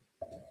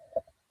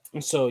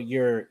 So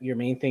your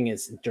main thing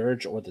is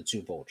Dirge or the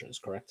 2 vultures,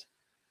 correct?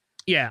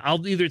 Yeah,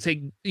 I'll either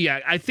take. Yeah,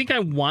 I think I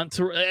want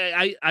to.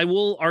 I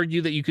will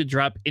argue that you could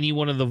drop any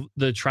one of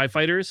the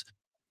Tri-Fighters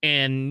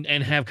and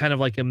have kind of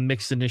like a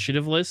mixed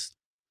initiative list,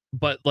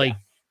 but like,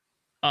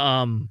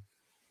 the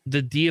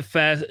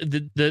DFS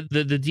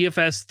the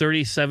DFS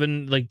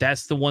 37, like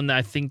that's the one that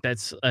I think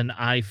that's an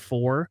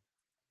I4,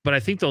 but I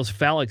think those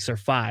Phalanx are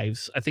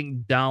 5s. I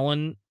think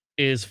Dahlen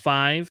is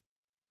 5,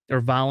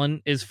 or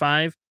Valen is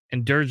 5,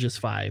 and Dirge is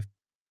 5.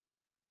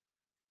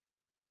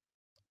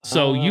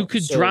 So you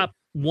could drop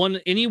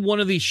any one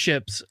of these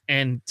ships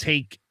and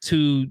take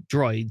 2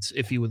 droids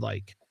if you would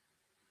like.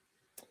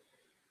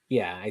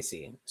 Yeah, I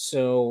see.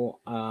 So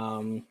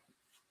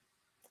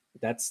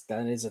that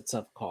is a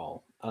tough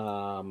call.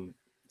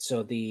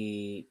 So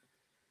the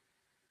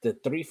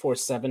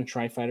 347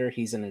 Tri-Fighter,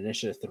 he's an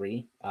initiative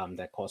 3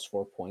 that costs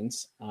 4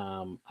 points.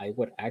 I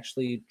would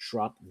actually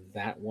drop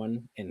that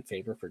one in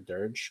favor for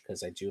Dirge,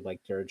 because I do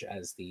like Dirge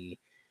as the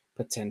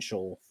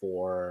potential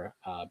for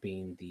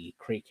being the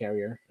crate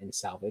carrier in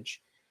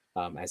salvage,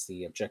 as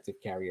the objective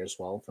carrier as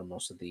well for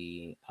most of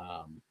the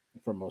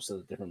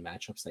different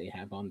matchups that you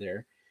have on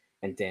there.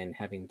 And then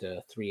having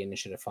the 3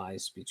 initiative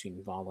 5s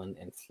between Valen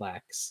and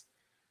Flax,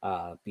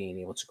 being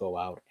able to go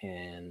out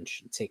and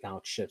take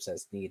out ships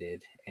as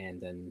needed. And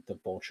then the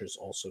vultures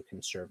also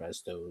can serve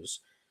as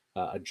those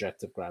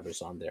objective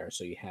grabbers on there.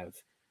 So you have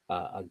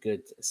a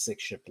good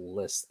 6-ship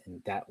list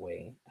in that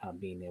way,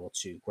 being able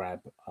to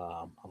grab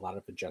a lot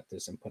of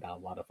objectives and put out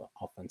a lot of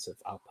offensive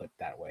output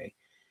that way.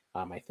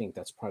 I think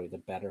that's probably the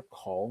better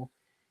call.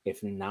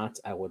 If not,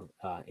 I would,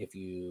 if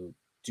you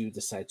do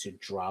decide to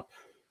drop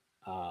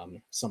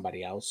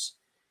somebody else,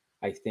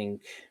 I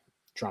think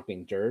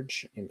dropping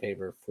Dirge in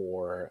favor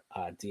for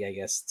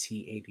DIS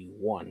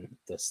T81,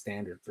 the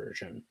standard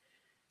version,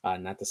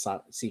 not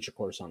the Siege of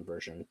Coruscant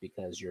version,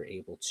 because you're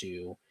able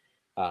to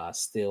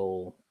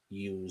still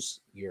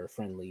use your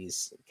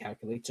friendlies'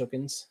 calculate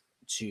tokens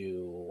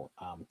to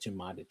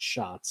modded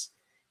shots,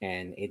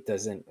 and it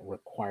doesn't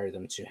require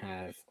them to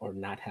have or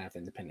not have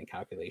independent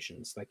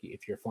calculations. Like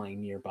if you're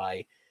flying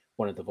nearby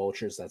one of the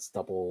vultures that's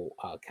double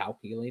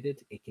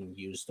calculated, it can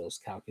use those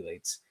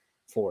calculates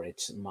for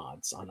its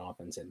mods on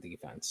offense and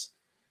defense.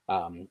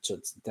 So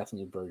it's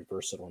definitely very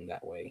versatile in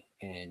that way.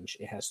 And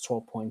it has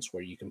 12 points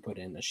where you can put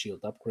in a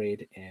shield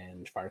upgrade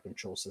and fire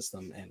control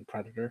system and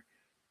predator,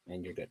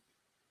 and you're good.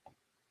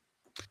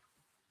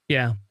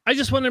 Yeah, I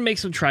just want to make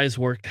some tries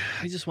work.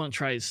 I just want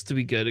tries to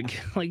be good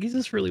again. Like, you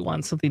just really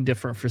want something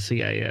different for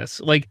CIS.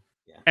 Like,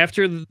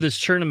 after this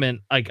tournament,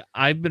 like,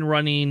 I've been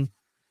running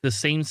the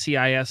same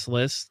CIS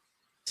list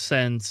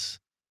since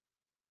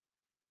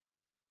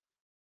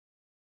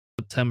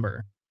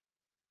September.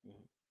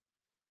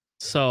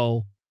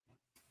 So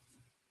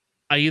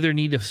I either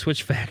need to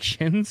switch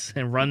factions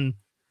and run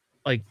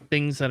like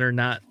things that are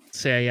not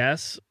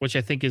CIS, which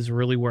I think is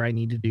really where I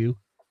need to do,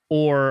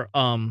 or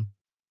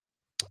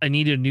I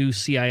need a new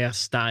CIS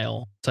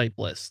style type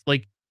list.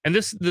 Like, and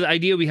the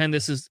idea behind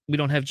this is we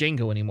don't have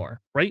Django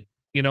anymore, right?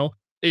 You know,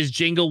 is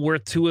Django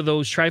worth 2 of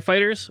those Tri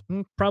Fighters?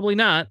 Probably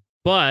not.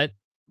 But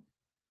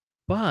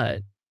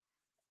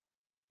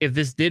if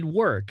this did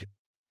work,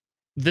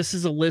 this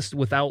is a list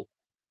without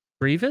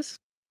Grievous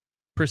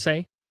per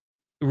se,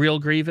 real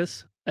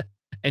Grievous,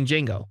 and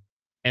Django,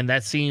 and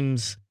that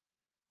seems,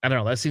 I don't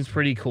know, that seems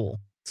pretty cool.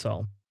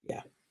 So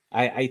Yeah,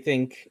 I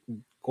think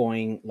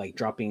going like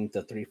dropping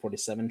the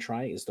 347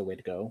 try is the way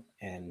to go,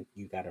 and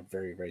you got a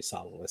very very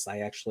solid list.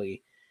 I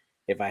actually,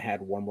 if I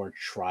had one more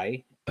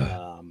try,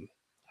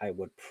 I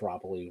would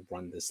probably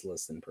run this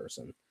list in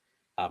person.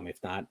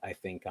 If not, I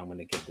think I'm going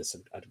to give this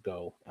a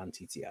go on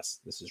TTS.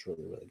 This is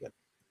really really good.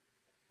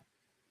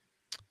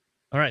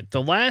 all right,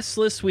 the last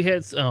list we had,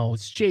 it's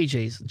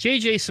JJ's.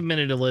 JJ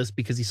submitted a list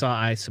because he saw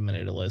I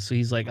submitted a list, so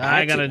he's like,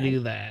 I gotta do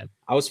that.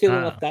 I was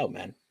feeling left out,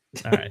 man.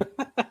 All right,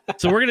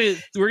 so we're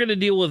gonna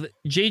deal with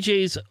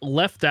JJ's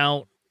left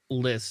out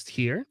list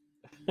here.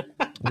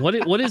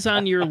 What is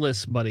on your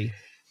list, buddy?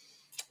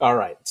 All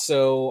right,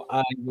 so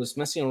I was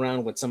messing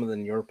around with some of the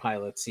newer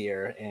pilots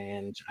here,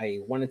 and I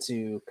wanted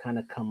to kind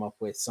of come up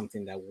with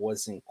something that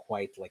wasn't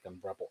quite like a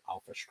Rebel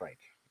Alpha Strike.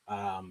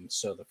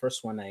 So the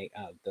first one,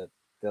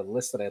 the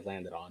list that I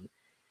landed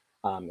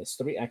on is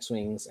 3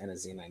 X-Wings and a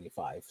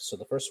Z95. So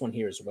the first one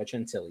here is Wedge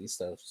Antilles,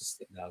 so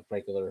just a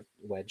regular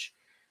Wedge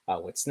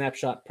with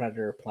Snapshot,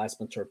 Predator,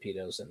 Plasma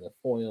Torpedoes, and the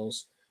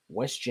foils.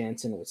 Wes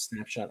Jansen with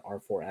Snapshot,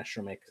 R4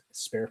 Astromech,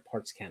 spare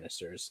parts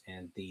canisters,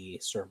 and the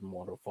servo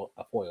motor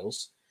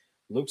foils.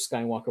 Luke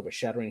Skywalker with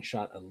Shattering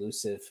Shot,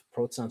 Elusive,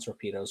 Proton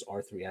Torpedoes,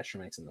 R3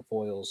 Astromechs, and the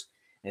foils.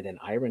 And then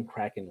Iron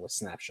Kraken with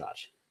Snapshot.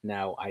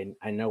 Now,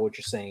 I know what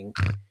you're saying.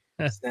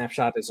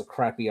 Snapshot is a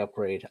crappy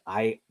upgrade.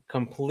 I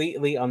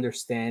completely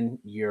understand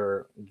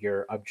your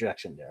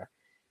objection there.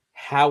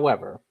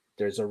 However,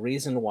 there's a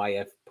reason why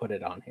I've put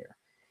it on here.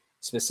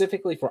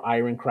 Specifically for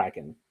Iron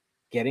Kraken,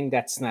 getting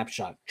that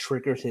snapshot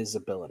triggered his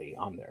ability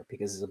on there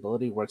because his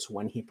ability works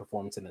when he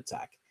performs an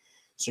attack.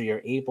 So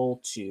you're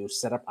able to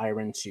set up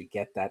Iron to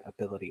get that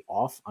ability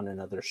off on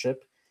another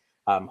ship.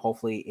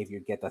 Hopefully, if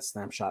you get that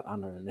snapshot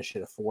on an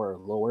initiative 4 or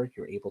lower,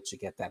 you're able to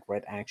get that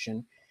red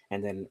action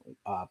and then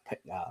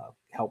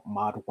help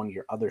mod one of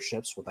your other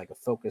ships with like a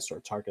focus or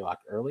a target lock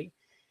early.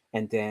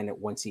 And then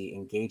once he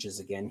engages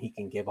again, he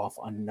can give off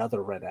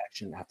another red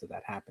action after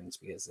that happens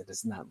because it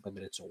is not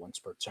limited to once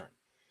per turn.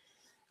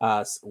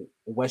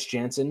 Wes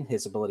Jansen,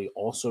 his ability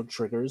also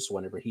triggers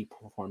whenever he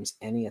performs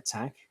any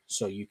attack.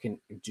 So you can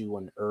do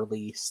an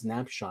early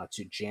snapshot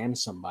to jam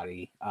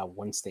somebody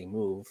once they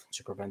move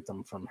to prevent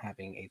them from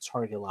having a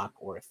target lock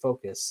or a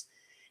focus.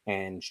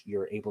 And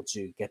you're able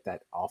to get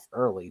that off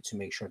early to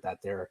make sure that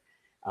they're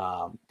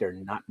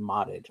not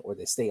modded or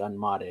they stay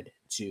unmodded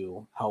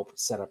to help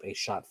set up a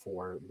shot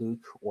for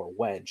Luke or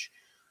Wedge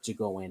to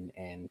go in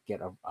and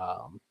get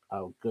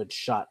a good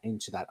shot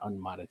into that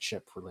unmodded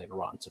ship for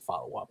later on to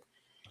follow up.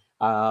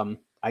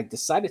 I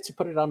decided to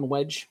put it on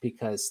Wedge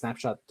because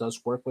Snapshot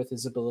does work with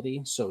his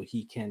ability, so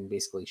he can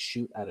basically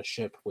shoot at a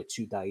ship with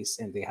 2 dice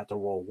and they have to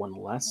roll 1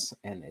 less,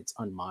 and it's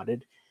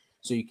unmodded.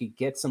 So you could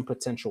get some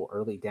potential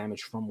early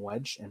damage from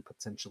Wedge and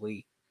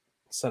potentially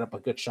set up a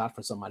good shot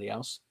for somebody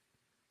else.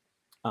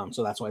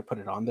 So that's why I put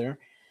it on there.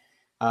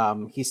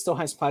 He still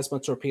has Plasma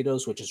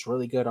Torpedoes, which is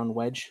really good on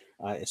Wedge,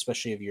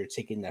 especially if you're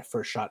taking that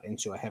first shot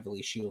into a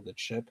heavily shielded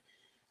ship.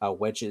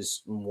 Wedge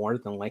is more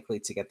than likely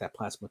to get that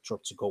Plasma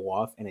Torp to go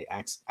off, and it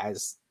acts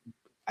as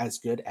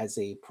good as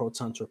a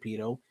Proton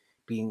Torpedo,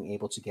 being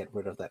able to get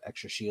rid of that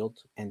extra shield,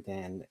 and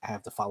then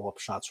have the follow-up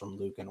shots from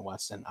Luke and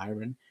Wes and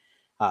Iron.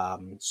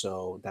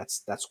 So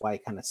that's why I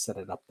kind of set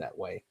it up that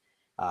way.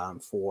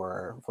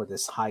 For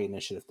this high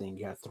initiative thing,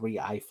 you have 3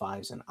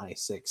 I5s and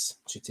I6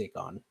 to take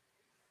on.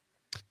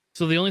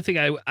 So the only thing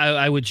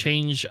I would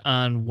change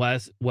on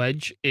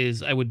Wedge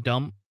is I would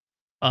dump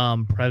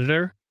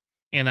Predator,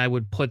 and I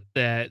would put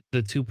the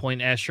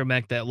 2-point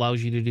astromech that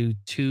allows you to do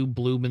 2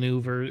 blue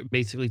maneuver,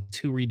 basically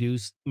 2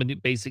 reduced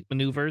basic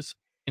maneuvers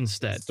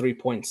instead. It's 3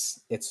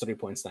 points. It's 3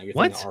 points now. You're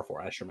what? thinking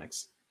R4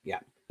 astromechs. Yeah,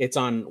 it's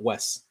on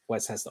Wes.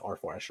 Wes has the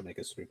R4 astromech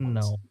as 3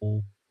 points.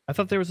 No, I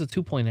thought there was a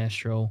 2-point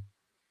astro.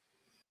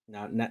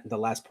 Now, the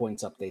last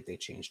points update, they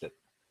changed it.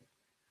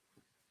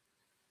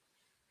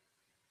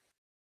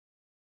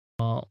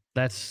 Well,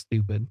 that's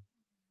stupid.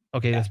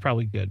 Okay, yeah. That's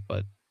probably good,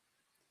 but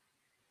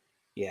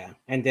yeah.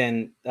 And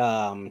then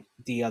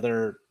the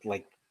other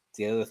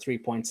 3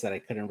 points that I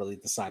couldn't really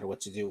decide what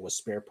to do was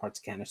spare parts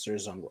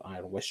canisters on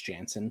Wes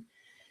Jansen.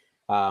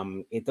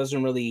 It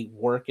doesn't really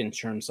work in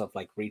terms of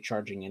like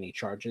recharging any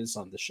charges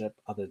on the ship,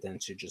 other than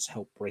to just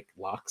help break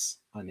locks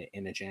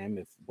in a jam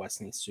if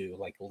Wes needs to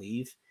like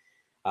leave.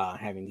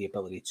 Having the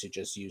ability to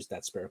just use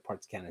that spare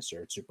parts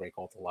canister to break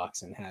all the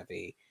locks and have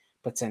a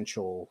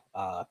potential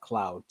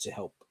cloud to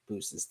help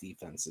boost his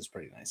defense is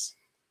pretty nice.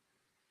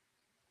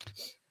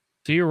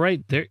 So you're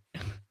right there.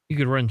 You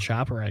could run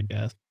Chopper, I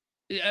guess.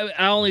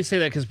 I only say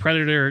that because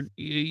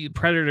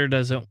Predator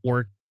doesn't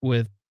work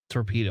with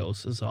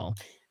torpedoes is all.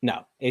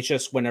 No, it's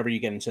just whenever you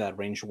get into that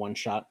range one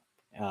shot,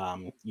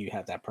 you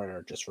have that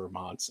predator just for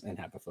mods and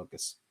have a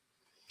focus.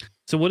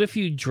 So what if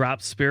you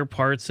dropped spare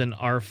parts in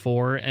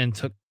R4 and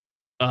took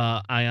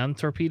ion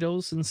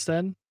torpedoes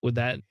instead? Would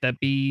that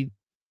be?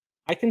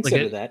 I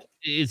consider that.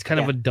 It's kind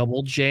of a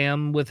double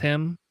jam with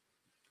him.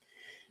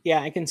 Yeah,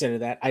 I consider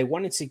that. I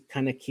wanted to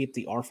kind of keep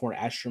the R4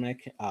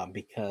 astromech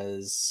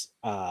because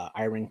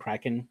Iron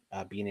Kraken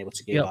being able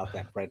to give out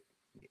that red.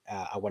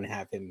 I want to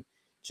have him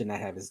to not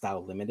have his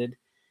dial limited.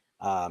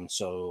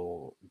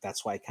 So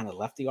that's why I kind of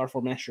left the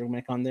R4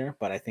 astromech on there.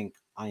 But I think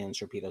ion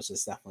torpedoes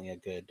is definitely a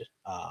good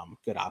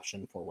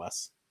option for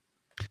Wes.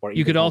 Or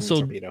you could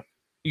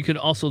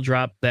also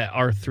drop that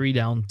R3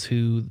 down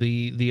to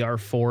the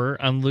R4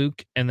 on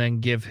Luke and then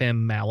give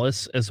him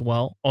Malice as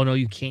well. Oh no,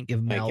 you can't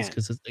give Malice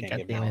because it's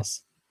goddamn it.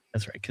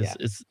 That's right,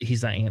 because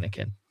he's not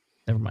Anakin.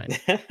 Never mind.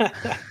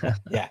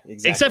 Yeah, exactly.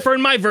 Except for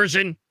in my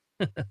version.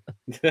 In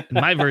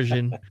my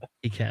version,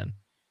 he can.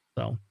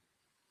 So, all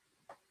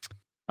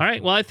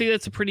right. Well, I think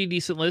that's a pretty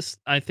decent list.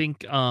 I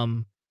think. I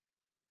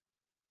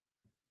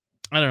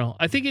don't know.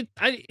 I think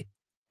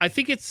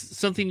it's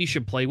something you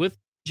should play with,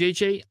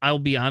 JJ. I'll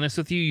be honest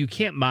with you. You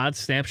can't mod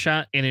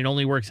Snapshot, and it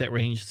only works at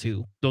range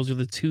 2. Those are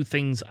the two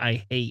things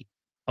I hate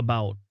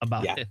about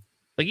it.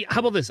 Like,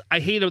 how about this? I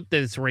hate that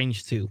it's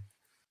range 2.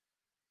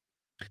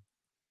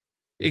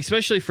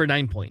 Especially for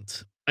 9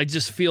 points. I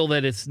just feel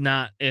that it's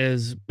not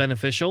as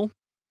beneficial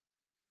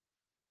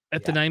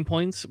at the 9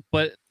 points.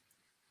 But,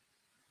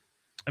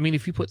 I mean,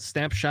 if you put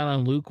Snapshot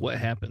on Luke, what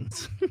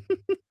happens?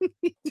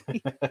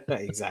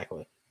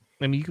 Exactly.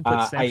 I mean, you can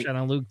put Snapshot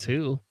on Luke,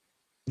 too.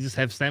 You just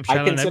have Snapshot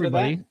on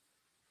everybody. That.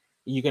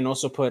 You can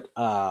also put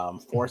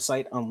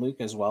Foresight on Luke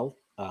as well,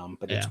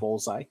 but it's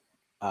Bullseye.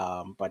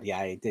 But yeah,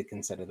 I did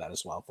consider that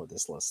as well for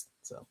this list.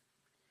 So,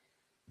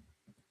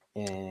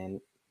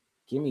 and...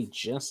 give me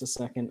just a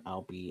second.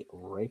 I'll be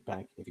right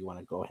back if you want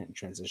to go ahead and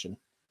transition.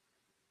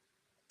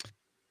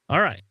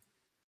 All right.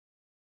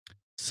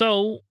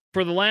 So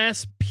for the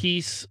last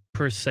piece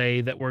per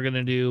se that we're going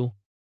to do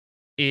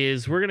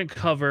is we're going to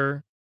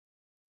cover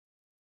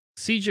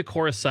Siege of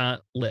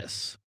Coruscant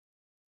lists.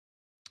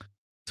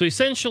 So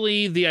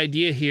essentially the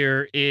idea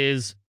here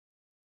is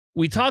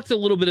we talked a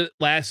little bit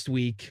last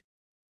week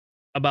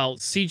about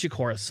Siege of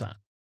Coruscant.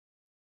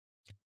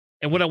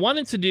 And what I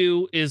wanted to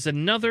do is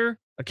another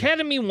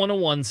Academy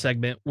 101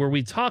 segment where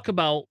we talk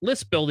about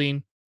list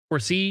building for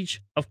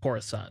Siege of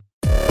Coruscant.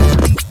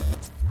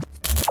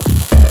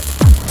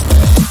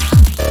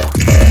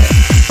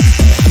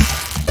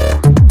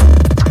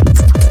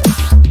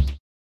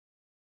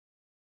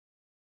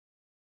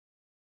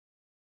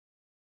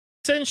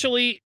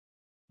 Essentially,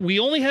 we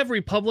only have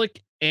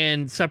Republic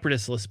and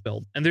Separatist list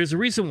build, and there's a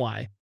reason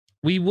why.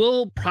 We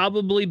will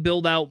probably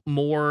build out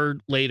more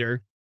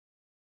later,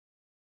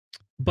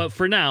 but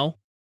for now,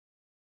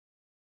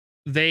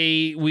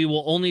 we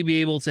will only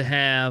be able to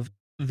have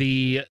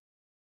the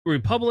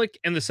Republic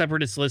and the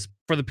Separatist list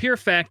for the pure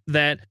fact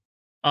that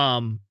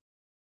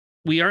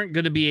we aren't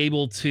going to be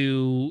able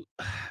to.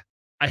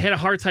 I had a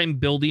hard time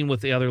building with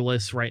the other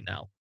lists right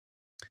now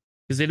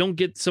because they don't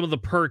get some of the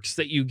perks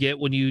that you get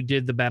when you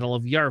did the Battle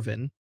of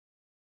Yavin,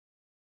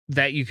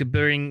 that you could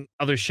bring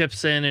other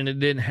ships in and it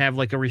didn't have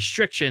like a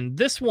restriction.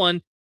 This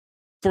one,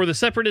 for the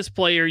Separatist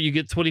player, you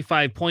get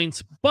 25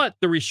 points, but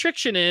the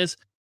restriction is,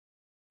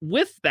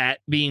 with that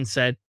being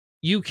said,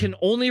 you can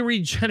only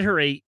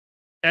regenerate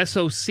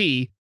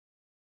SOC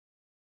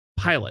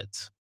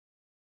pilots.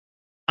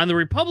 On the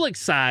Republic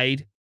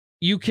side,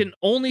 you can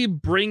only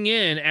bring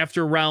in,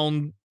 after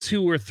round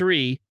 2 or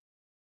 3,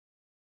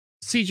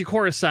 Siege of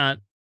Coruscant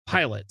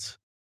pilots.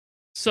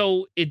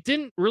 So it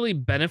didn't really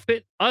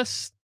benefit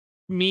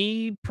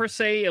me per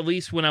se, at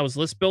least when I was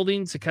list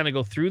building, to kind of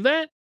go through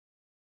that.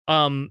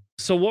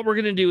 So what we're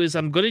going to do is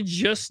I'm going to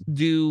just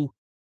do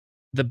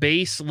the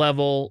base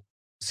level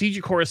Siege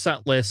of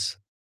Coruscant lists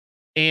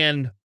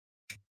and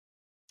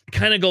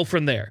kind of go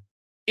from there.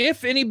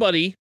 If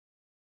anybody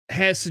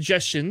has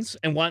suggestions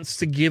and wants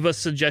to give us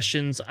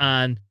suggestions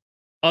on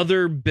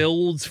other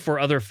builds for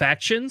other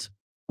factions,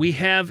 we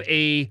have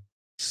a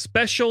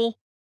special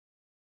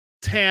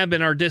tab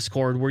in our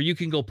Discord where you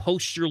can go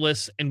post your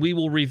lists and we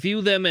will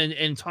review them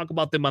and talk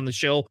about them on the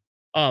show.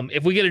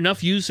 If we get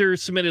enough user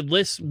submitted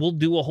lists, we'll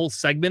do a whole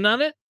segment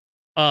on it.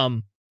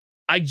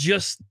 I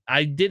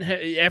didn't have,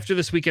 after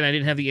this weekend, I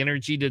didn't have the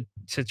energy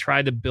to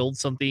try to build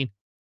something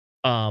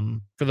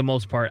for the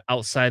most part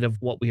outside of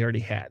what we already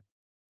had.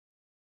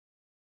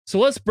 So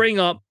let's bring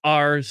up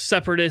our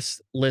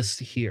Separatist list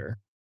here.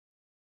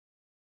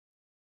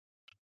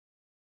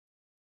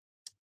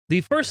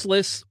 The first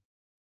list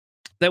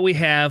that we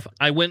have,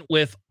 I went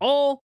with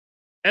all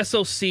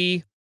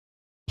SOC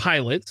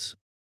pilots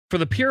for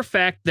the pure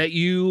fact that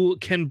you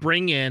can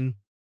bring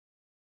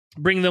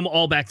them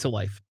all back to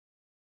life.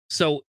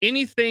 So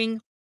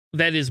anything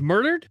that is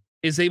murdered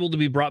is able to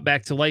be brought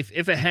back to life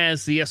if it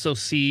has the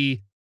SOC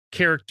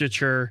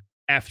caricature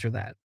after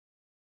that.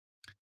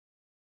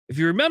 If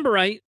you remember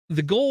right,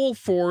 the goal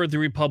for the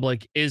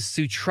Republic is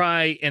to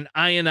try and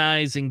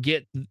ionize and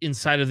get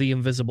inside of the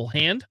Invisible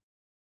Hand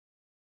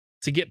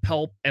to get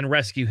Pelp and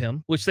rescue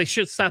him, which they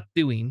should stop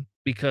doing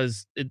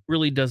because it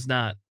really does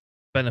not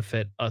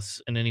benefit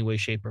us in any way,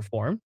 shape, or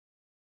form.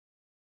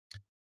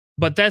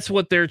 But that's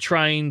what they're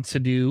trying to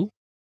do,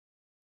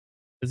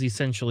 is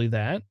essentially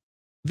that.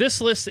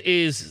 This list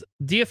is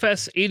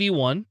DFS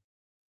 81,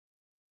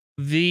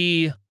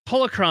 the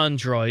Holocron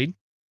droid,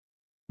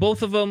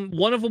 both of them,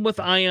 one of them with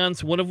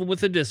ions, one of them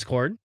with a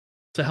Discord,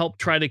 to help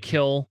try to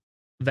kill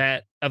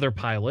that other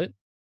pilot.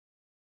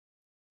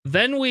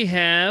 Then we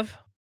have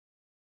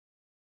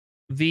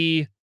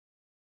the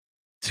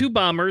 2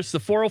 bombers, the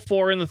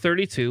 404 and the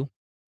 32.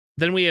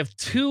 Then we have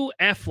 2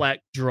 Aflac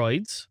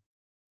droids.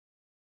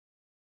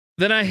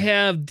 Then I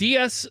have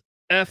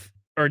DSF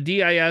or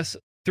DIS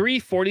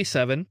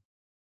 347.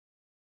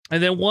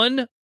 And then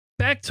 1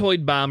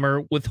 Factoid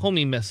bomber with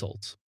homing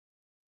missiles.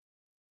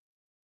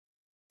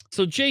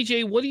 So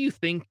JJ, what do you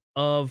think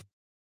of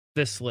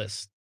this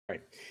list?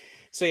 Right.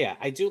 So yeah,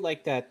 I do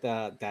like that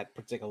that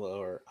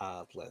particular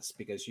list,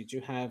 because you do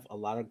have a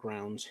lot of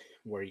grounds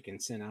where you can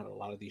send out a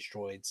lot of these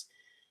droids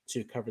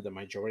to cover the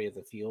majority of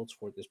the fields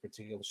for this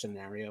particular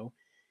scenario,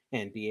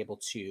 and be able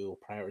to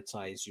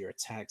prioritize your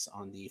attacks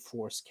on the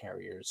force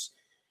carriers,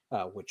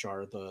 which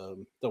are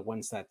the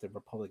ones that the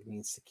Republic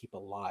needs to keep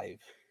alive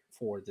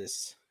for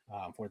this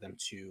for them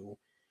to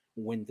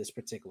win this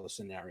particular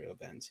scenario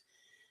event.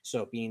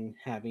 So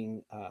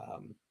having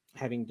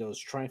those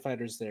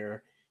tri-fighters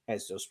there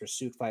as those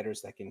pursuit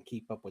fighters that can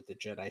keep up with the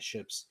Jedi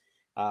ships,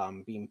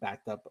 being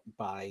backed up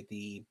by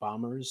the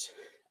bombers,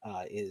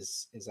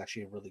 is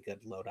actually a really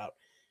good loadout.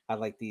 I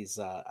like these.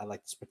 I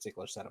like this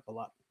particular setup a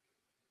lot.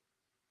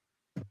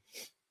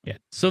 Yeah.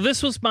 So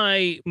this was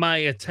my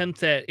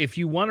attempt at, if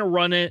you want to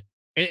run it,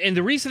 and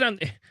the reason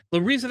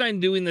I'm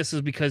doing this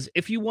is because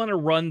if you want to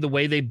run the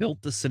way they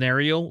built the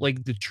scenario,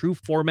 like the true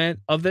format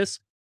of this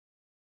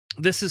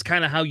is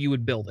kind of how you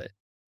would build it.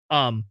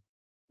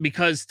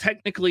 Because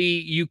technically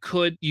you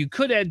could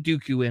add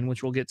Dooku in,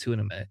 which we'll get to in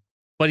a minute.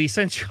 But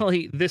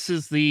essentially, this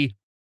is the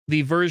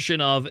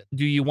version of,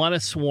 do you want to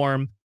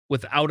swarm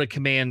without a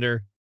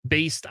commander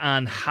based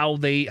on how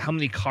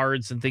many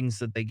cards and things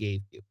that they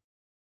gave you.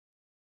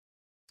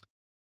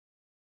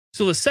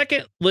 So the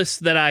second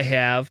list that I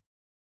have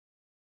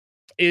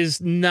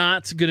is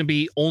not going to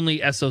be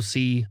only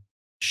SOC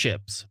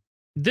ships.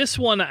 This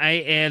one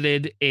I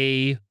added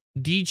a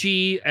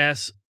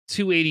DGS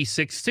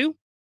 286 to,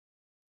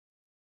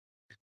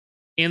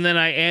 and then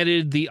I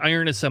added the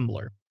Iron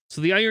Assembler.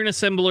 So the Iron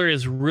Assembler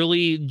is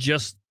really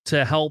just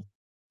to help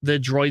the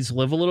droids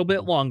live a little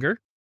bit longer.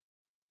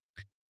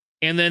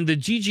 And then the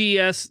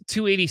GGS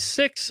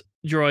 286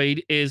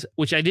 droid is,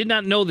 which I did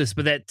not know this,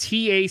 but that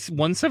TA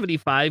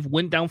 175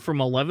 went down from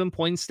 11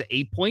 points to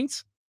 8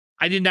 points.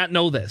 I did not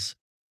know this.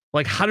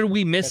 Like, how did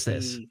we miss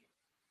this?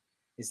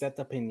 Is that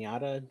the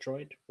Pinata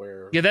droid?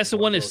 Yeah, that's the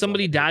one. If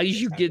somebody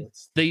dies, you get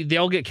they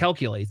all get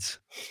calculates.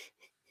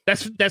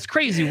 That's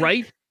crazy,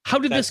 right? How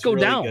did this go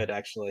really down? Good,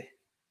 actually.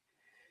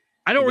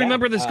 I don't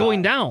remember this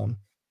going down.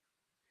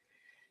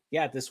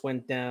 Yeah, this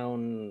went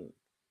down.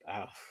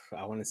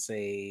 I want to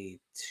say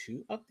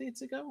 2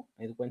 updates ago.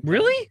 It went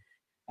really?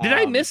 Did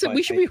I miss it?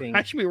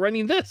 I should be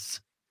running this.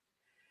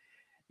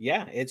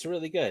 Yeah, it's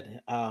really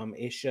good.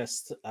 It's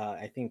just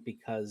I think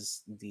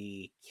because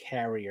the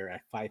carrier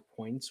at 5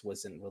 points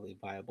wasn't really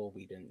viable,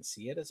 we didn't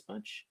see it as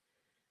much.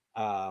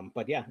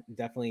 But yeah,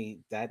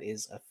 definitely that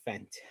is a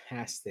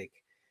fantastic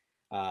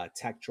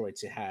tech droid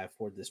to have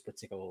for this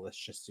particular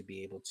list, just to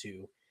be able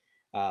to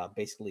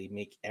basically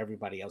make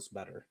everybody else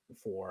better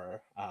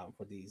for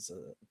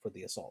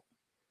the assault.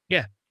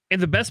 Yeah,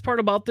 and the best part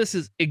about this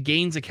is it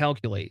gains a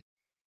calculate.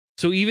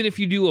 So even if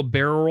you do a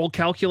barrel roll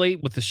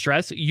calculate with the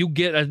stress, you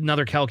get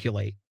another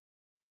calculate.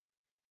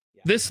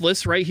 Yeah. This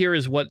list right here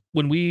is what,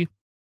 when we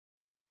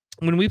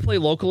play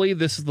locally,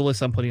 this is the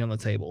list I'm putting on the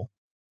table.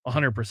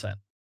 100%.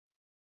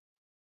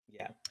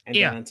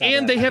 Yeah.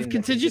 And they have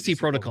contingency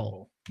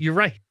protocol. You're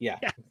right. Yeah.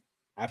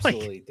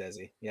 Absolutely, like,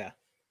 Desi. Yeah.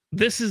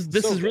 This is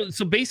really,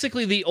 so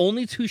basically the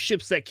only 2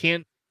 ships that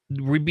can't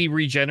be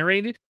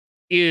regenerated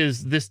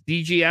is this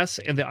DGS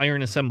and the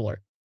Iron Assembler.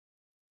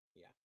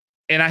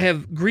 And I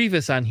have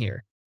Grievous on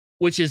here,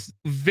 which is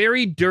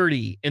very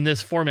dirty in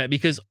this format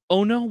because,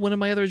 oh no, one of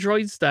my other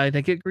droids died.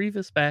 I get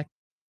Grievous back.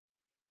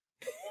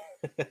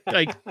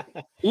 Like,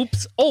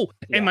 oops. Oh,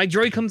 yeah. And my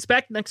droid comes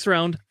back next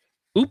round.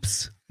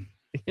 Oops.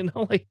 You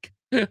know, like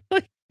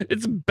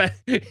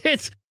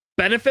it's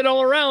benefit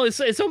all around.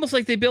 It's almost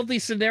like they built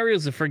these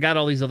scenarios and forgot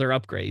all these other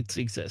upgrades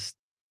exist.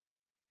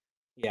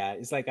 Yeah,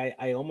 it's like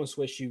I almost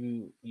wish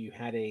you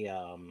had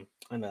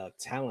on a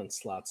talent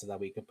slot so that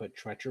we could put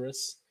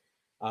Treacherous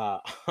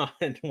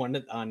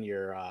on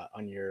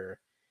your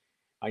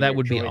that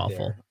would be awful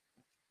there.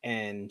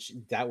 And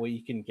that way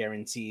you can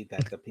guarantee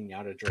that the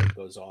Pinata droid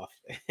goes off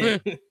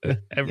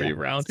every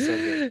round.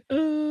 So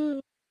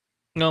oh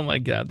my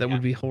god, that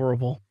would be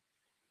horrible.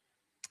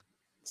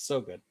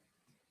 So good.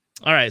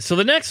 All right, so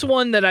the next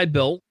one that I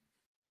built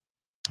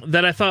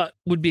that I thought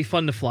would be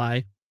fun to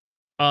fly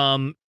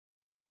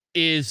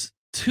is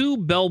two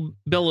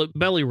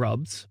belly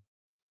rubs,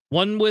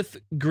 one with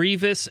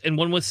Grievous and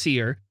one with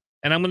Seer.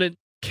 And I'm going to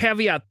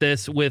caveat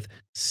this with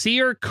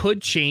Seer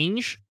could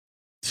change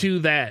to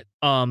that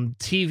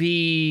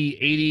TV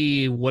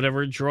 80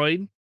 whatever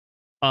droid.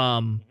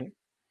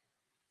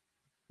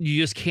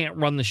 You just can't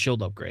run the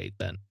shield upgrade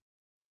then.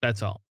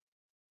 That's all.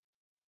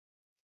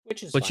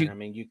 Which is fine. I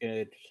mean, you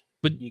could.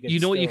 But you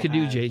know what you could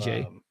do,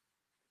 JJ?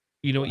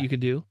 You know what you could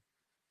do?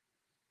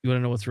 You want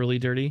to know what's really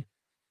dirty?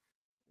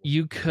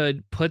 You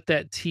could put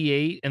that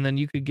T8 and then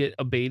you could get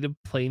a beta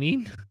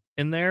planing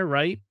in there,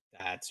 right?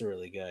 That's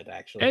really good,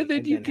 actually. And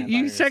then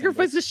you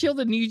sacrifice the shield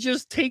and you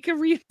just take a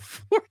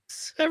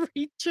reinforce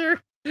every turn.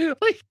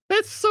 Like,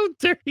 that's so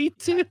dirty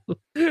too.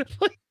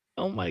 Like,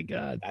 oh my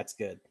god. That's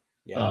good.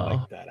 Yeah, I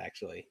like that,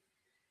 actually.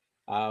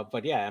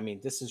 But yeah, I mean,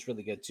 this is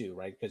really good too,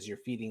 right? Because you're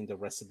feeding the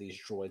rest of these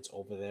droids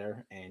over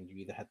there, and you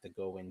either have to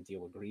go and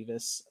deal with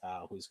Grievous,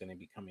 who's going to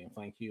be coming and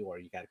flank you, or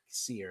you got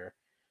Seer,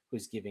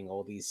 who's giving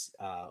all these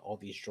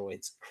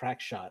droids crack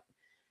shot,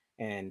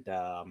 and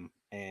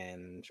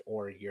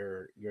or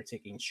you're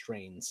taking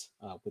strains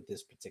with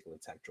this particular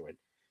tech droid.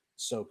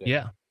 So good.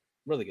 Yeah,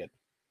 really good.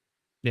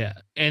 Yeah,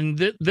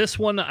 and this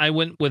one I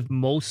went with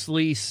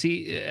mostly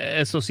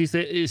SOC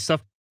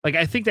stuff. Like,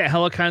 I think that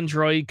Helicon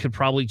droid could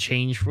probably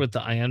change with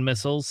the ion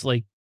missiles.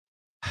 Like,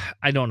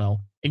 I don't know.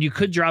 And you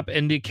could drop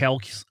ND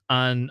calcs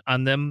on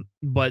them,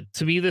 but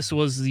to me, this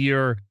was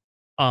your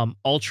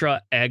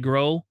ultra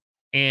aggro.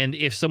 And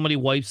if somebody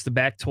wipes the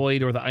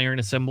Bactoid or the Iron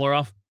Assembler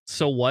off,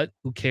 so what?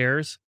 Who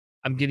cares?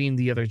 I'm getting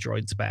the other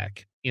droids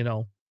back, you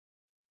know?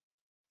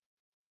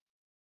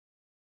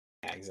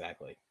 Yeah,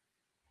 exactly.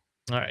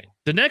 All right.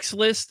 The next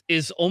list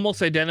is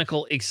almost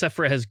identical, except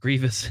for it has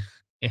Grievous,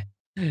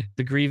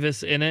 the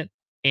Grievous in it.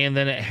 And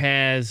then it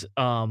has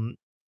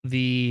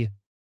the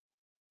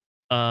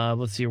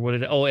let's see what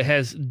it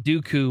has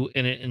Dooku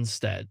in it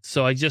instead.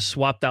 So I just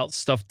swapped out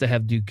stuff to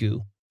have Dooku,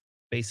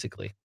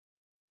 basically.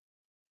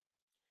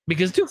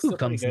 Because Dooku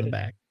comes in the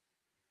back.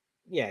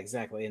 Yeah,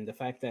 exactly. And the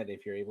fact that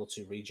if you're able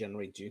to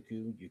regenerate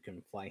Dooku, you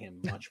can fly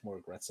him much more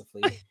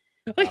aggressively.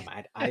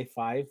 At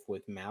I-5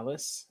 with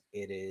Malice,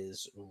 it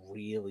is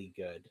really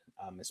good,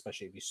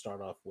 especially if you start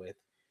off with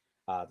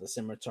the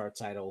Scimitar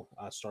title,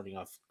 starting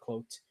off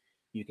cloaked.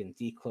 You can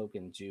decloak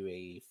and do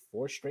a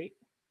 4 straight,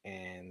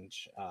 and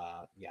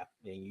and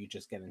you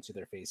just get into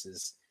their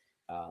faces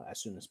as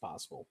soon as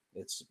possible.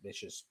 It's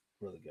just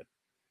really good.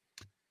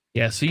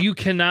 Yeah, so you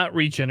cannot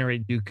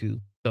regenerate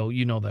Dooku, though.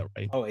 You know that,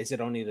 right? Oh, is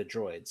it only the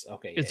droids?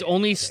 Okay. It's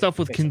only stuff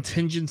with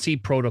contingency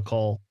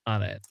protocol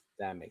on it.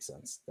 That makes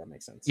sense.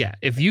 Yeah,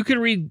 if you could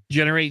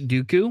regenerate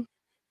Dooku,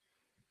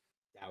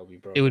 that would be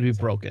broken. It would be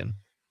broken.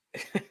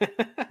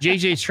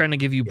 JJ's trying to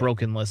give you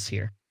broken lists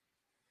here.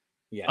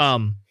 Yeah.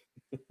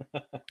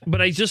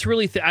 But I just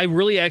really, I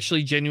really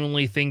actually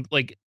genuinely think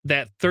like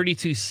that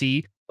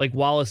 32C, like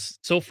while it's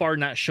so far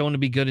not shown to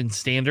be good in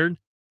standard,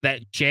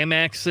 that jam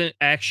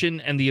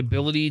action and the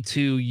ability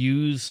to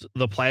use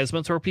the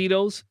plasma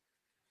torpedoes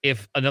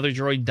if another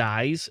droid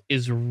dies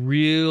is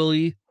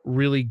really,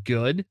 really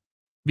good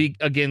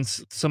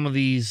against some of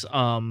these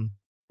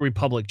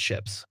Republic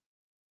ships.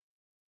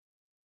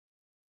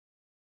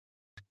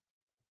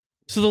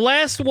 So the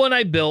last one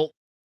I built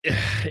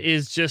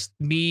is just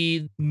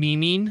me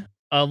memeing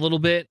a little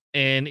bit,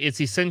 and it's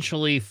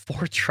essentially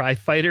 4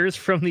 tri-fighters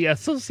from the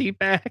SOC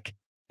pack,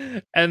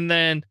 and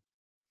then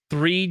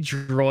 3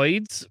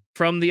 droids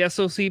from the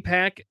SOC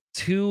pack,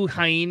 2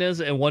 hyenas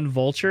and 1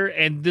 vulture.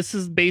 And this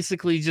is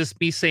basically just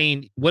me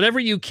saying, whatever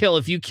you kill,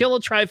 if you kill a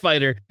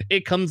tri-fighter,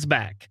 it comes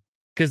back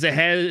because it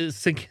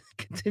has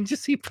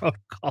contingency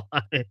protocol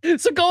on it.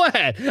 So go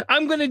ahead.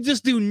 I'm going to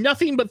just do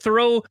nothing but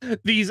throw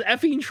these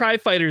effing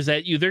tri-fighters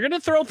at you. They're going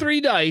to throw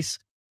 3 dice.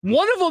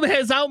 One of them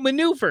has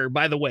outmaneuver,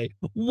 by the way.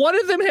 One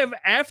of them have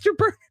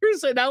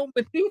afterburners and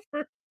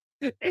outmaneuver.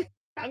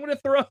 I'm going to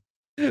throw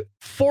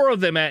 4 of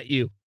them at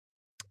you.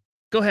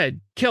 Go ahead.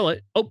 Kill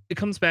it. Oh, it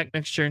comes back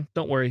next turn.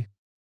 Don't worry.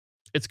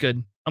 It's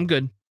good. I'm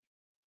good.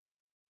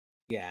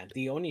 Yeah,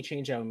 the only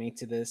change I would make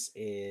to this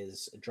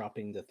is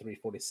dropping the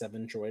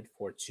 347 droid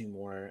for 2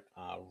 more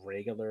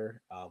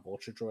regular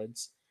vulture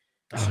droids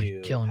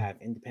to have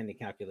independent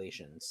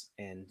calculations.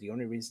 And the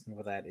only reason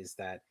for that is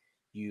that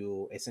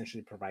you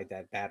essentially provide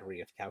that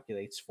battery of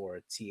calculates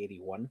for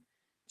T81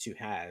 to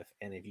have.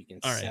 And if you can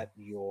set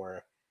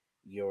your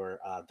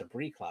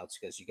debris clouds,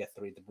 because you get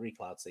 3 debris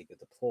clouds that you could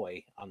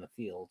deploy on the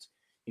field,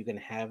 you can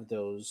have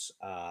those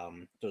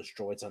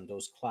droids on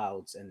those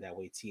clouds, and that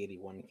way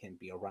T81 can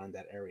be around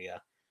that area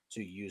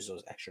to use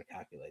those extra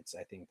calculates.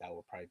 I think that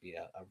would probably be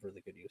a really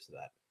good use of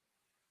that.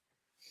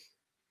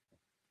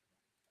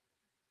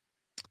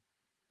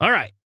 All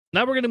right,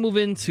 now we're going to move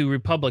into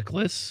Republic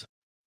lists.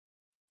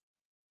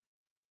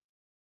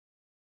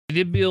 I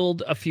did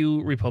build a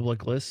few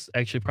Republic lists,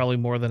 actually probably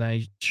more than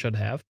I should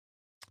have.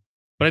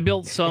 But I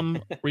built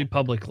some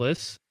Republic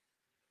lists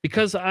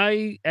because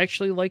I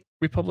actually like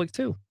Republic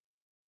too.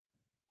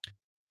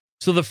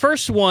 So the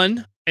first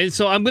one, and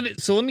so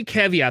let me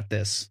caveat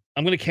this.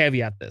 I'm going to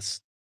caveat this.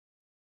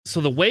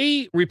 So the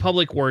way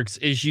Republic works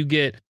is you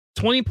get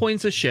 20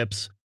 points of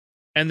ships,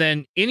 and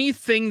then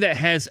anything that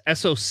has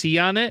SOC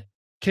on it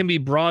can be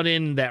brought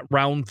in that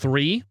round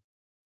 3.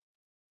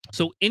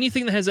 So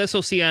anything that has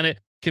SOC on it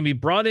can be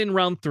brought in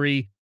round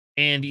 3,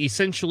 and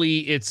essentially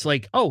it's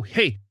like, oh,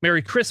 hey,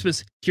 Merry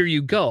Christmas, here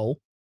you go.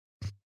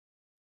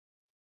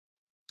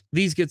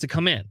 These get to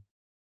come in.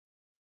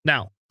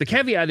 Now, the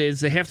caveat is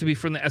they have to be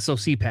from the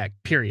SOC pack,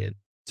 period,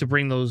 to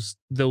bring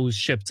those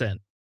ships in.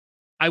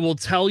 I will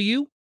tell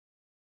you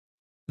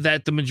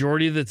that the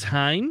majority of the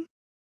time,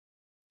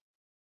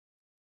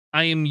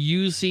 I am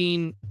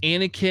using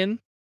Anakin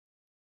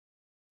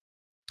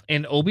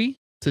and Obi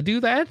to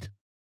do that.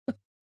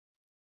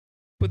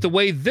 But the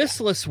way this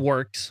list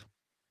works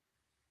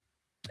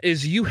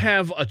is you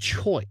have a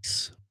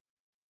choice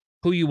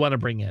who you want to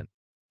bring in.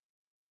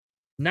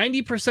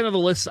 90% of the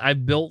lists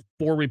I've built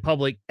for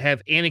Republic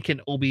have Anakin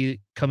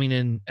Obi coming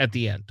in at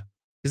the end.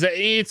 Because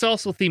it's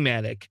also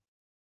thematic.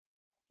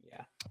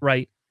 Yeah.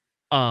 Right?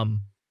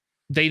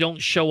 They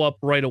don't show up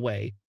right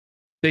away.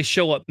 They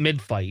show up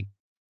mid-fight.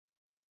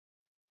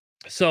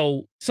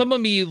 So some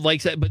of me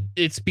likes that, but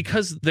it's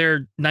because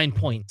they're 9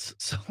 points.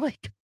 So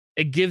like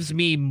it gives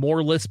me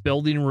more list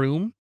building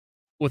room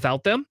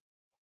without them.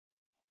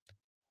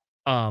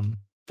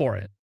 For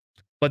it.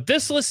 But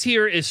this list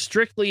here is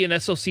strictly an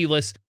SOC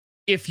list.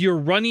 If you're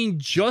running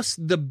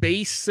just the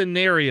base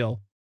scenario,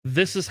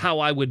 this is how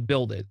I would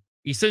build it.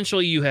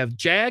 Essentially, you have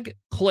Jag,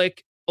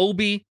 Click,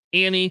 Obi,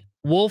 Annie,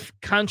 Wolf,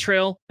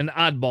 Contrail, and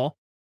Oddball.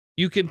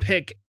 You can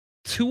pick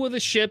 2 of the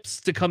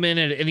ships to come in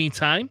at any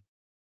time.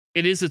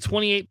 It is a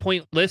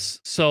 28-point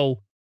list, so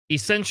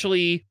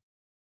essentially,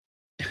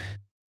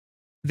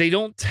 they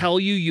don't tell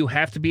you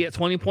have to be at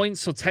 20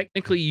 points, so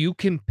technically you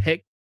can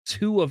pick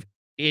 2 of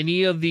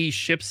any of these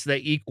ships that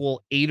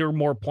equal 8 or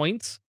more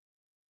points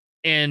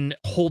and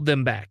hold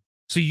them back.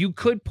 So you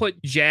could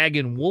put Jag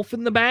and Wolf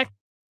in the back.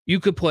 You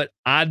could put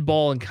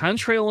Oddball and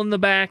Contrail in the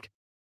back.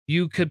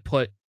 You could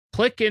put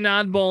Click and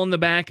Oddball in the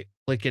back.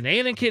 Click and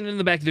Anakin in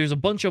the back. There's a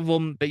bunch of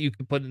them that you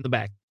could put in the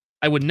back.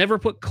 I would never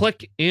put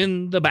Click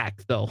in the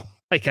back, though.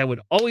 Like, I would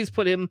always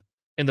put him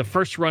in the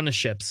first run of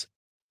ships,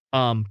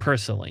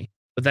 personally.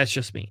 But that's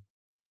just me.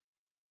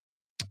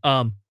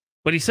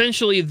 But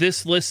essentially,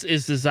 this list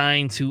is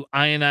designed to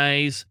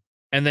ionize,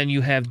 and then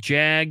you have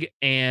Jag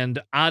and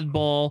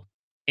Oddball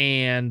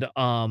and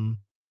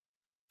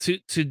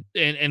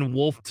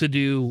Wolf to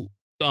do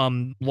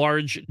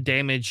large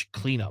damage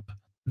cleanup.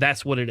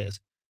 That's what it is.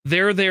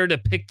 They're there to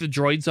pick the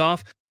droids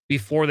off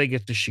before they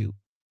get to shoot,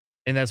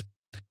 and that's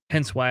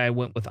hence why I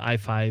went with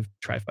I-5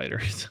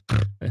 Tri-Fighters.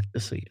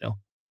 Just so you know,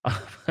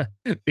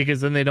 because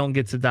then they don't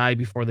get to die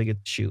before they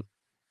get to shoot,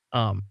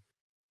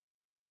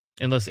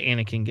 unless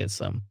Anakin gets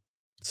them.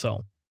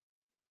 So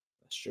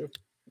that's true.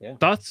 Yeah.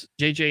 Thoughts,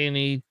 JJ and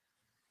E?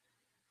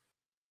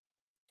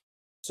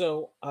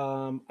 So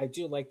I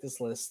do like this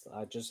list.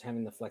 Just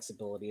having the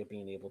flexibility of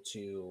being able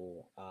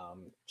to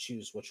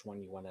choose which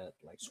one you want to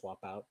like swap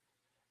out.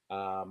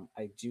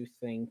 I do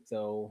think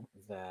though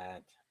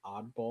that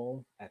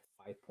Oddball at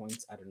 5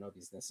 points, I don't know if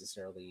he's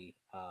necessarily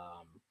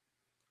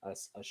a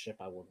ship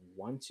I would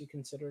want to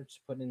consider to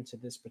put into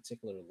this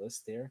particular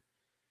list there.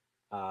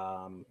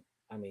 I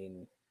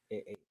mean,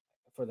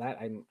 for that,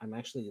 I'm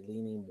actually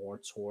leaning more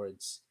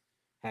towards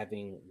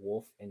having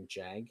Wolf and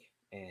Jag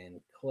and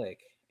Click,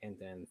 and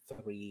then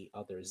 3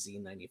 other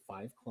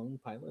Z95 clone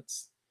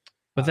pilots.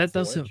 But that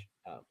doesn't.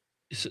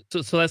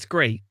 So that's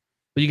great,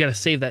 but you got to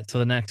save that to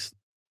the next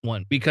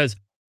one because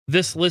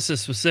this list is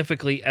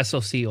specifically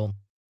SOC only.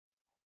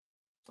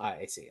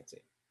 I see.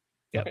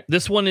 Yeah, okay.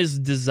 This one is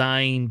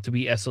designed to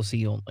be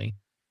SOC only.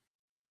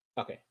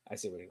 Okay, I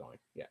see where you're going.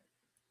 Yeah.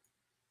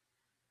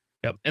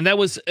 Yep. And that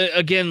was,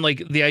 again,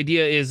 like the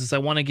idea is I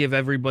want to give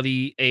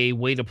everybody a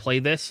way to play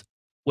this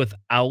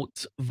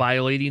without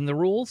violating the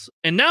rules.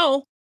 And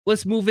now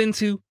let's move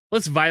into,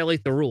 let's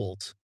violate the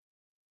rules.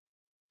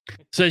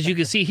 So as you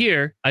can see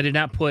here, I did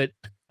not put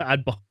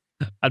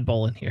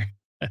oddball in here.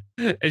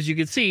 As you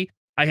can see,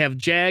 I have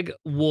Jag,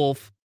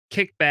 Wolf,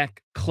 Kickback,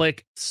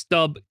 Click,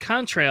 Stub,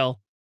 Contrail,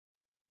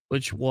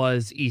 which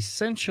was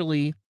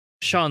essentially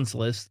Sean's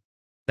list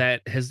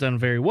that has done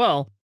very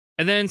well.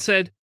 And then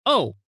said,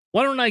 oh,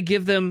 why don't I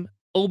give them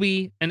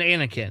Obi and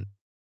Anakin?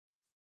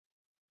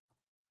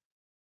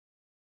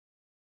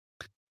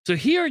 So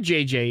here,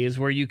 JJ, is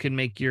where you can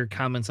make your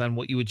comments on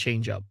what you would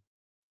change up.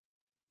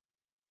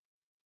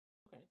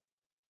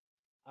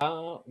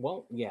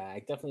 Well, yeah, I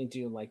definitely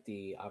do like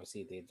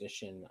obviously the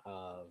addition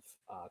of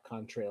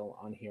Contrail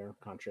on here.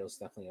 Contrail is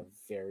definitely a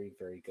very,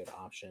 very good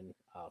option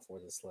for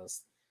this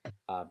list.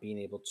 Being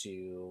able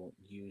to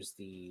use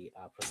the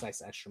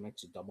precise astromech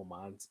to double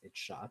mod its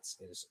shots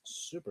is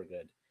super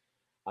good.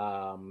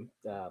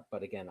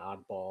 But again,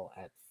 Oddball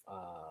at 5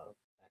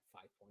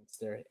 points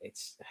there.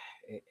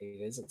 It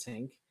is a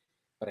tank,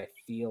 but I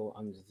feel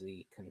under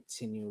the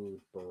continued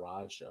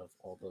barrage of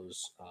all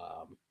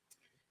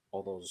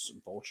those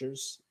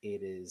vultures,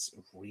 it is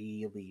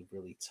really,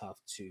 really tough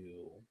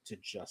to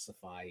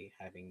justify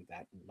having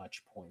that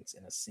much points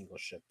in a single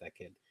ship that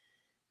could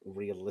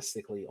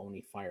realistically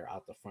only fire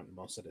out the front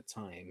most of the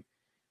time,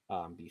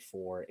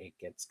 before it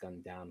gets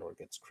gunned down or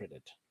gets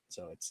critted.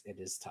 So it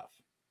is tough.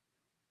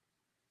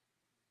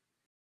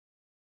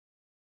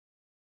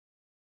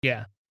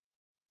 Yeah.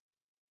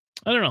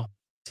 I don't know.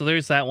 So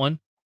there's that one.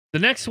 The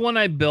next one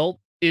I built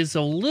is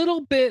a little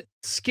bit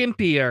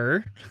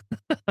skimpier.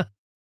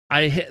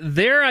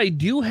 I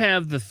do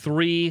have the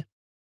 3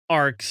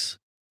 arcs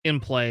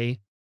in play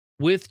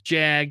with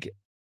Jag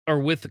or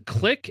with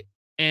Click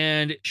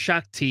and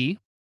Shakti.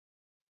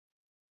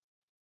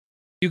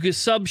 You could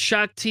sub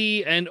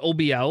Shakti and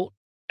Obi out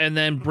and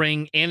then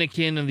bring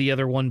Anakin and the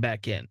other one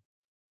back in.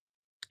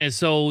 And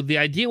so the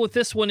idea with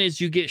this one is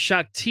you get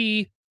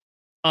Shakti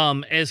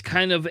as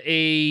kind of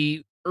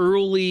a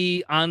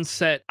early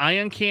onset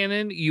ion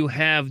cannon. You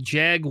have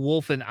Jag,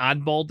 Wolf, and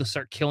Oddball to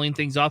start killing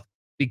things off,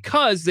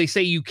 because they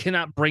say you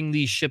cannot bring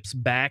these ships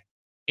back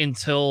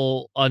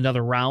until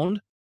another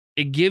round.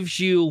 It gives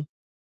you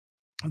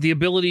the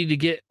ability to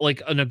get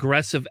like an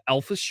aggressive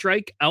alpha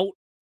strike out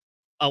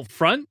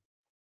front,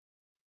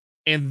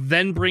 and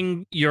then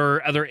bring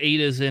your other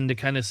Adas in to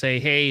kind of say,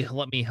 hey,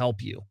 let me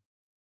help you.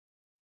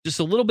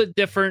 Just a little bit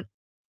different.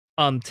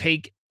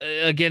 Take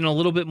again a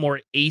little bit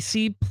more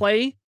AC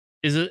play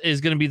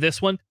is going to be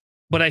this one,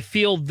 but I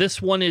feel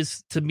this one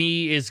is, to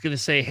me, is going to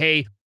say,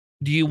 hey,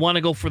 do you want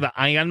to go for the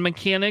ion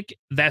mechanic?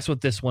 That's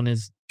what this one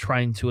is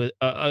trying to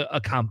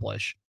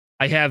accomplish.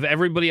 I have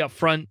everybody up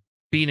front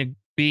being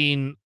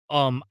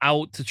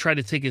out to try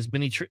to take as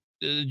many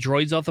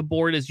droids off the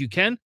board as you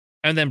can,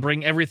 and then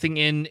bring everything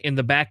in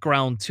the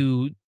background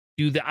to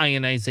do the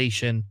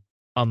ionization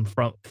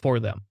for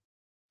them.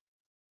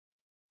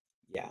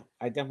 Yeah,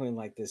 I definitely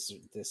like this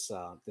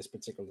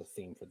particular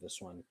theme for this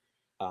one,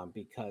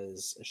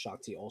 because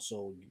Shakti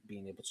also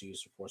being able to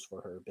use the Force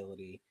for her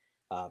ability,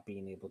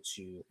 being able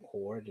to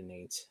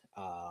coordinate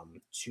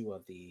 2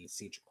 of the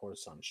Siege of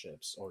Coruscant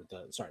ships, or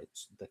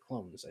the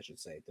clones, I should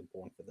say, the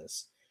born for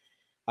this,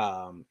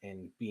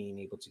 and being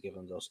able to give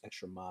them those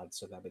extra mods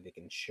so that way they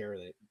can share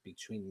it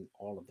between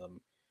all of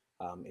them,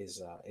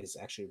 is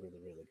actually really,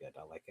 really good.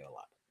 I like it a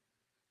lot.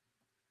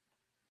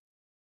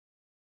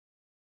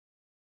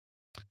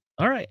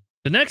 All right.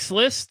 The next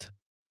list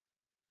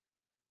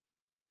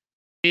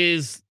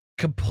is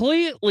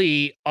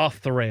completely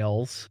off the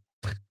rails.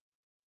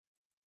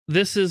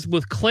 This is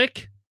with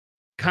Click,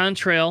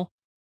 Contrail,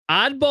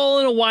 Oddball,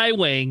 and a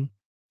Y-Wing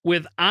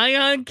with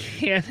ion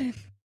cannon,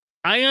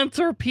 ion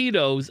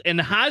torpedoes, and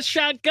hot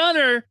shot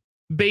gunner,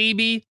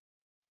 baby,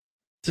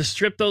 to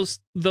strip those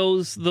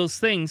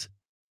things.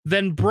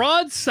 Then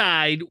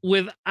broadside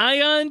with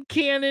ion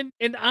cannon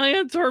and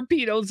ion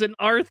torpedoes and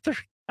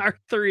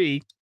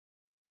R3.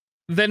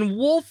 Then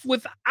Wolf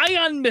with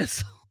ion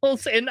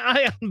missiles and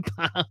ion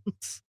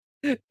bombs.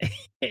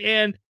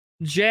 And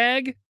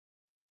Jag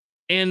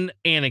and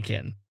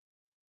Anakin.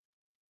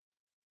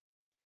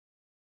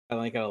 I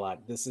like it a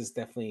lot. This is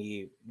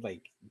definitely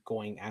like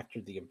going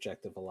after the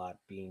objective a lot,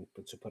 being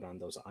to put on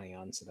those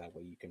ions so that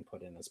way you can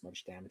put in as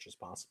much damage as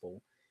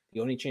possible.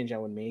 The only change I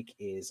would make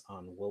is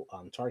on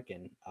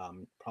Tarkin,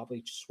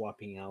 probably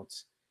swapping out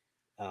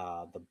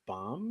the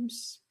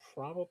bombs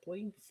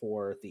probably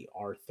for the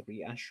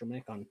R3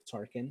 astromech on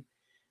Tarkin.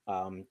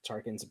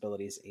 Tarkin's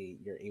abilities,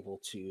 you're able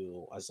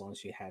to, as long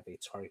as you have a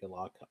target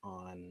lock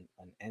on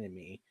an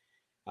enemy,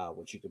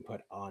 which you can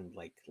put on,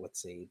 like,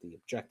 let's say the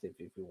objective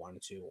if you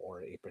wanted to,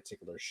 or a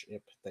particular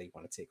ship that you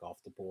want to take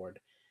off the board,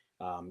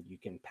 you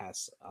can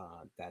pass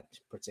that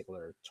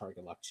particular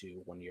target lock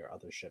to one of your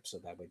other ships so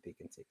that way they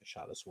can take a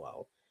shot as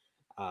well.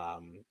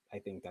 I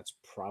think that's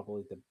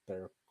probably the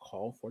better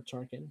call for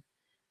Tarkin.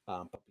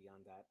 But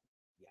beyond that,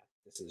 yeah,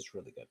 this is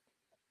really good.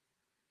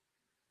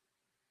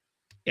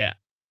 Yeah.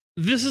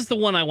 This is the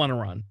one I want to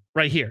run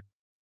right here,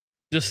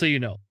 just so you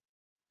know,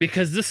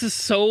 because this is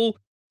so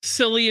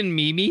silly and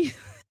memey.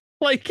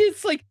 Like,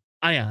 it's like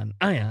ion.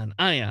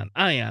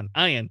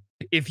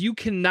 If you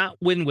cannot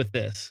win with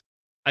this,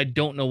 I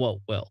don't know what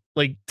will.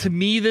 Like, to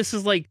me, this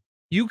is like,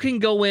 you can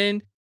go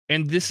in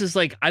and this is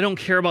like, I don't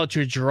care about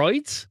your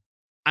droids.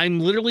 I'm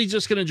literally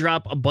just going to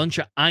drop a bunch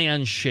of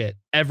ion shit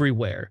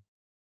everywhere.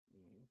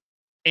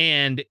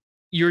 And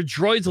your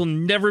droids will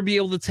never be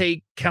able to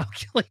take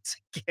calculates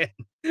again.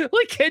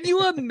 Like, can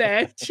you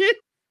imagine?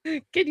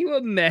 Can you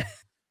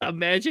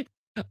imagine?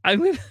 I'm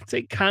going to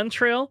take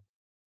Contrail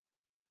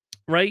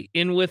right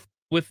in with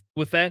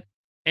that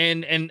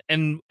and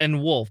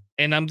Wolf,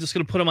 and I'm just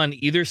going to put them on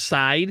either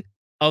side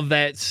of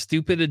that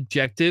stupid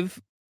objective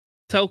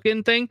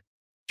token thing.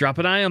 Drop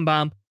an ion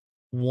bomb,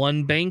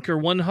 one bank or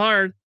one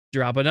hard,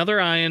 drop another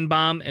ion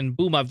bomb, and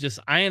boom, I've just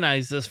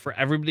ionized this for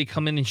everybody to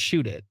come in and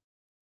shoot it.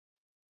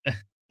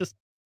 Just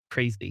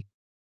crazy.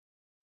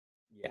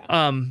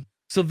 Yeah.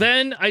 So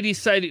then I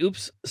decided,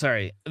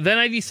 Then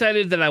I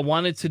decided that I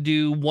wanted to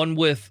do one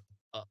with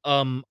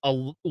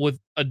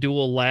a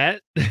dual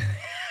lat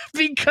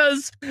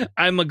because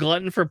I'm a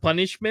glutton for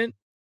punishment.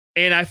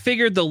 And I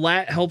figured the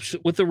lat helps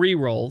with the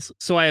rerolls.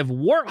 So I have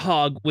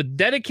Warthog with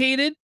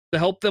dedicated to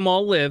help them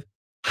all live.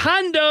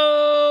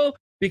 Hondo,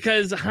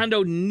 because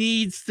Hondo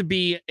needs to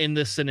be in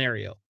this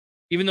scenario.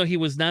 even though he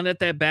was not at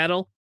that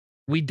battle,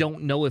 we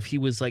don't know if he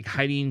was like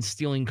hiding,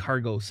 stealing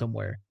cargo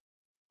somewhere.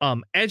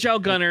 Agile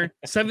Gunner,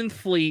 7th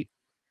Fleet,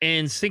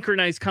 and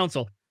Synchronized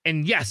Council.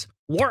 And yes,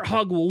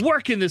 Warthog will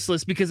work in this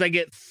list because I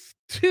get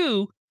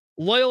 2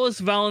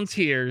 Loyalist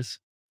Volunteers,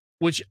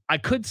 which I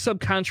could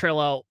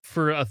subcontrail out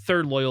for a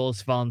 3rd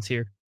Loyalist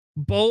Volunteer.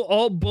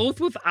 Both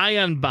with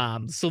ion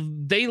bombs, so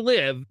they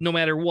live no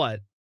matter what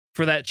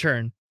for that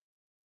turn.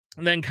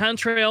 And then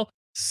Contrail,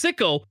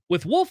 Sicko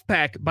with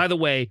Wolfpack. By the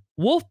way,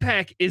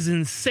 Wolfpack is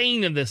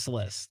insane in this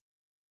list.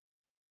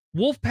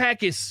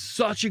 Wolfpack is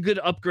such a good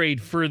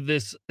upgrade for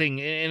this thing.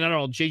 And I don't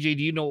know, JJ,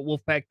 do you know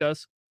what Wolfpack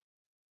does?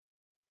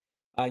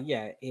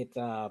 Yeah, it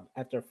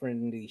after a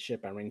friendly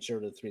ship at range 0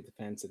 to 3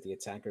 defense, if the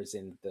attacker is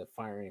in the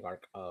firing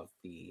arc of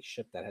the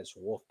ship that has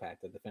Wolfpack,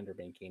 the defender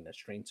may gain a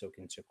strain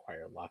token to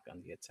acquire lock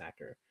on the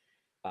attacker.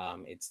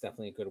 It's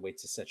definitely a good way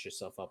to set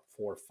yourself up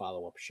for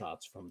follow-up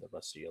shots from the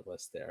rest of your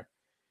list there.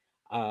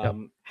 Yep.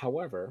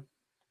 However,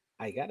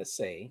 I gotta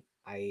say,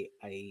 I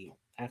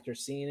after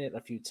seeing it a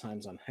few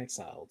times on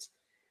Hexiled,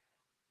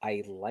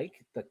 I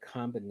like the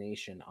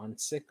combination on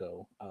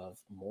Sicko of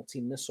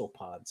multi-missile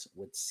pods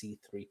with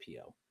C3PO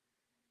All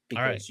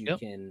right. because you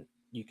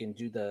Yep. can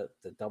do the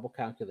double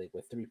calculate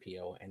with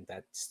 3PO, and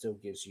that still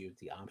gives you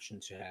the option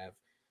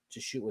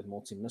to shoot with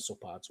multi-missile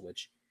pods,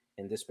 which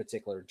in this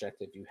particular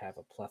objective you have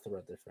a plethora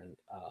of different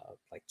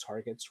like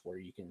targets where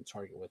you can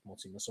target with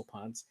multi-missile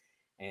pods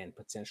and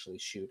potentially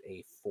shoot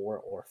a 4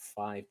 or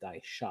 5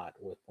 die shot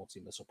with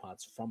multi-missile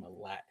pods from a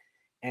lat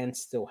and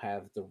still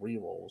have the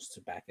rerolls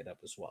to back it up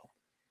as well.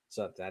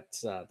 So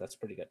that's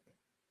pretty good.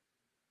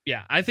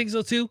 Yeah, I think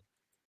so too.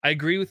 I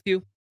agree with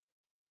you.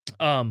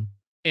 Um,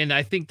 and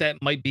I think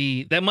that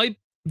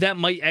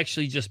might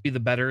actually just be the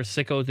better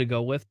Sicko to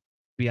go with, to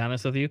be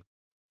honest with you.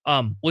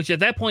 Which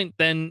at that point,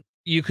 then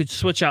you could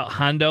switch out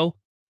Hondo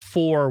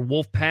for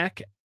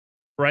Wolfpack,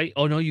 right?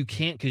 Oh no, you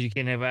can't because you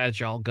can't have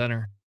Agile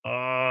Gunner.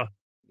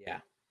 Yeah.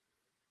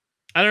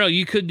 I don't know.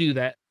 You could do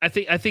that. I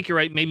think you're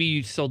right. Maybe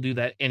you still do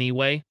that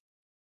anyway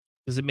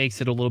because it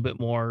makes it a little bit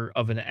more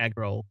of an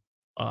aggro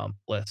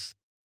list.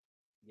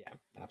 Yeah,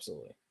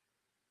 absolutely.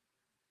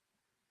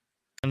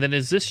 And then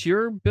is this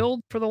your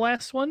build for the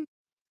last one?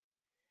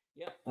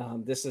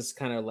 Yep. This is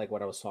kind of like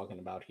what I was talking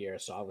about here.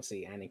 So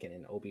obviously, Anakin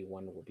and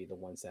Obi-Wan will be the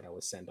ones that I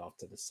would send off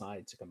to the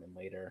side to come in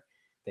later.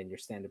 Then your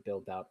standard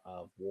build out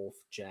of Wolf,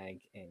 Jag,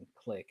 and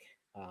Click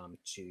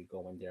to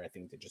go in there. I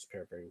think they just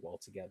pair very well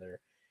together.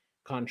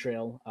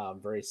 Contrail,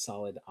 very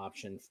solid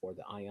option for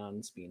the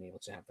ions, being able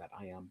to have that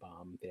ion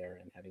bomb there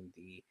and having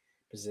the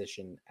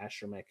position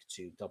astromech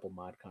to double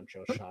mod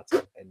Contrail shots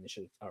at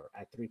initially or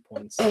at 3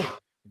 points.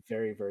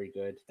 Very, very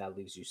good. That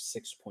leaves you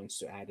 6 points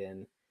to add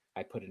in.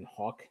 I put in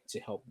Hawk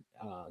to help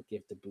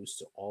give the boost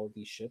to all of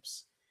these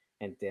ships,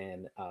 and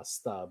then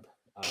Stub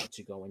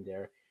to go in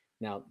there.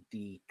 Now,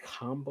 the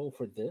combo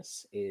for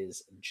this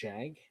is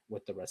Jag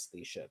with the rest of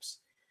these ships.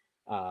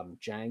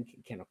 Jag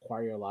can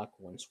acquire lock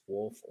once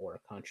Wolf or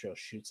a Contrail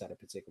shoots at a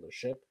particular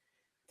ship.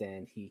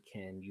 Then he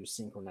can use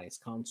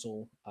Synchronized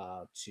Console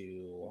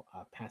to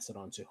pass it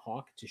on to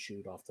Hawk to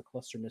shoot off the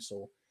cluster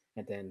missile,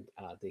 and then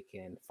they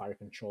can fire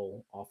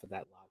control off of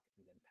that lock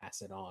and then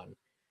pass it on.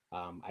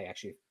 I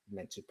actually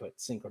meant to put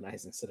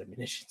Synchronized instead of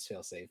munitions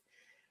failsafe.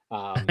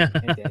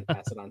 And then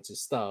pass it on to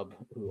Stub,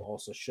 who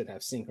also should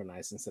have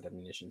Synchronized instead of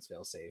munitions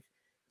failsafe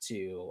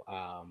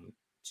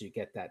to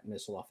get that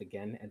missile off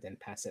again, and then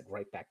pass it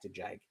right back to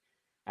Jag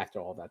after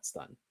all that's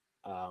done.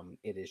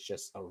 It is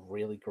just a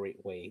really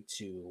great way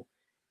to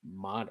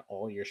mod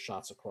all your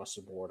shots across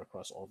the board,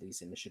 across all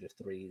these initiative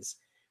threes.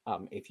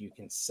 If you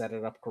can set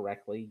it up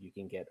correctly, you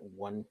can get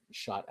one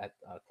shot at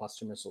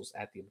cluster missiles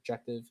at the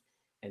objective,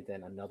 and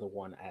then another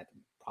one at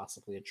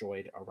possibly a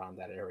droid around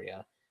that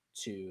area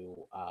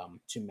to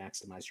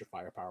maximize your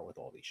firepower with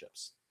all these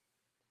ships.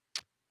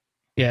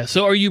 Yeah.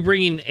 So are you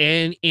bringing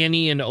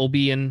Annie and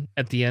Obi in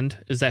at the end?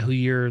 Is that who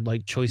your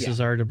like choices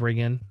are to bring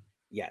in?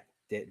 Yeah,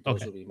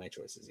 those will be my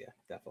choices. Yeah,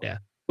 definitely. Yeah,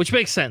 which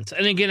makes sense.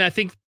 And again, I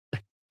think,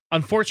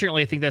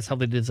 unfortunately, I think that's how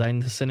they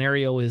designed the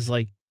scenario is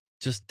like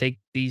just take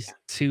these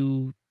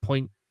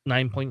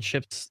 2.9 point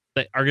ships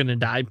that are going to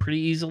die pretty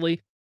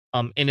easily.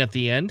 And at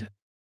the end,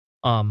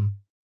 I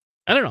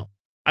don't know.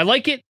 I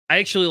like it. I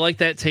actually like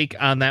that take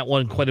on that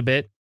one quite a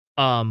bit.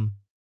 And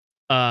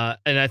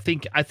I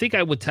think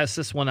I would test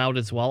this one out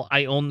as well.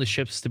 I own the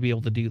ships to be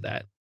able to do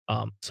that.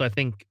 So I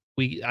think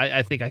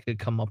I think I could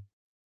come up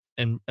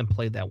and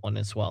play that one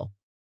as well.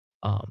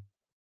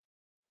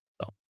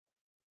 So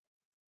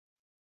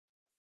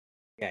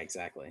Yeah,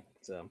 exactly.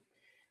 So,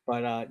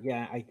 but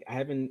yeah, I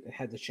haven't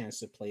had the chance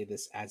to play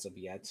this as of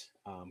yet.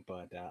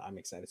 But I'm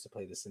excited to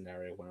play this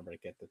scenario whenever I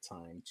get the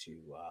time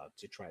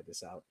to try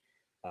this out.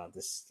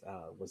 This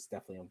was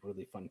definitely a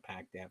really fun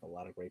pack. They have a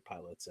lot of great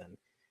pilots, and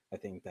I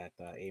think that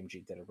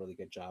AMG did a really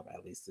good job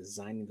at least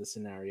designing the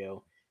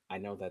scenario. I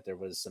know that there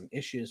was some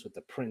issues with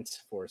the print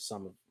for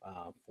some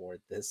of for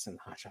this and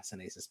Hot Shots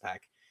and Aces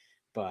pack,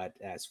 but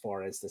as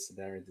far as the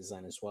scenario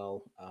design as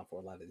well for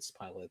a lot of these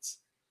pilots,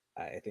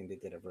 I think they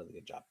did a really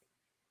good job.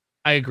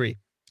 I agree.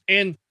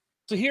 And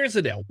So here's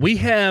the deal. We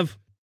have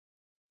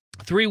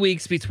 3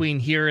 weeks between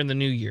here and the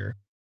new year.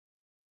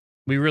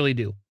 We really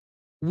do.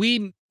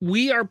 We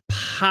are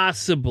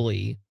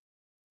possibly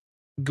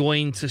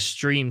going to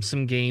stream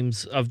some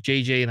games of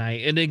JJ and I.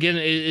 And again,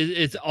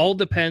 it all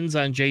depends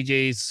on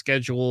JJ's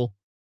schedule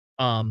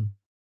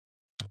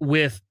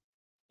with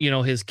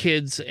his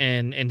kids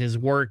and his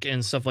work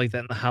and stuff like that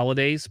in the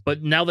holidays.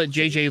 But now that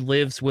JJ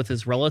lives with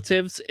his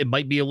relatives, it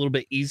might be a little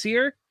bit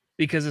easier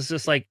because it's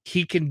just like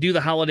he can do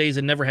the holidays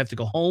and never have to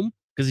go home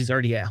because he's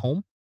already at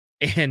home.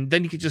 And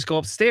then you could just go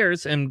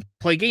upstairs and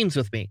play games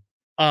with me.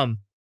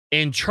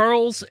 And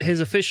Charles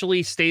has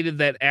officially stated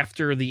that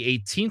after the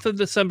 18th of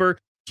December,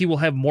 he will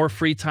have more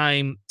free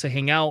time to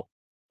hang out.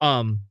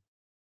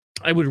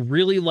 I would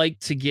really like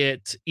to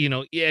get,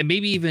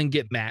 maybe even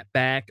get Matt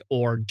back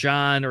or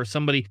John or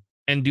somebody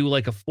and do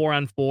like a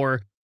 4-on-4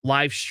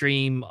 live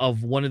stream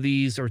of one of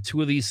these or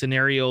two of these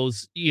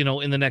scenarios,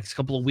 in the next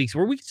couple of weeks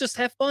where we can just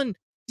have fun,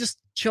 just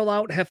chill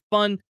out, have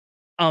fun.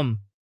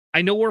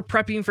 I know we're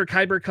prepping for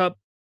Kyber Cup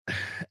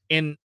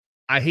and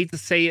I hate to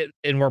say it,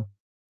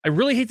 I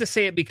really hate to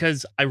say it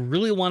because I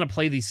really want to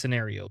play these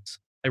scenarios.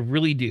 I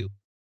really do.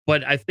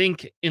 But I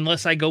think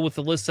unless I go with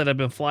the list that I've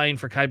been flying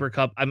for Kyber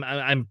Cup,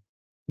 I'm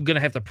going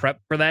to have to prep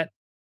for that.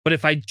 But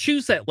if I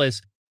choose that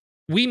list,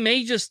 we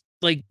may just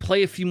like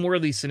play a few more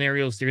of these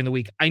scenarios during the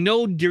week. I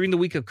know during the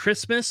week of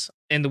Christmas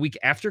and the week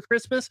after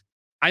Christmas,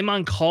 I'm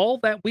on call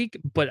that week,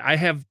 but I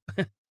have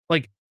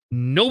like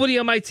nobody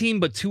on my team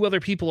but 2 other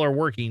people are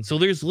working. So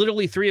there's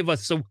literally 3 of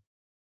us. So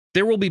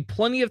there will be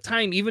plenty of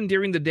time, even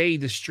during the day,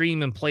 to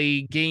stream and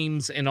play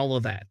games and all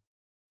of that.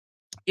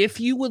 If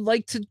you would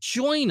like to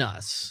join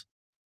us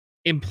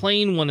in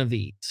playing one of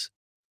these,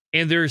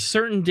 and there's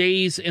certain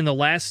days in the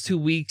last 2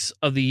 weeks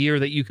of the year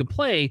that you can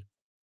play,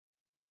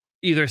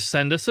 either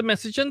send us a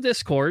message on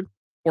Discord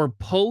or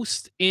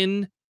post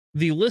in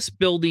the list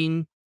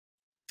building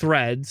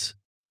threads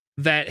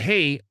that,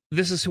 hey,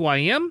 this is who I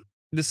am.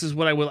 This is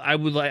what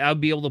I'll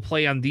be able to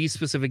play on these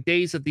specific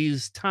days at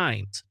these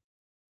times.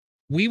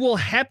 We will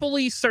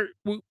happily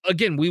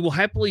we will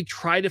happily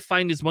try to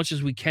find as much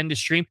as we can to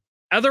stream.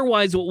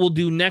 Otherwise, what we'll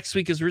do next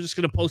week is we're just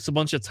going to post a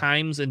bunch of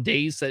times and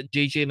days that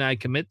JJ and I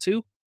commit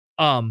to,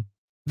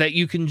 that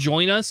you can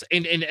join us.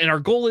 And our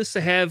goal is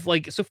to have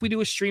so if we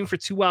do a stream for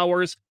 2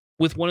 hours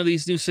with one of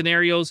these new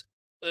scenarios,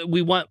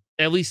 we want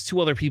at least 2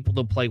 other people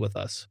to play with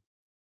us.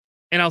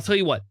 And I'll tell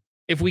you what,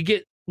 if we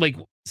get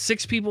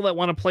 6 people that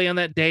want to play on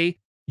that day,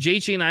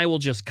 JJ and I will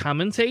just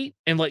commentate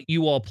and let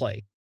you all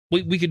play.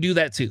 We could do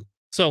that too.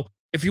 So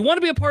if you want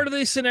to be a part of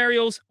these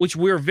scenarios, which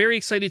we're very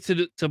excited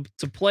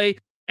to play,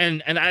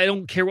 and I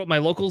don't care what my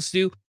locals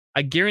do,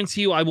 I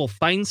guarantee you I will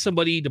find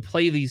somebody to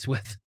play these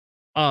with.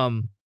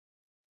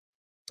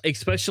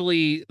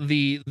 Especially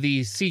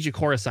the Siege of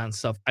Coruscant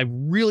stuff. I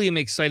really am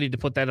excited to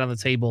put that on the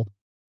table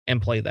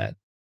and play that.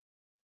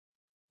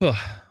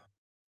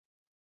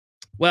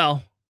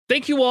 Well,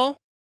 thank you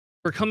all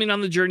for coming on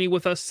the journey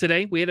with us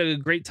today. We had a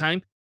great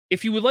time.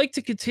 If you would like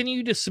to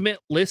continue to submit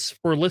lists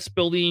for list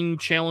building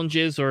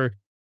challenges or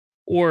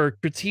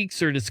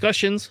critiques or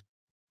discussions,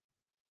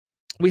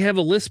 we have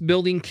a list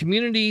building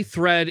community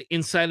thread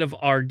inside of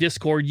our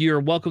Discord. You're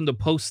welcome to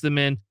post them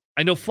in.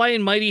 I know Fly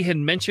and Mighty had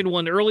mentioned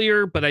one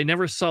earlier, but I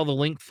never saw the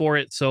link for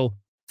it. So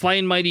Fly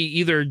and Mighty,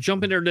 either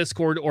jump into our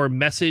Discord or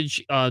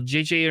message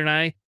JJ and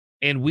I,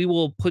 and we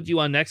will put you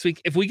on next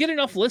week. If we get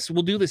enough lists,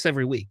 we'll do this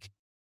every week.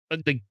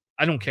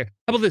 I don't care.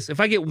 How about this? If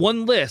I get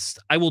 1 list,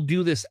 I will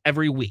do this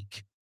every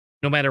week,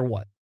 no matter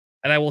what.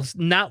 And I will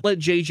not let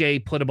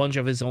JJ put a bunch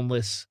of his own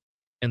lists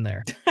in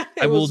there.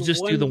 I will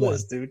just do the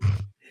list, 1. Dude.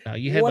 No,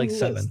 you had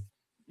 7.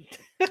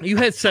 You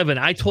had 7.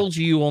 I told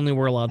you only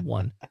were allowed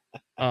 1.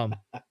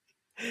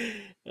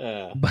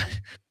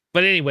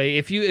 But anyway,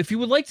 if you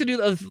would like to do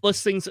the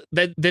listings,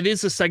 that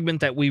is a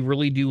segment that we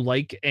really do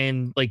like,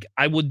 and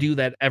I would do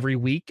that every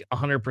week,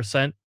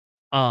 100%,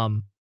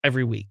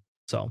 every week.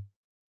 So,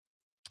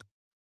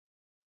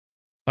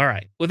 all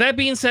right. With that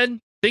being said,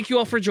 thank you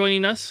all for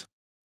joining us.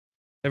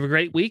 Have a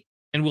great week,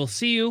 and we'll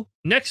see you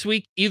next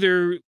week,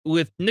 either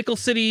with Nickel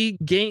City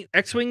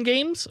X-Wing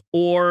games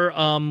or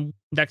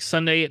next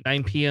Sunday at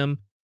 9 p.m.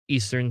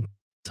 Eastern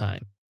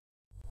time.